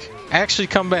come back. Actually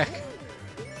come back.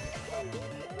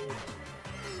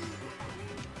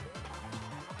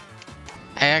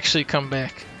 I actually come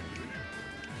back.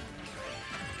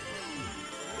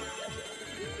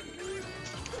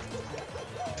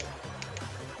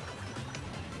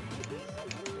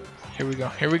 Here we go.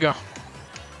 Here we go.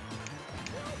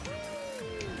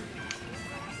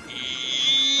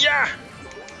 Yeah.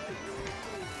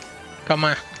 Come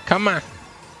on. Come on.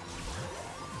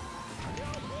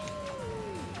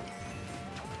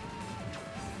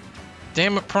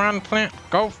 Damn it, prawn plant.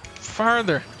 Go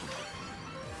farther.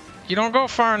 You don't go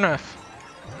far enough.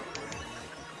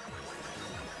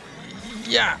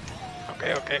 Yeah.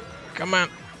 Okay, okay. Come on.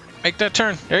 Make that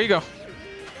turn. There you go.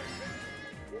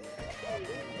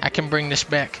 I can bring this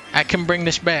back. I can bring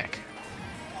this back.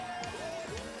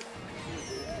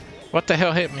 What the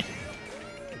hell hit me?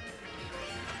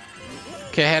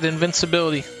 Okay, I had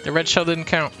invincibility. The red shell didn't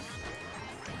count.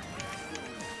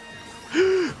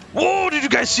 Whoa, did you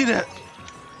guys see that?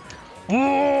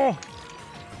 Whoa!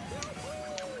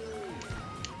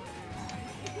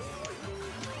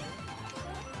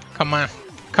 Come on.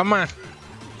 Come on.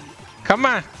 Come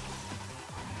on.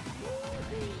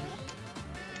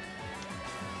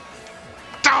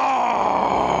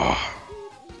 Oh!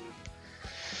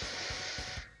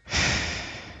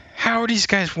 How are these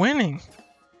guys winning?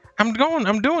 I'm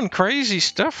doing crazy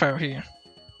stuff out here.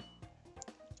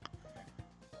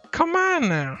 Come on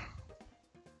now.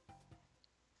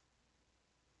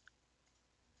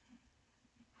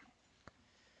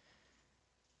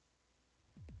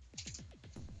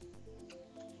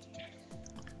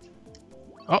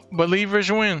 Oh,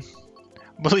 believers win.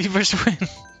 Believers win.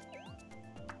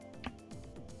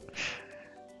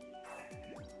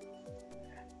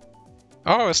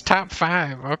 Oh, it's top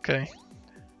 5. Okay.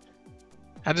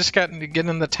 I just got to get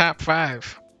in the top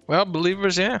 5. Well,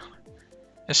 believers, yeah.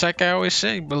 It's like I always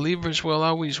say, believers will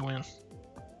always win.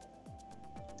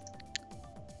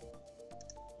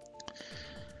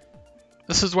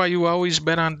 This is why you always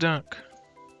bet on Dunk.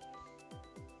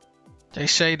 They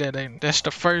say that's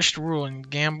the first rule in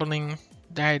Gambling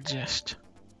Digest.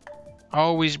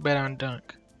 Always bet on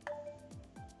Dunk.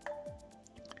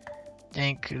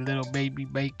 Thank you, little baby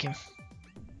bacon.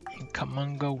 And come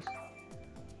on, go.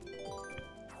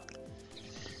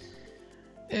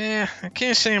 Yeah, I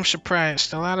can't say I'm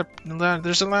surprised.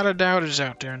 There's a lot of doubters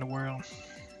out there in the world.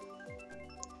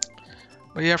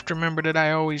 But you have to remember that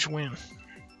I always win.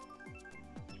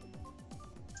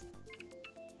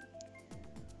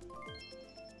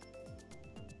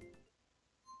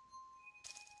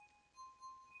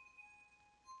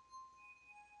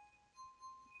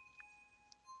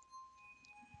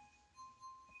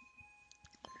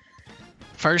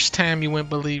 First time you went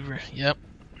believer. Yep.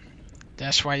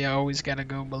 That's why you always gotta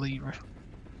go believer.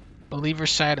 Believer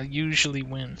side usually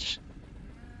wins.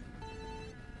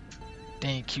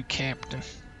 Thank you, Captain.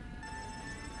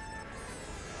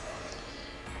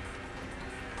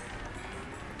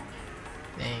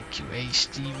 Thank you, A.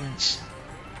 Stevens.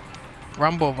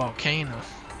 Rumble Volcano.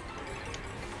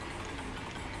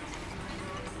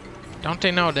 Don't they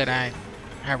know that I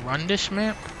run this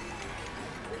map?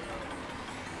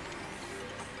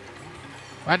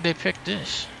 Why'd they pick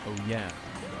this? Oh yeah.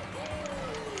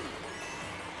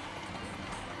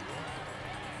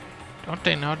 Don't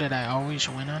they know that I always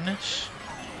win on this?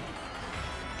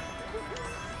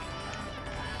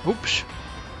 Oops.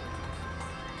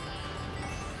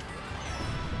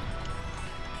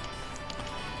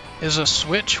 Is a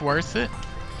Switch worth it?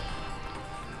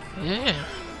 Yeah.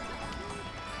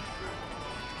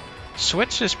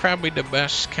 Switch is probably the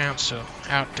best console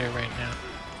out there right now.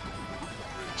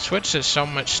 Switch has so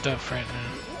much stuff right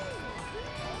now.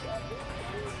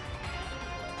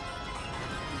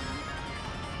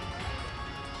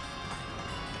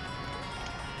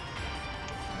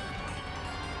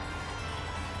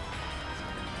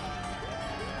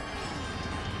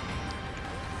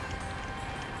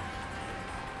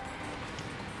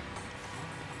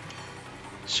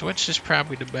 Switch is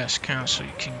probably the best console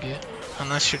you can get,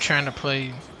 unless you're trying to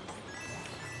play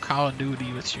Call of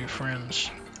Duty with your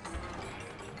friends.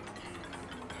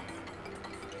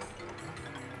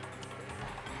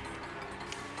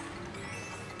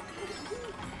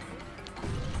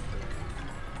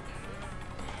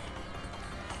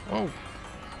 Whoa.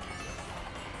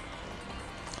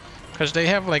 Because they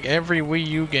have like every Wii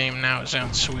U game now is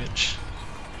on Switch.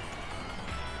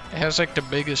 It has like the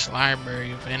biggest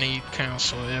library of any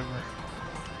console ever.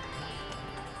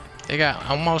 They got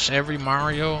almost every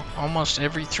Mario, almost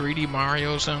every 3D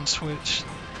Mario's on Switch.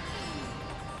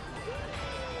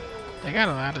 They got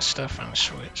a lot of stuff on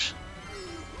Switch.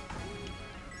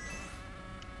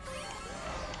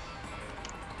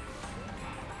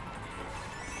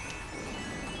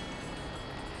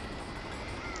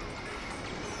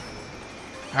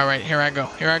 Alright, here I go,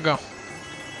 here I go.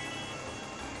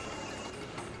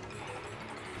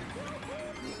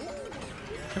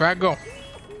 Here I go.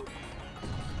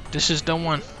 This is the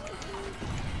one.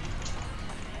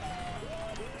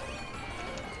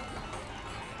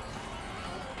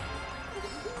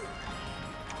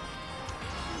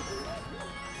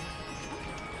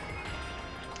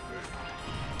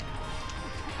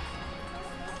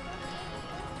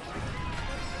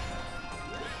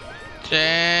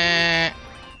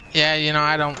 Yeah, you know,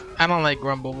 I don't like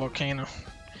Rumble Volcano.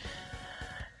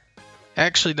 I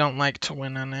actually don't like to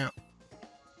win on that.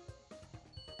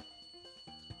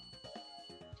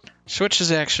 Switch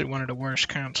is actually one of the worst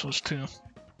consoles too.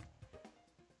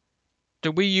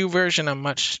 The Wii U version, I'm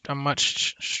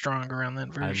much stronger on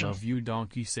that version. I love you,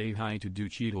 Dunkey. Say hi to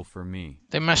Cheetle for me.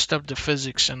 They messed up the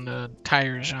physics and the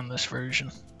tires on this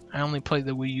version. I only played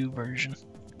the Wii U version.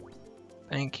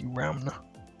 Thank you, Ramna.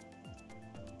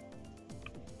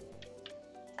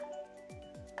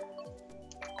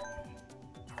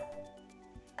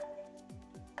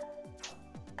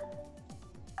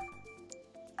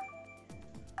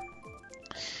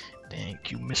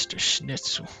 Thank you, Mr.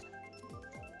 Schnitzel.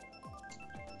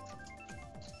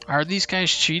 Are these guys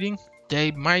cheating?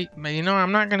 They might, you know,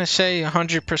 I'm not going to say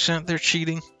 100% they're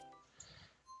cheating.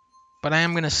 But I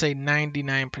am going to say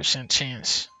 99%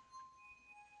 chance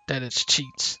that it's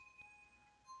cheats.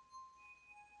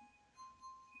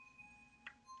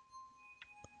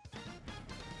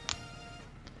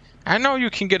 I know you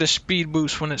can get a speed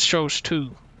boost when it shows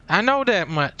 2. I know that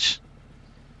much.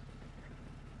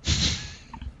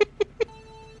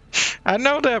 I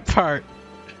know that part.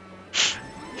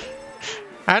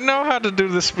 I know how to do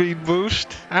the speed boost.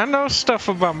 I know stuff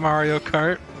about Mario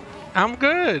Kart. I'm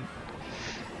good.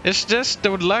 It's just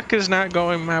the luck is not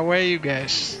going my way, you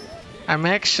guys. I'm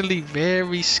actually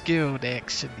very skilled,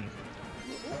 actually.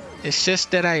 It's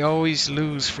just that I always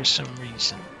lose for some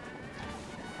reason.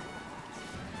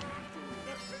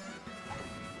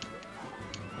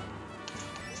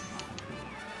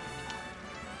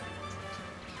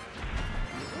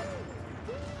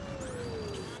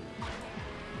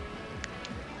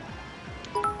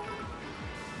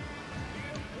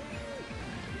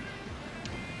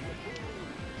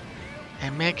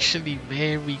 I'm actually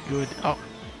very good. Oh.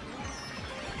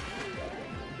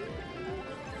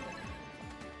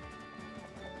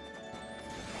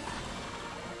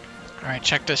 Alright,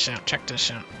 check this out. Check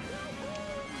this out.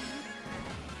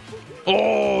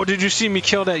 Oh, did you see me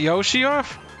kill that Yoshi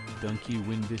off? Dunkey,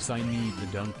 win this. I need the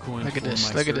dunk coin. Look at for this.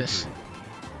 my Look at surgery. this.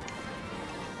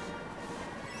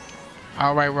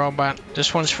 Alright, robot.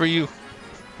 This one's for you.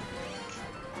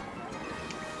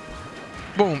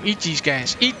 Boom, eat these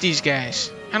guys. Eat these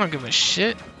guys. I don't give a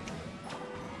shit.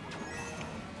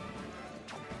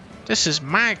 This is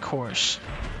my course.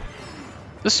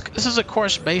 This is a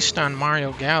course based on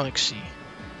Mario Galaxy.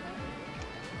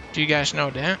 Do you guys know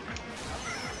that?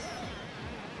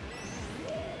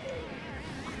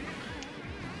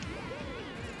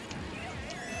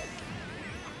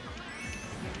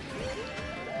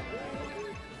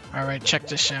 Alright, check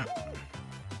this out.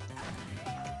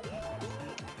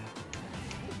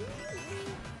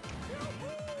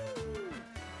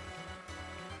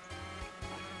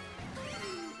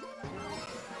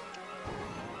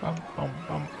 Bum, bum,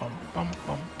 bum, bum, bum,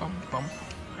 bum, bum, bum.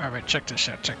 Alright, check this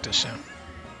out, check this out.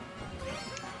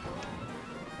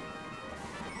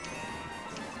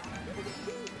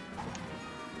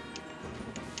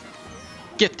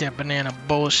 Get that banana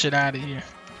bullshit out of here.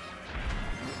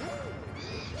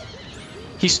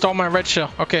 He stole my red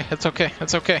shell. Okay, it's okay.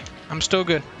 It's okay. I'm still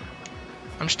good.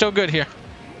 I'm still good here.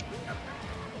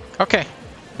 Okay.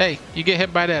 Hey, you get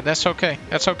hit by that. That's okay.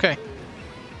 That's okay.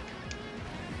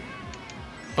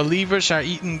 Believers are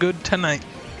eating good tonight.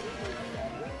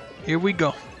 Here we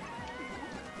go.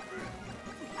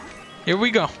 Here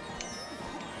we go.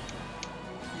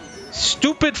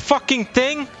 Stupid fucking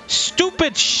thing.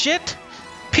 Stupid shit.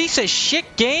 Piece of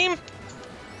shit game.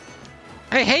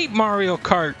 I hate Mario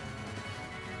Kart.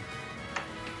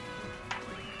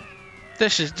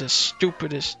 This is the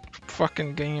stupidest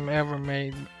fucking game ever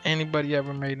made. Anybody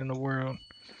ever made in the world.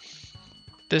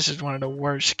 This is one of the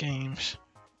worst games.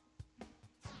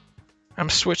 I'm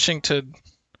switching to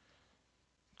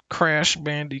Crash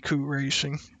Bandicoot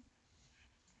Racing.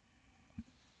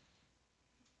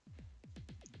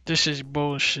 This is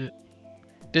bullshit.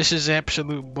 This is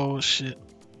absolute bullshit.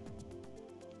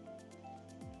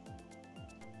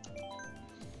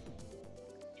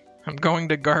 I'm going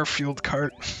to Garfield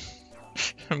Kart.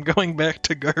 I'm going back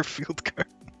to Garfield Kart.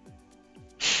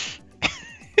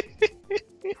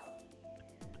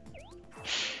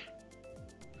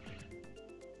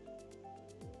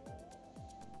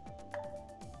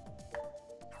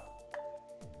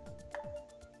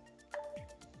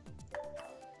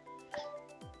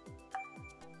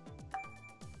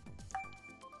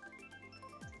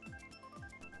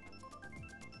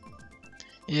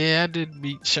 Yeah, I did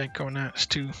beat Psychonauts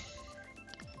too.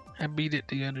 I beat it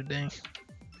the other day.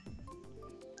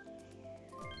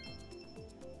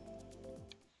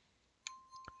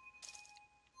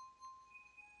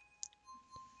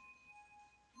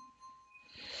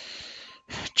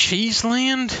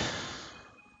 Cheeseland?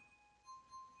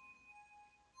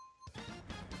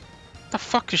 The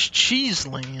fuck is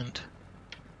Cheeseland?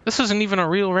 This isn't even a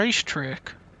real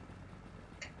racetrack.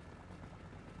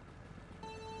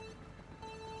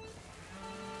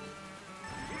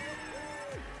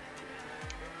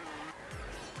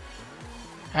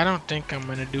 I don't think I'm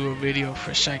gonna do a video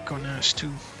for Psychonauts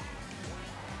 2.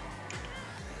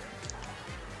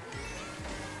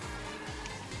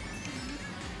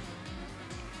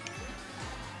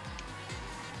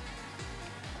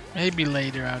 Maybe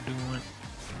later I'll do one.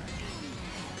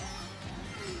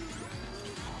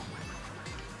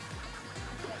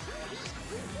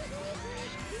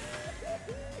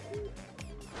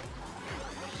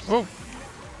 Whoa.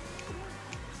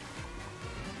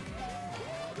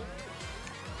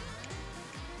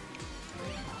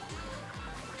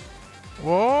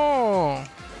 Whoa.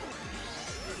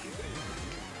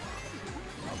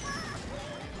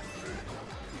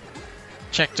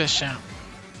 Check this out.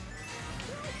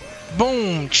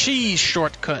 Boom! Cheese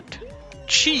shortcut.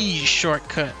 Cheese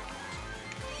shortcut.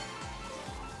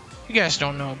 You guys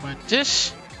don't know about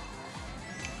this.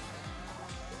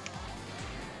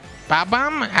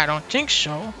 Bob-omb? I don't think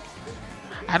so.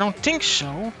 I don't think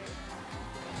so.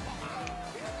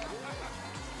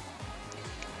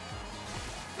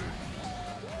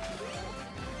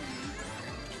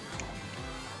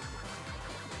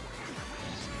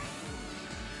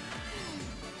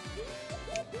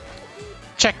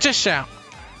 Check this out.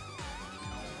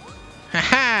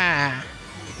 Haha.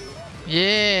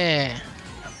 Yeah.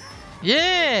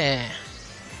 Yeah.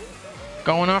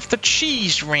 Going off the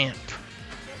cheese ramp.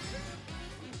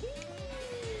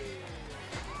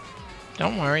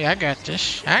 Don't worry, I got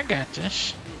this. I got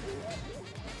this.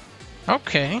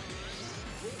 Okay.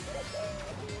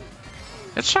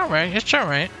 It's alright, it's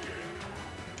alright.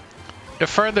 The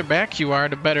further back you are,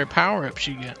 the better power-ups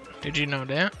you get. Did you know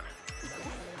that?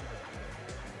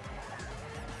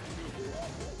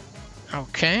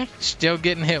 Okay, still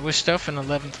getting hit with stuff in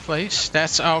 11th place.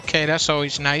 That's okay, that's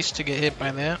always nice to get hit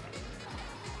by that.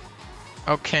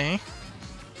 Okay.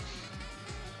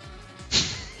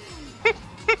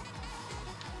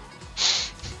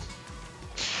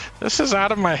 This is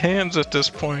out of my hands at this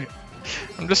point.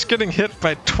 I'm just getting hit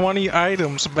by 20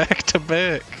 items back to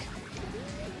back.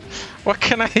 What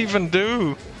can I even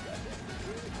do?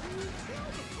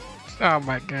 Oh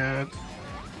my god.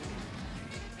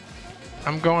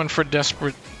 I'm going for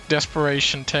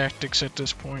desperation tactics at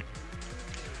this point.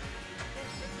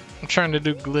 I'm trying to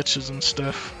do glitches and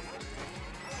stuff.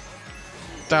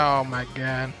 Oh my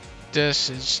god.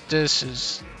 This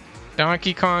is...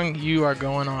 Donkey Kong, you are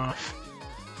going off.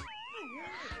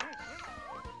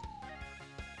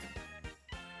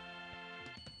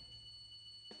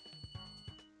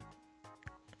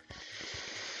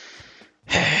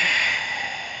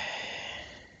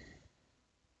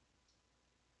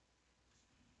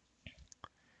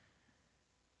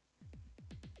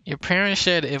 parents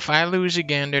said if I lose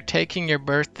again, they're taking your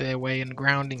birthday away and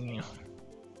grounding you.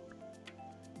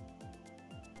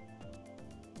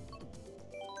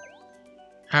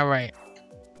 Alright.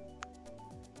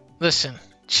 Listen,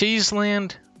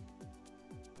 Cheeseland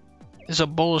is a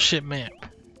bullshit map.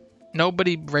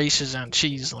 Nobody races on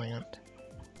Cheeseland.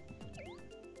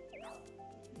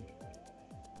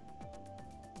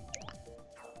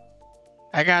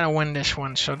 I gotta win this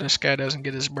one so this guy doesn't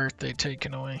get his birthday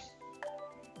taken away.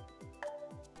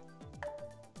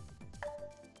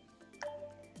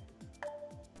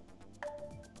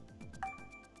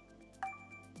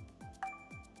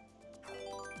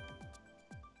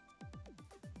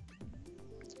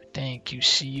 Thank you,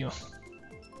 see you.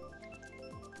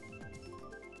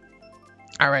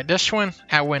 Alright, this one,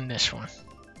 I win this one.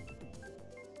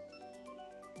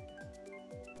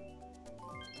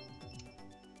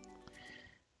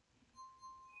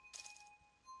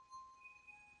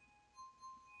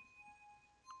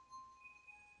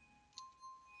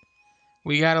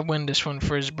 We gotta win this one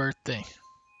for his birthday.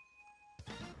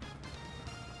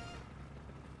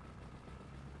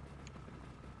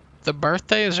 The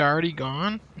birthday is already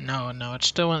gone? No, it's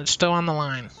still on the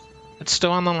line. It's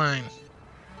still on the line.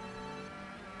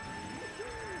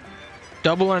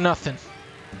 Double or nothing.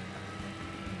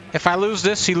 If I lose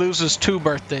this, he loses 2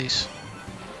 birthdays.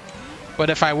 But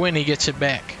if I win, he gets it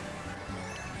back.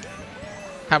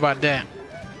 How about that?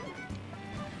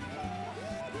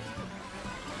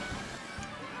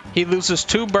 He loses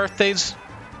 2 birthdays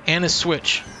and his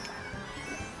Switch.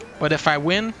 But if I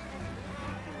win,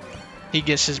 he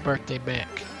gets his birthday back.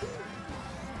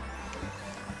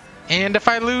 And if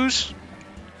I lose,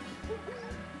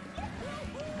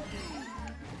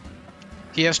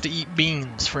 he has to eat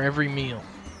beans for every meal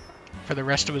for the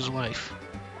rest of his life.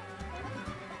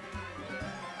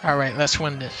 Alright, let's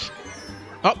win this.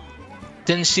 Oh,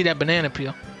 didn't see that banana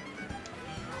peel.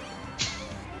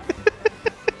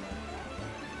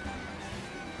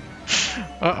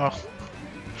 Uh-oh.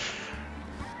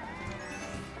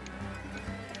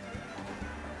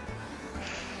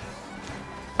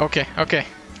 Okay.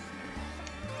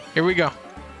 Here we go.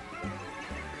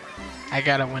 I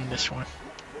gotta win this one.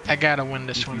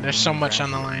 There's so much on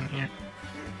the line here.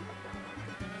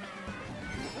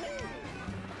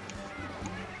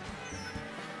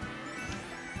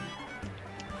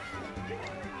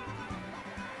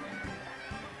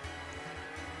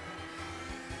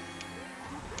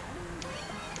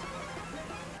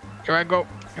 Here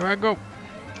I go.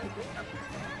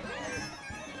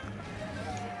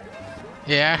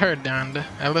 Yeah, I heard Donda.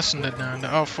 I listened to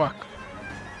Donda. Oh, fuck.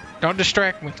 Don't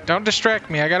distract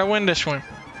me. I gotta win this one.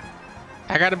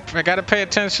 I gotta pay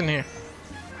attention here.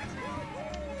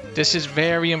 This is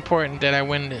very important that I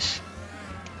win this.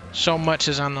 So much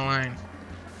is on the line.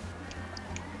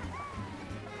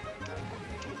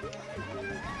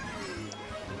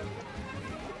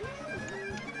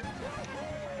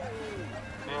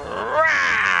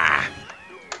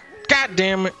 God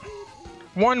damn it.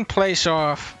 1 place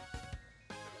off.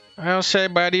 I'll say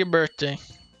bye to your birthday.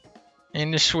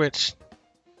 And the Switch.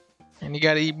 And you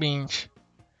gotta eat beans.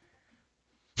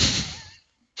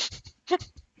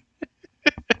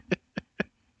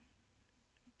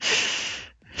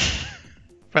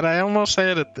 But I almost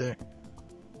had it there.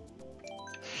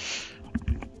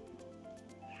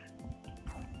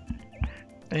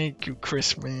 Thank you,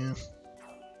 Chris, man.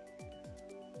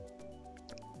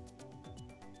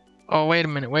 Oh, wait a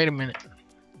minute.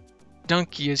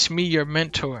 Dunkey, it's me, your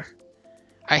mentor.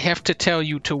 I have to tell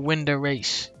you to win the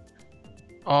race.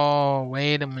 Oh,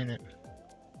 wait a minute.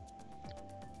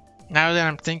 Now that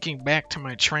I'm thinking back to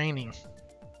my training,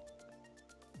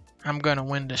 I'm gonna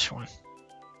win this one.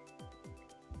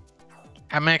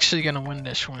 I'm actually gonna win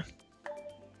this one.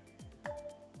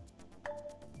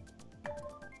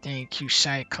 Thank you,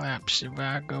 Cyclops,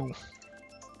 Zavago.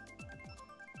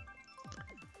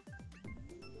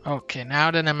 Okay,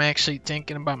 now that I'm actually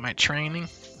thinking about my training,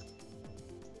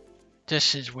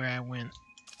 this is where I win.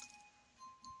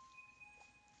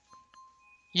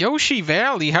 Yoshi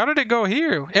Valley, how did it go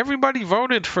here? Everybody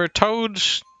voted for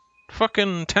Toad's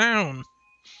fucking town.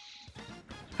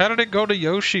 How did it go to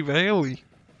Yoshi Valley?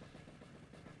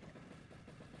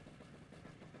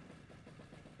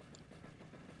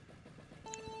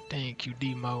 Thank you,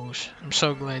 Demos. I'm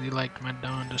so glad you liked my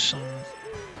Donda song.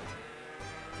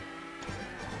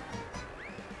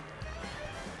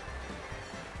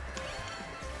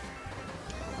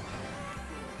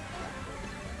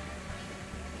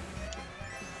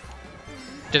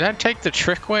 Did I take the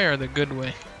trick way or the good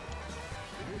way?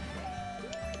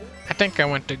 I think I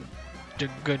went the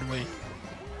good way.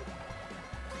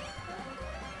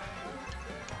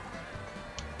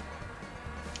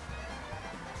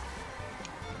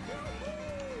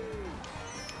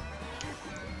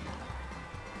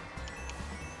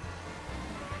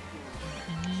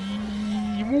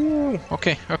 Ooh,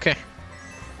 okay, okay.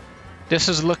 This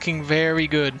is looking very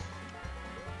good.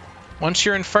 Once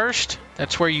you're in first,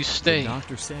 that's where you stay. The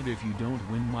doctor said if you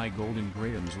don't win, my golden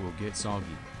grams will get soggy.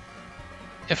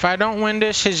 If I don't win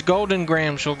this, his golden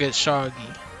grams will get soggy.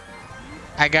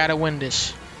 I gotta win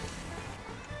this.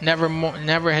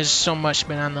 Never has so much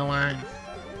been on the line.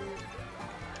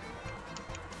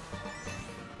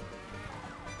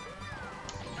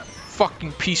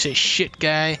 Fucking piece of shit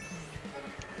guy.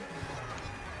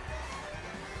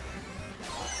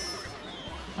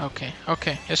 Okay,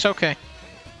 okay, it's okay.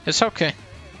 It's okay.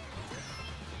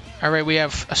 Alright, we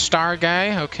have a star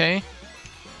guy, okay.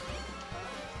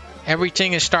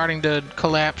 Everything is starting to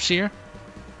collapse here.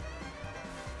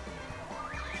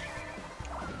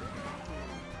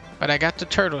 But I got the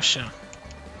turtle shell.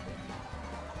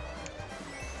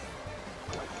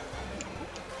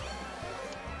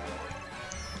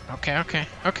 Okay, okay,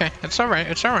 okay. It's alright,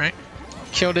 it's alright.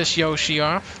 Kill this Yoshi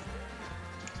off.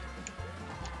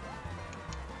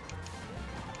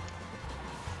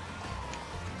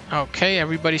 Okay,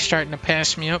 everybody's starting to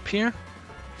pass me up here.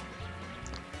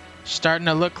 Starting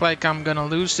to look like I'm gonna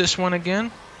lose this one again.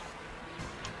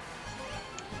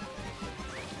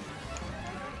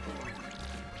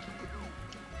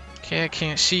 Okay, I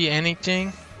can't see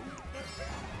anything.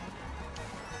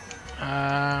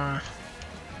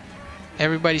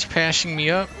 Everybody's passing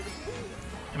me up.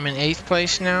 I'm in 8th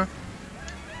place now.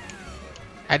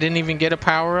 I didn't even get a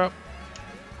power up.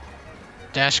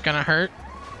 That's gonna hurt.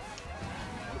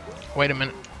 Wait a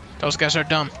minute. Those guys are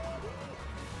dumb.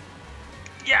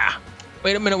 Yeah.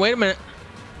 Wait a minute, wait a minute.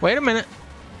 Wait a minute.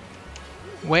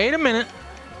 Wait a minute.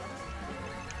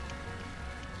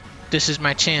 This is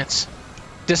my chance.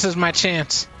 This is my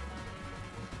chance.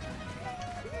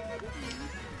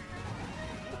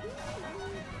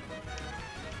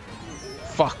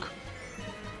 Fuck.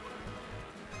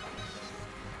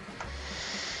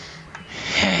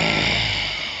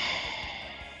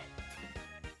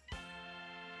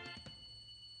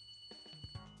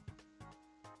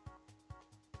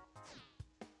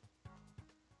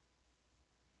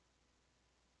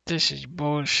 This is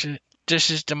bullshit. This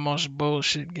is the most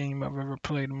bullshit game I've ever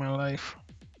played in my life.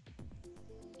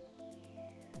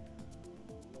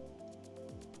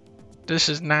 This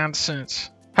is nonsense.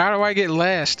 How do I get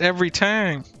last every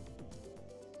time?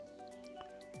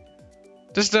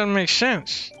 This doesn't make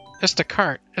sense. It's the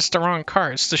cart. It's the wrong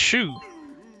cart. It's the shoe.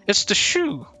 It's the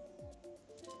shoe.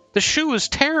 The shoe is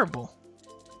terrible.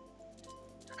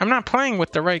 I'm not playing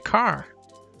with the right car.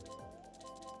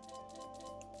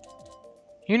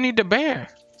 You need the bear.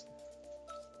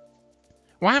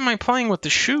 Why am I playing with the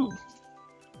shoe?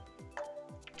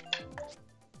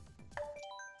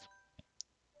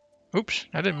 Oops,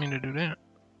 I didn't mean to do that.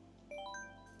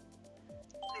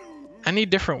 I need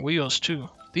different wheels too.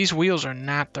 These wheels are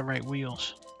not the right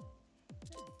wheels.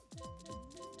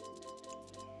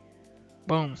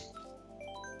 Boom.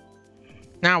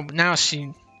 Now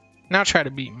see. Now try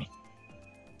to beat me.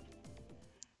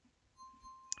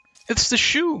 It's the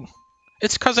shoe.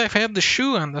 It's because I've had the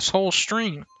shoe on this whole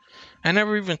stream. I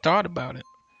never even thought about it.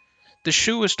 The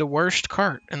shoe is the worst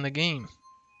cart in the game.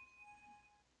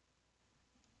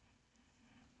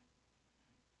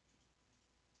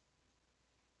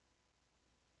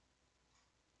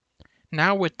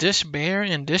 Now with this bear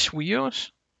and this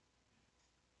wheels,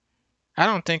 I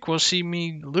don't think we'll see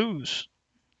me lose.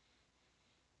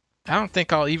 I don't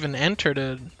think I'll even enter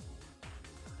the...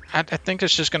 I think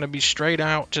it's just going to be straight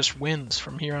out just wins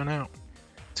from here on out.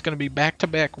 It's going to be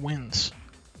back-to-back wins.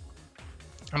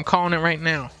 I'm calling it right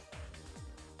now.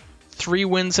 3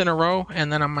 wins in a row,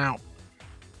 and then I'm out.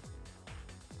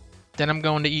 Then I'm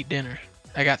going to eat dinner.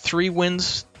 I got 3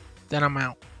 wins, then I'm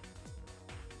out.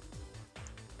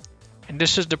 And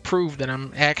this is to prove that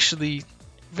I'm actually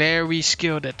very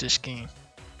skilled at this game.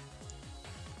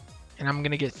 And I'm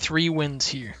going to get 3 wins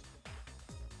here.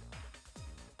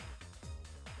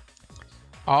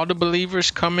 All the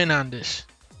believers come in on this.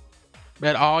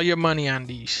 Bet all your money on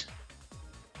these.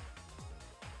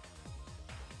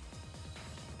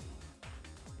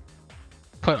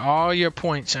 Put all your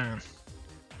points on.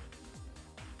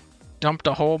 Dump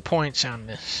the whole points on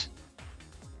this.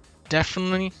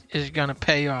 Definitely is gonna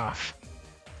pay off.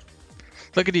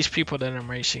 Look at these people that I'm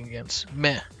racing against.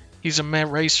 Meh. He's a meh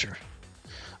racer.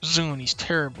 Zune, he's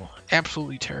terrible.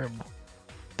 Absolutely terrible.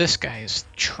 This guy is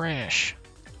trash.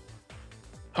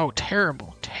 Oh,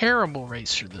 terrible. Terrible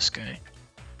racer, this guy.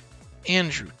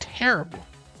 Andrew, terrible.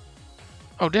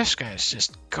 Oh, this guy is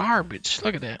just garbage.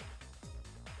 Look at that.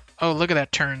 Oh, look at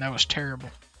that turn. That was terrible.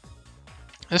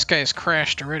 This guy has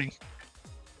crashed already.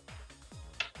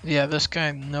 Yeah, this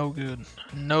guy, no good.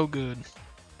 No good.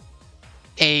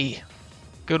 A.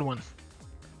 Good one.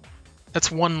 That's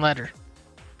one letter.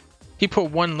 He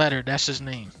put one letter. That's his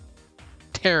name.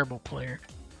 Terrible player.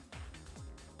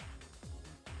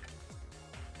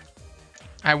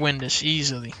 I win this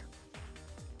easily.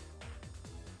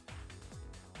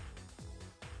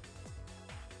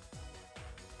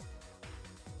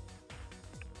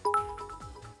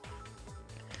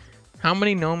 How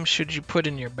many gnomes should you put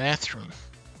in your bathroom?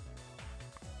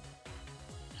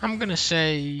 I'm gonna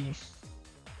say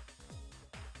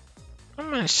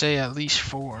at least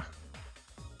 4.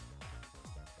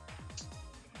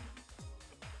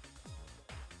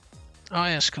 I'll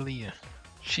ask Leah.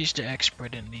 She's the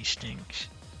expert in these things.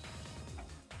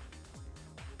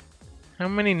 How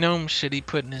many gnomes should he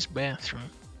put in his bathroom?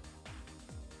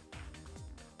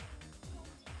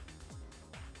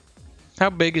 How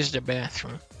big is the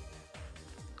bathroom?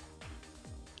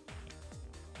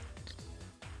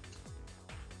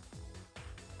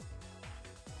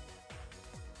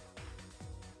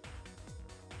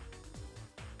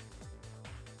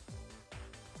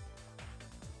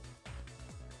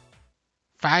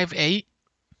 Five, 8?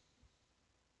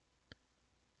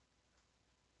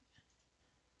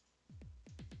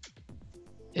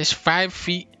 Is 5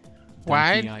 feet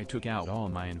wide? Dunkey, I took out all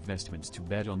my investments to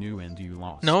bet on you and you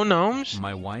lost. No gnomes?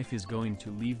 My wife is going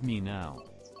to leave me now.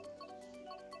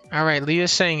 Alright,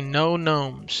 Leah's saying no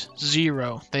gnomes.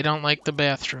 0. They don't like the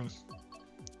bathroom.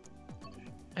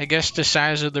 I guess the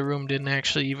size of the room didn't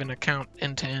actually even account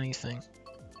into anything.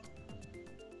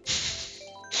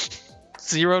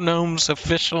 0 gnomes,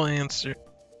 official answer.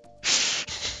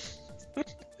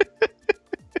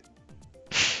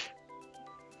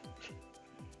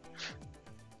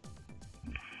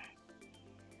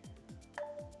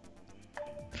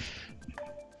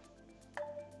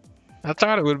 I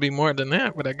thought it would be more than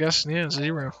that, but I guess, yeah,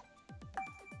 0.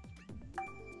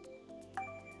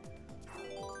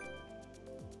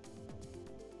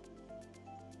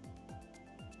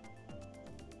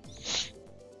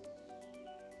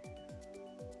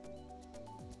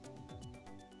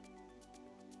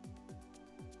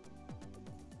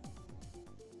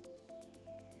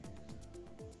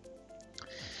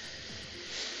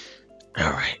 All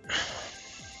right.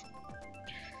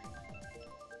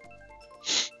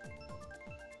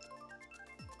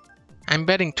 I'm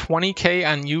betting 20K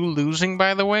on you losing,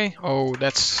 by the way. Oh,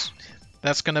 that's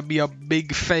gonna be a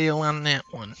big fail on that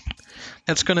one.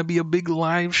 That's gonna be a big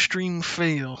live stream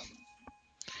fail.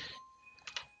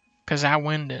 Cause I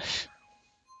win this.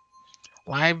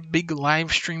 Big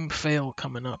live stream fail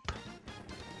coming up.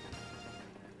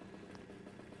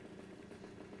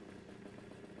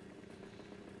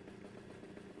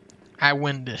 I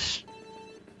win this.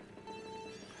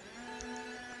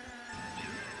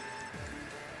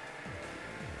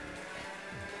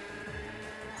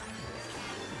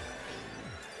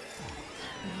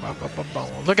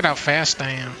 Look at how fast I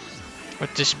am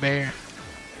with this bear.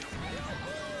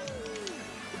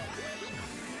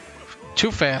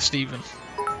 Too fast even.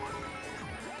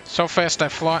 So fast I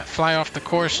fly off the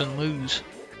course and lose.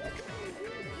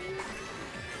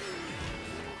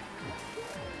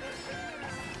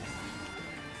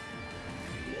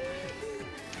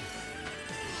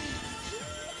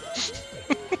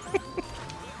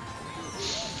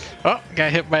 Oh,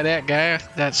 got hit by that guy.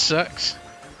 That sucks.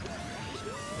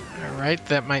 Alright,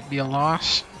 that might be a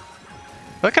loss.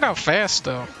 Look at how fast,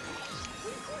 though.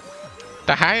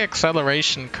 The high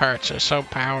acceleration karts are so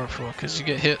powerful because you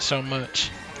get hit so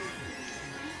much.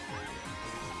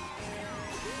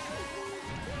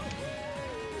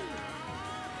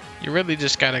 You really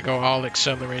just gotta go all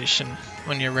acceleration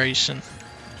when you're racing.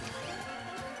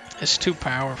 It's too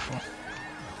powerful.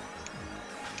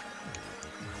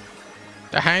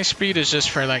 The high speed is just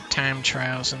for like time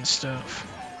trials and stuff.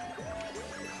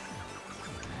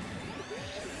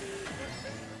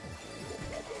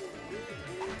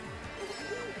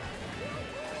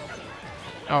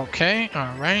 Okay,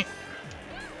 alright.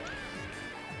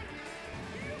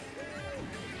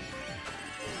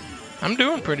 I'm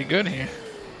doing pretty good here.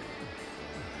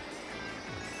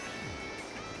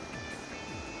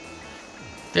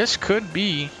 This could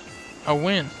be a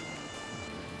win.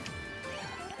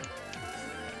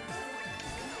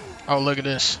 Oh, look at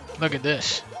this. Look at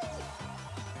this.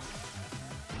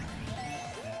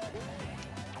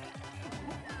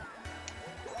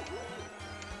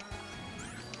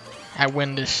 I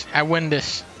win this. I win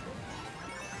this.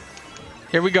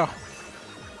 Here we go.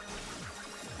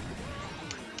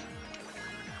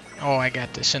 Oh, I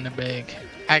got this in the bag.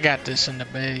 I got this in the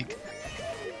bag.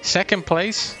 Second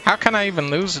place? How can I even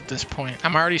lose at this point?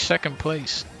 I'm already second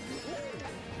place.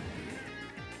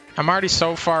 I'm already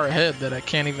so far ahead that I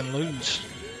can't even lose.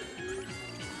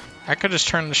 I could just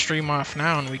turn the stream off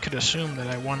now and we could assume that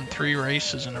I won 3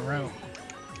 races in a row.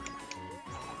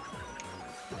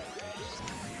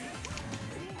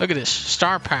 Look at this.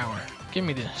 Star power. Give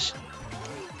me this.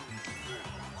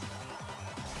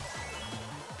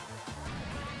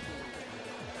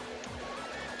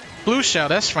 Blue shell.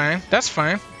 That's fine. That's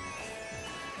fine.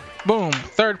 Boom.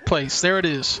 3rd place. There it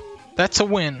is. That's a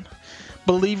win.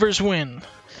 Believers win.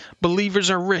 Believers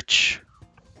are rich.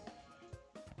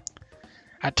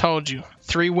 I told you.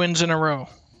 3 wins in a row.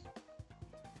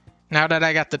 Now that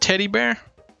I got the teddy bear,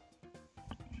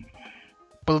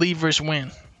 believers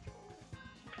win.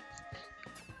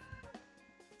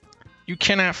 You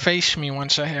cannot face me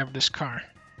once I have this car.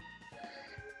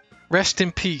 Rest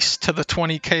in peace to the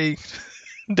 20k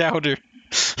doubter.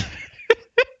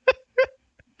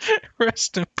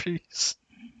 Rest in peace.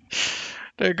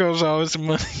 There goes all his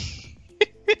money.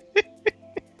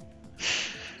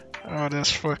 Oh,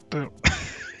 that's fucked up.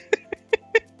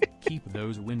 Keep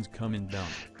those wins coming down.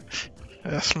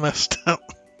 That's messed up.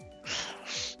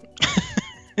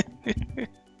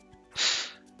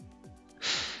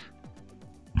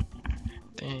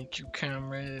 Thank you,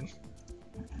 comrade.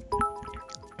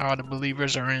 Oh, the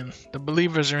believers are in. The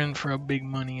believers are in for a big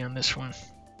money on this one.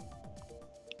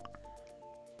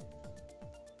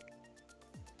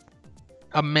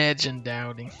 Imagine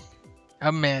doubting.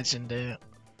 Imagine that.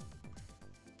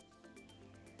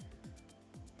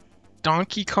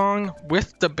 Donkey Kong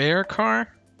with the bear car?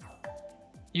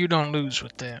 You don't lose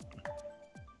with that.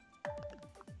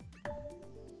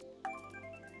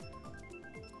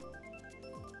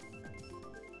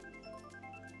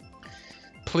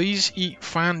 Please eat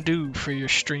fondue for your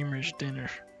streamer's dinner.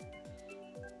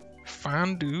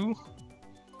 Fondue?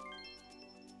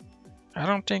 I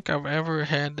don't think I've ever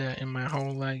had that in my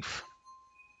whole life.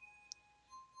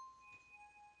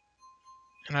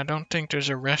 And I don't think there's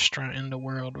a restaurant in the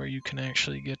world where you can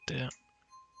actually get that.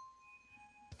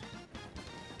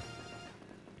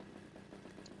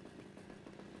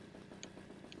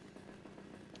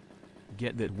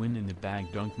 Get that win in the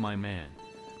bag, Dunk, my man.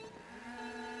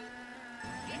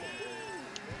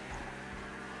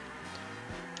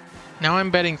 Now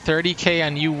I'm betting 30k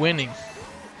on you winning.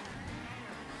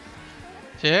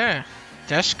 Yeah,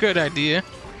 that's a good idea.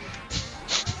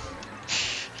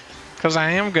 Because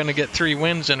I am going to get 3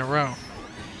 wins in a row.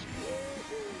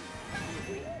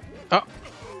 Oh,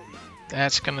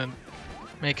 that's going to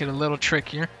make it a little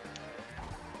trickier.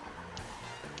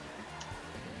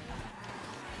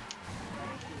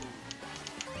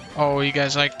 Oh, you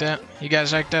guys like that? You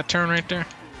guys like that turn right there?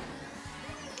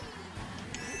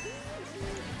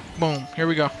 Boom, here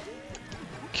we go.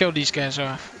 Kill these guys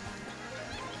off.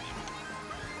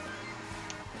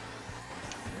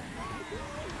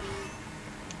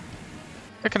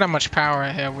 Look at how much power I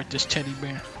have with this teddy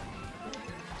bear.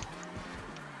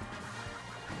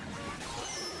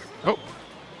 Oh.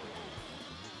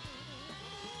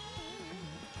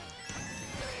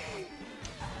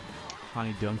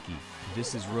 Hi Dunkey,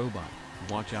 this is Robot.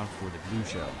 Watch out for the blue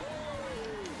shell.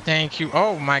 Thank you.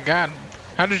 Oh my god.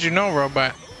 How did you know,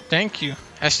 Robot? Thank you.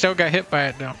 I still got hit by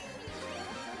it though.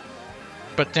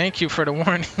 But thank you for the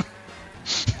warning.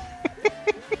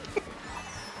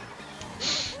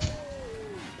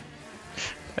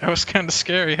 That was kind of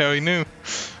scary how he knew.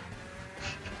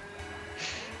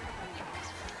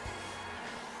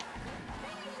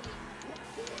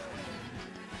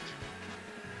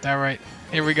 Alright,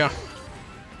 here we go.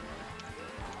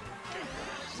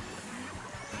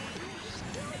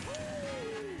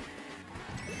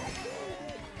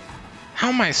 How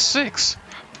am I 6?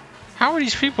 How are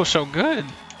these people so good?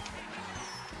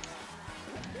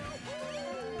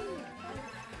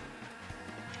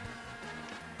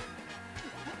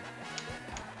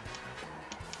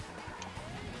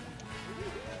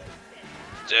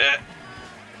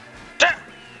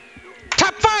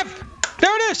 Top 5!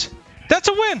 There it is! That's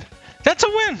a win! That's a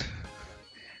win!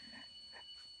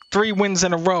 3 wins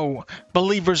in a row.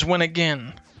 Believers win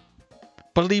again.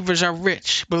 Believers are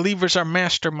rich. Believers are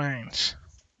masterminds.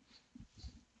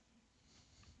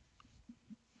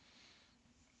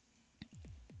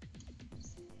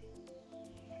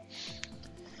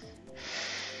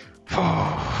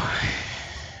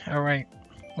 All right,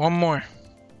 one more.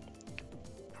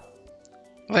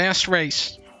 Last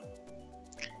race.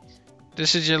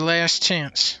 This is your last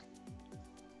chance.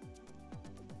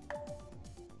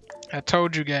 I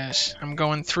told you guys, I'm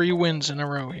going 3 wins in a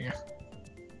row here.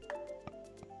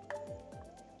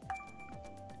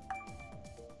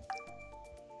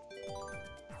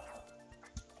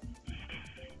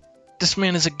 This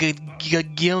man is a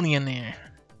gillionaire.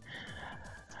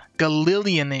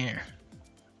 Galillionaire.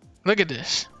 Look at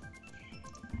this.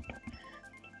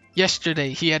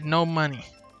 Yesterday, he had no money.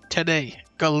 Today,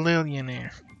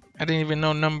 gallillionaire. I didn't even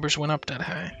know numbers went up that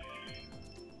high.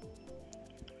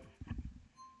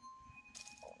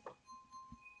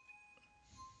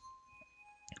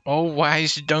 Oh,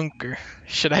 wise dunker.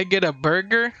 Should I get a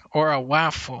burger or a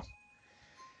waffle?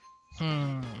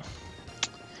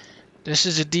 This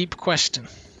is a deep question.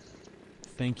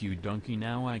 Thank you, Dunkey.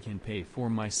 Now I can pay for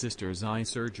my sister's eye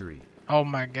surgery. Oh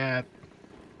my god.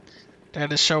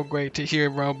 That is so great to hear,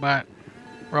 Robot.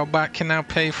 Robot can now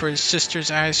pay for his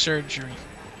sister's eye surgery.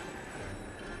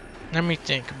 Let me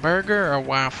think. Burger or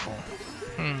waffle?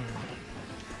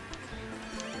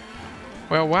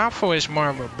 Well, waffle is more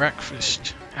of a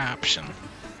breakfast option.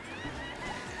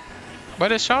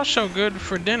 But it's also good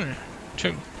for dinner,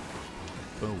 too.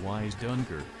 But wise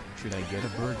Dunker, should I get a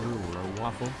burger or a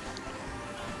waffle?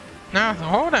 Now,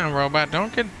 hold on, Robot.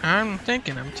 Don't get... I'm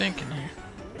thinking here.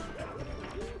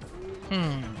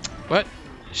 But,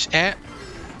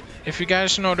 if you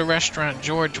guys know the restaurant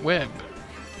George Webb,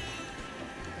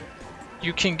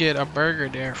 you can get a burger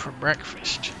there for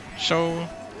breakfast. So,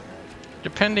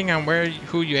 depending on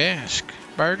who you ask,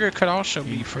 burger could also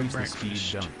be for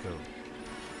breakfast.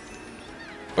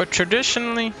 But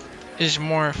traditionally, is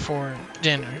more for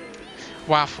dinner.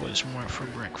 Waffle is more for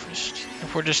breakfast.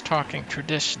 If we're just talking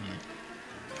traditionally.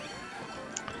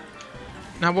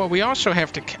 Now, what we also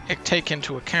have to take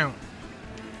into account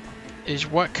is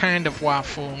what kind of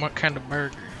waffle and what kind of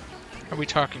burger. Are we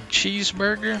talking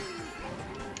cheeseburger,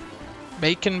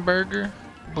 bacon burger,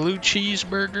 blue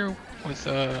cheeseburger with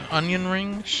onion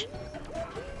rings?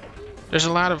 There's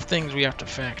a lot of things we have to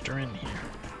factor in here.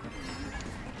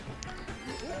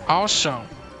 Also,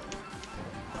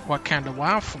 what kind of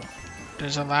waffle?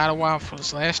 There's a lot of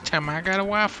waffles. Last time I got a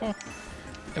waffle,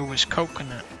 it was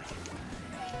coconut.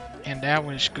 And that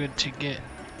was good to get.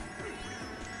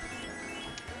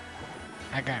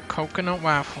 I got coconut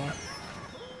waffle.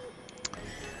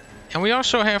 And we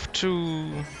also have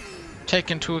to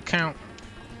take into account,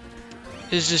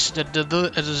 is this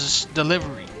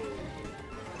delivery?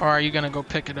 Or are you going to go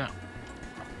pick it up?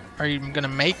 Are you going to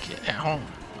make it at home?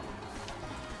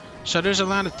 So there's a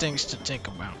lot of things to think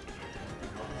about.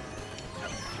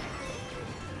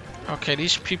 Okay,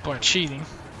 these people are cheating.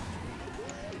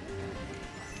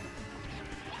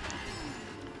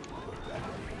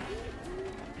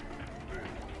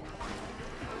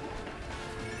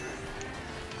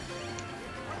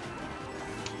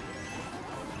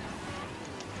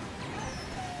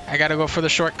 I gotta go for the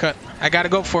shortcut. I gotta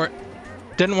go for it.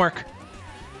 Didn't work.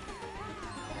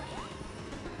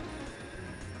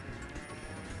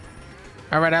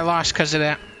 Alright, I lost because of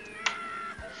that.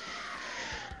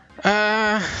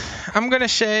 I'm gonna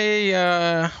say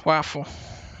waffle.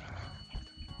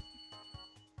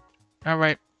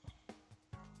 Alright.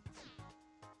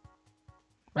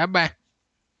 Bye-bye.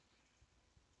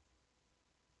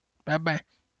 Bye-bye.